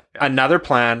 Correct. Yeah. Another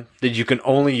plan that you can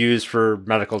only use for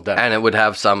medical dental. And it would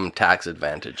have some tax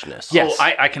advantageness. Yes. Oh,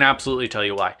 I can absolutely tell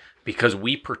you why. Because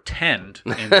we pretend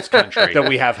in this country that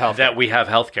we have health. that we have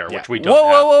healthcare, Yeah. which we don't Whoa,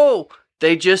 have. whoa.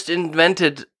 They just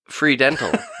invented free dental.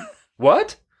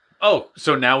 What? Oh,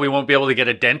 so now we won't be able to get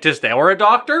a dentist or a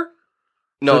doctor?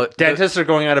 No, So dentists are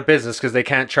going out of business because they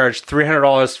can't charge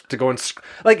 $300 to go and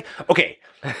okay.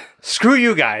 screw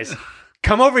you guys.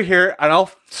 Come over here and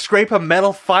I'll scrape a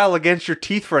metal file against your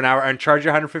teeth for an hour and charge you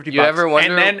 150 You bucks. ever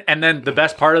wonder? And then the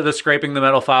best part of the scraping the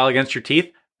metal file against your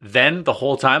teeth, then the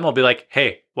whole time I'll be like,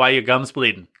 hey, why your gums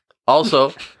bleeding?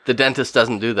 Also, the dentist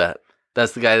doesn't do that.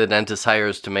 That's the guy the dentist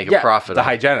hires to make a yeah, profit. the on.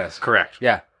 hygienist. Correct.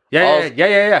 Yeah.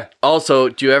 Yeah. Also,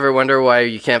 do you ever wonder why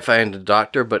you can't find a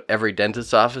doctor, but every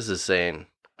dentist's office is saying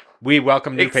We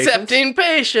welcome new patients. accepting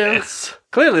patients?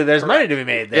 Clearly, there's money to be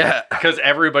made there. Yeah. Because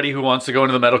everybody who wants to go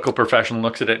into the medical profession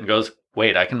looks at it and goes,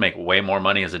 wait, I can make way more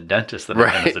money as a dentist than I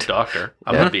can as a Right. doctor.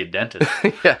 I'm Yeah. going to be a dentist.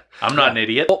 Yeah. I'm not an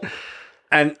idiot.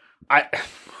 And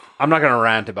I'm not going to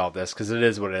rant about this because it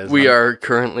is what it is. We are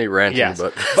currently ranting, Yes,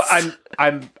 but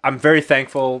I'm very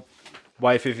thankful,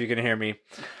 wife, if you can hear me,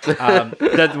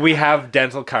 that we have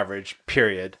dental coverage.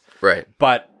 Period. right.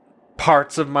 But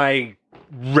parts of my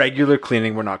regular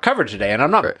cleaning were not covered today, and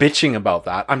I'm not Right. bitching about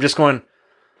that. I'm just going,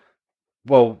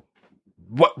 well,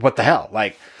 what the hell?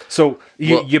 Like, so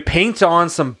you paint on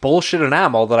some bullshit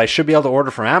enamel that I should be able to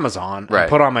order from Amazon Right. and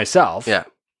put on myself. Yeah.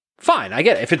 Fine, I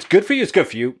get it. If it's good for you, it's good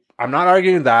for you. I'm not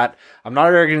arguing that. I'm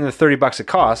not arguing the $30 it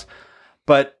costs,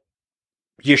 but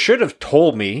you should have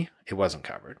told me it wasn't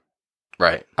covered,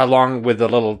 Right. along with the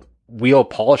little wheel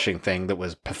polishing thing that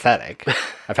was pathetic.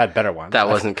 I've had better ones. That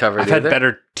wasn't covered I've had either?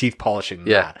 better teeth polishing than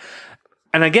Yeah. that.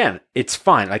 And again, it's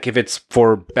fine. Like if it's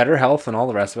for better health and all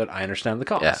the rest of it, I understand the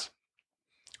cost. Yeah.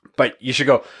 But you should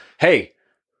go, hey,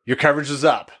 your coverage is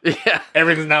up. Yeah.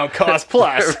 Everything's now cost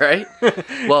plus. Right.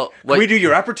 Well, Can we do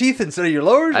your upper teeth instead of your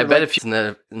lowers? I Or bet like-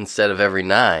 if instead of every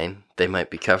 9, they might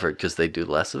be covered because they do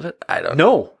less of it. I don't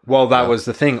know. No. Well, that was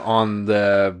the thing on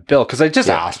the bill. Because I just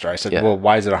asked her. I said, Yeah. well,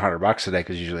 why is it $100 today?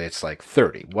 Because usually it's like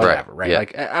 30, whatever, right? Yeah.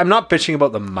 Like, I'm not bitching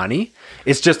about the money.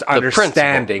 It's just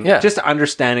understanding. principle. Yeah. Just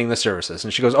understanding the services.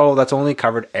 And she goes, oh, that's only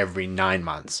covered every 9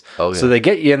 months. Oh, So yeah. they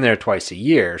get you in there twice a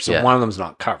year. So Yeah. one of them's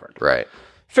not covered. Right.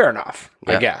 Fair enough,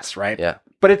 I Yeah. guess, right? Yeah.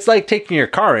 But it's like taking your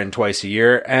car in twice a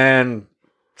year and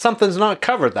something's not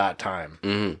covered that time.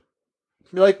 Hmm.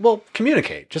 You're like, well,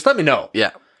 communicate. Just let me know.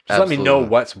 Yeah. Just let me know absolutely.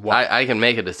 what's what. I can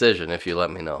make a decision if you let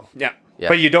me know. Yeah. Yeah.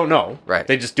 But you don't know. Right.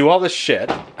 They just do all this shit,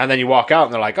 and then you walk out,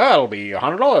 and they're like, oh, it'll be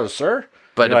 $100, sir.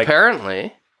 But You're like,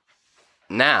 apparently,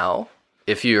 now,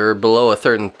 if you're below a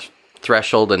certain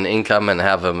threshold in income and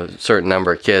have a certain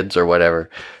number of kids or whatever,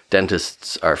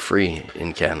 dentists are free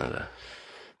in Canada.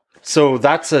 so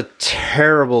that's a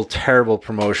terrible, terrible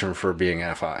promotion for being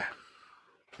FI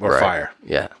or Right. fire.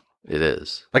 Yeah, it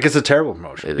is. Like, it's a terrible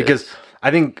promotion. It because is. I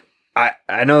think, I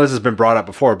know this has been brought up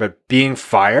before, but being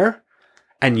fire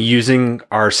and using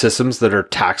our systems that are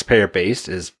taxpayer-based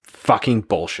is fucking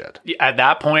bullshit. At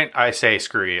that point, I say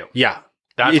screw you. Yeah.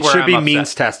 That's it where should I'm be upset.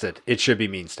 means tested. It should be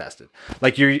means tested.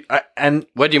 Like and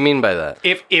What do you mean by that?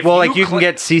 If well, like you can cl-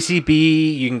 get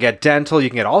CCB, you can get dental, you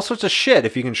can get all sorts of shit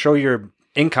if you can show your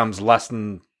income's less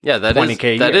than Yeah, that 20K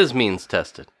a that year. is means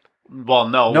tested. well,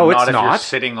 no, No, not it's if you're not.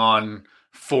 sitting on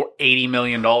 $80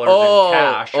 million Oh, in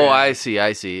cash. oh, and I see. You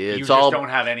It's just all. don't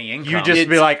have any income. you just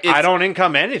be It's- like, I it's- don't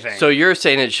income anything. So you're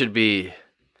saying it should be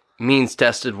means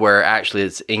tested, where actually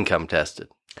it's income tested.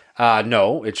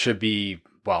 no, it should be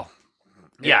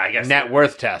yeah, I guess net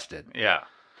worth tested. Yeah.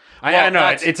 I Well, know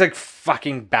that's- it's a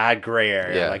fucking bad gray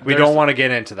area. Yeah. Like we There's- don't want to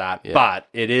get into that, Yeah. but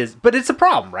it is. But it's a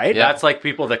problem, right? Yeah. That's like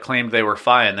people that claimed they were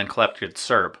FI and then collected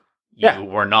CERB. Yeah. You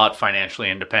were not financially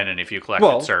independent if you collected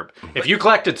Well, CERB. If you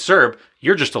collected CERB,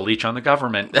 you're just a leech on the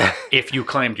government if you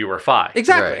claimed you were FI.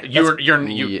 Exactly. Right.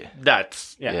 You Yeah.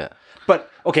 that's Yeah. Yeah.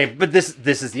 But okay, but this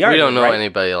is the We argument. don't know right?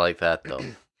 anybody like that though.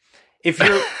 If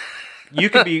you're you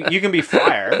can be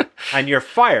fire and you're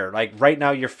fire. Like right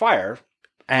now you're fire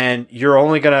and you're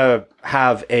only gonna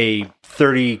have a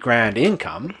 30 grand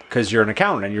income because you're an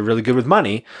accountant and you're really good with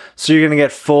money. So you're gonna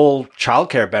get full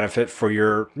childcare benefit for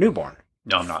your newborn.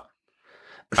 no, I'm not.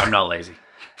 I'm not lazy.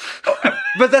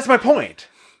 But that's my point.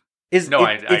 No,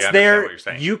 I it's understand there. what you're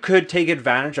saying. You could take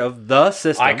advantage of the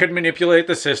system. I could manipulate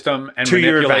the system and To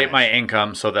your manipulate advantage. my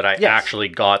income so that I Yes. actually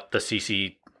got the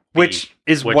CCB, Which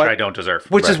is which what- I don't deserve.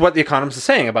 Which is what the economist is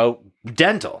saying about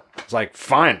dental. It's like,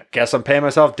 fine, guess I'm paying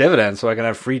myself dividends so I can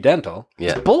have free dental.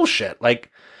 Yeah. It's bullshit. Like,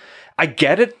 I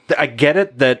get it. I get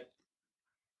it that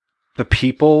the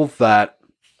people that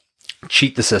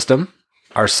cheat the system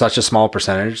are such a small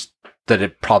percentage that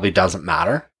it probably doesn't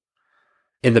matter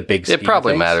in the big scheme It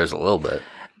probably of things. matters a little bit.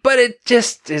 But it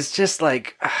just is just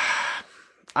like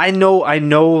I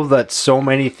know that so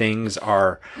many things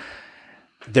are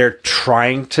they're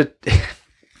trying to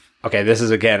okay, this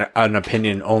is again an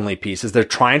opinion only piece is they're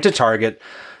trying to target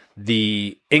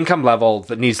the income level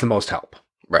that needs the most help.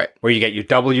 Right. where you get you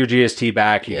double your GST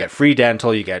back, you get free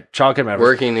dental, you get childcare benefits.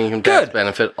 Working income tax Good.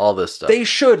 benefit, all this stuff. They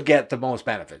should get the most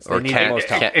benefits. They Or need the can't- most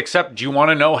help. can't- Except, do you want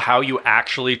to know how you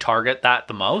actually target that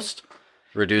the most?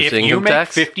 Reduce If you income make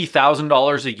tax.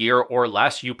 $50,000 a year or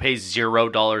less, you pay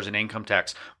 $0 in income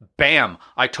tax. Bam!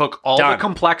 I took all Done. the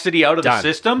complexity out of the Done.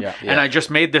 system, Yeah. and I just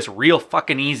made this real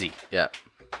fucking easy. Yeah.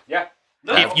 Yeah.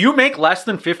 If you make less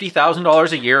than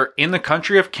 $50,000 a year in the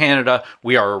country of Canada,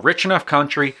 we are a rich enough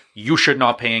country, you should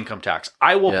not pay income tax.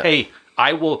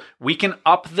 We can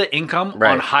up the income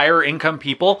Right. on higher income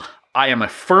people. I am a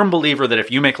firm believer that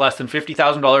if you make less than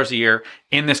 $50,000 a year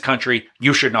in this country,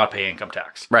 you should not pay income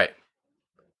tax. Right.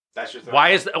 That's just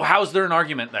How's there an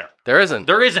argument there? There isn't.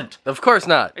 There isn't. Of course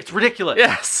not. It's ridiculous.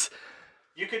 Yes.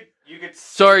 you could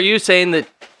So are you saying that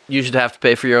you should have to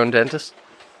pay for your own dentist?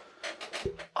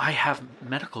 I have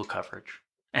medical coverage,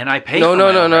 and I pay. No, for no,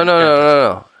 my no, own no, no, dentist.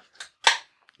 no.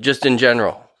 Just in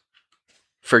general.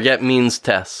 Forget means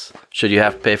tests. Should you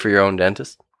have to pay for your own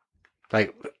dentist?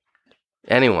 like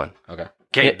Anyone. okay.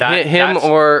 Okay, Him that's-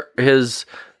 or his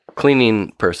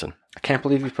cleaning person. I can't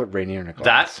believe you put Rainier in a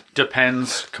glass. that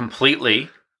depends completely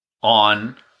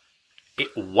on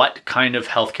what kind of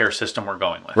healthcare system we're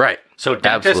going with. Right. So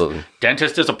Absolutely.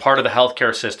 dentist is a part of the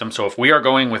healthcare system. So if we are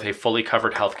going with a fully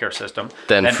covered healthcare system,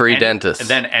 Then free dentists.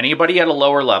 Then anybody at a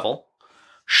lower level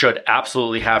should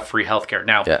absolutely have free healthcare.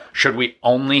 Now, Yeah. should we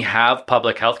only have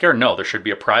public healthcare? No, there should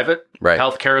be a private Right.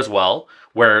 healthcare as well,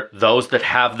 where those that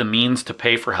have the means to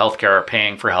pay for healthcare are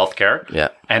paying for healthcare. Yeah.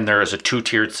 And there is a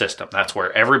two-tiered system. That's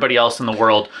where everybody else in the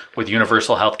world with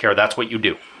universal healthcare, that's what you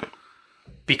do.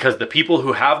 Because the people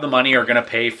who have the money are going to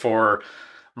pay for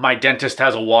my dentist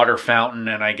has a water fountain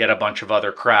and I get a bunch of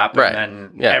other crap. Right.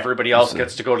 And then Yeah. everybody else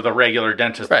gets to go to the regular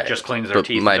dentist that just cleans their But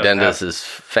teeth. my and doesn't dentist have- is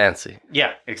fancy.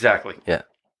 Yeah, exactly. Yeah.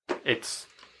 It's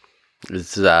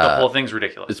It's the whole thing's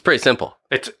ridiculous. it's pretty simple,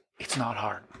 It's not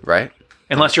hard. right?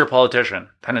 Unless you're a politician,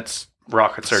 then it's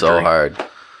rocket surgery. So hard.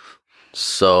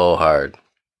 So hard.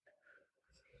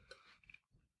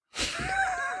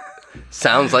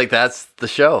 Sounds like that's the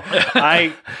show.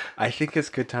 I think it's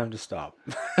a good time to stop.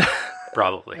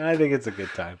 Probably. I think it's a good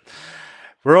time.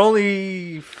 We're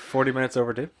only 40 minutes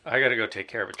overdue. I got to go take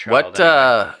care of a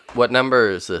child. What number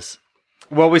is this?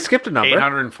 Well, we skipped a number.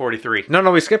 843.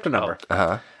 No, we skipped a number.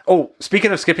 Uh-huh. Oh,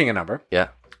 speaking of skipping a number, Yeah.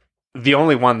 the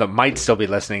only one that might still be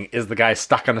listening is the guy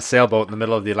stuck on a sailboat in the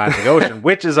middle of the Atlantic Ocean,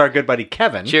 which is our good buddy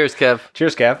Kevin. Cheers, Kev.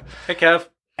 Cheers, Kev. Hey, Kev.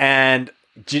 And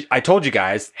I told you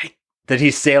guys that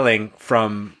he's sailing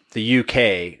from the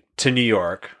UK to New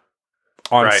York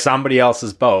on Right. somebody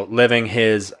else's boat, living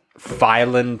his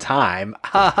Filan time.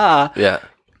 Ha ha. Yeah.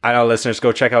 I know, listeners,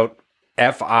 go check out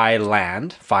FI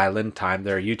Land, Filan Time.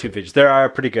 Their YouTube videos. They are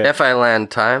pretty good. FI Land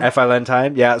time. FI Land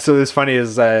Time. Yeah. So it's funny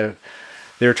is they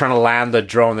were trying to land the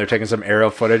drone. They're taking some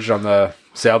aerial footage on the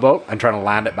sailboat and trying to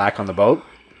land it back on the boat.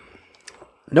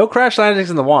 No crash landings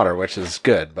in the water, which is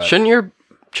good. But Shouldn't your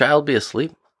child be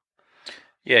asleep?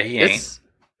 Yeah, he ain't. It's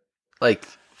like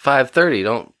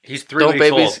 5:30. He's 3 weeks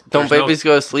babies old. don't There's babies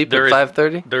go to sleep there at is-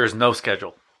 5:30? There is no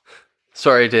schedule.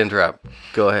 Sorry to interrupt.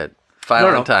 Go ahead.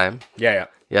 Final No. time. yeah.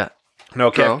 Yeah. No,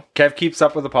 Go. Kev keeps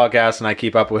up with the podcast, and I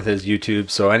keep up with his YouTube.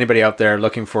 So anybody out there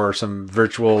looking for some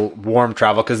virtual warm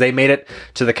travel, because they made it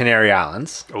to the Canary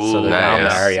Islands, so Ooh, they're down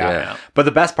nice. there. Yeah. Yeah. But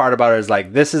the best part about it is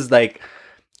this is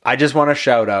I just want to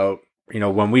shout out.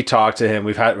 When we talked to him,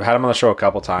 we've had him on the show a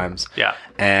couple times, Yeah.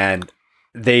 and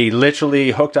they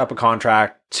literally hooked up a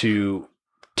contract to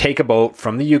take a boat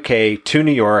from the UK to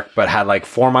New York, but had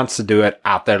 4 months to do it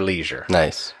at their leisure.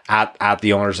 Nice. At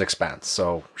the owner's expense.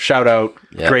 So shout out.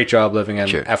 Yeah. Great job living in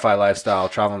Cheers. FI lifestyle,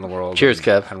 traveling the world. Cheers,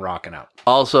 Kev. And rocking out.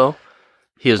 Also,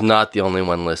 he is not the only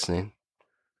one listening.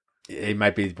 It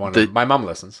might be one The- of my mom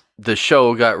listens. The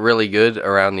show got really good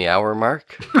around the hour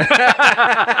mark.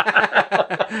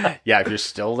 Yeah, if you're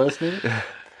still listening.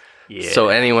 Yeah. So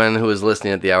anyone who is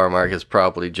listening at the hour mark is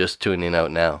probably just tuning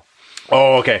out now.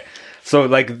 Oh, okay. So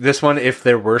this one, if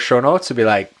there were show notes, it'd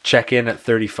be check in at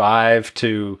 35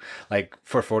 to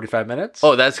for 45 minutes.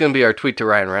 Oh, that's going to be our tweet to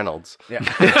Ryan Reynolds.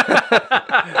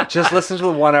 Yeah. Just listen to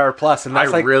the 1 hour plus, and I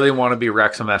that's really want to be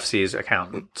Wrexham FC's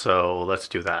accountant, so let's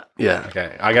do that. Yeah.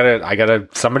 okay. I gotta.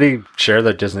 Somebody share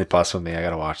the Disney Plus with me. I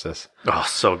gotta watch this. Oh,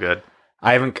 so good.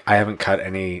 I haven't cut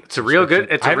any. It's a real good.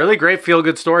 It's a really great feel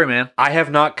good story, man. I have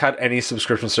not cut any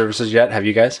subscription services yet. Have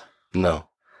you guys? No,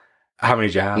 How many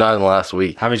did you have? not in the last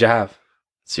week. How many did you have?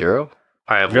 0?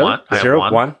 I have Really? one. I have Zero?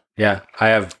 one. One? Yeah. I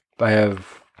have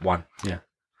one. Yeah.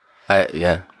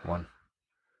 Yeah. One.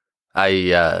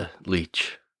 I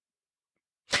leech.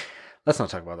 Let's not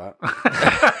talk about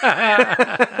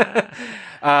that.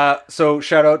 So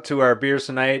shout out to our beers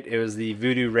tonight. It was the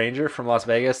Voodoo Ranger from Las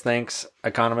Vegas. Thanks,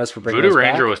 Economist, for bringing Voodoo us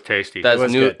Ranger back. was tasty. That's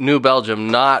was New good. New Belgium,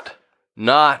 not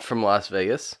from Las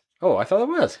Vegas. Oh, I thought it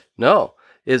was. No,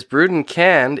 it's brewed and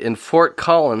canned in Fort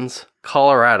Collins,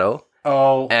 Colorado,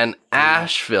 Oh, and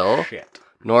Asheville, shit.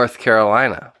 North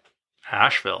Carolina.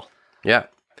 Asheville. Yeah,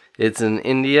 it's an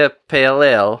India Pale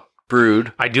Ale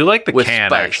brewed. I do like the With can,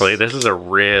 spice. actually. This is a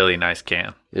really nice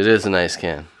can. It is a nice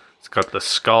can. It's got the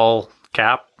skull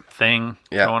cap thing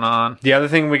Yeah. going on. The other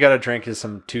thing we got to drink is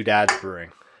some Two Dads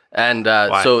Brewing. And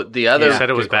Why? so the You other said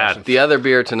it was good bad. question. the other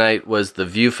beer tonight was the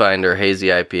Viewfinder Hazy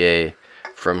IPA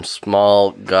from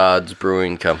Small Gods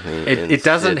Brewing Company. in It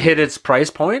doesn't Sydney. hit its price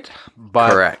point, but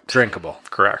Correct. drinkable.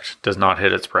 Correct. Does not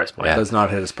hit its price point. Yeah. Does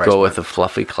not hit its price Go point. with a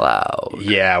fluffy cloud.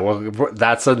 Yeah, well,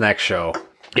 that's the next show.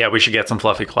 Yeah, we should get some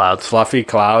fluffy clouds. Fluffy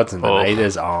clouds, and the Oh. night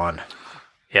is on.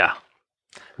 Yeah.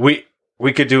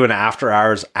 We could do an after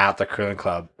hours at the Curling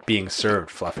Club being served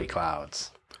fluffy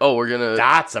clouds. Oh, we're gonna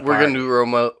We're gonna do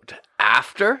remote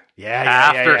after. Yeah,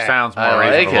 After sounds more I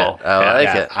like reasonable. it. I like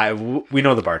Yeah, it. we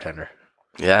know the bartender.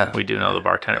 Yeah. We do know the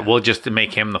bartender. We'll just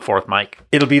make him the fourth mic.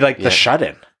 It'll be like Yeah. the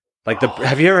shut-in. Like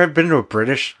have you ever been to a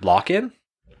British lock-in?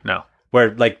 No.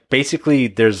 Where like basically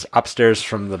there's upstairs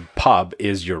from the pub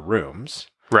is your rooms.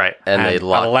 Right. And they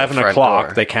lock at 11 the front o'clock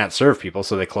door. they can't serve people,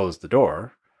 so they close the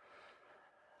door.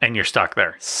 And you're stuck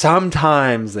there.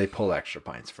 Sometimes they pull extra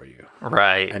pints for you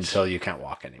Right. until you can't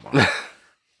walk anymore.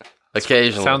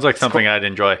 Occasionally. Sounds like something I'd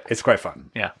enjoy. It's quite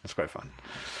fun. Yeah. It's quite fun.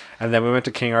 And then we went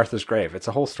to King Arthur's grave. It's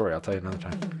a whole story. I'll tell you another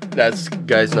time. That's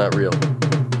guy's not real.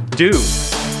 Dude.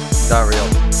 Not real.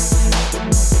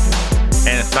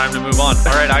 And it's time to move on. All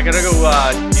right, I gotta go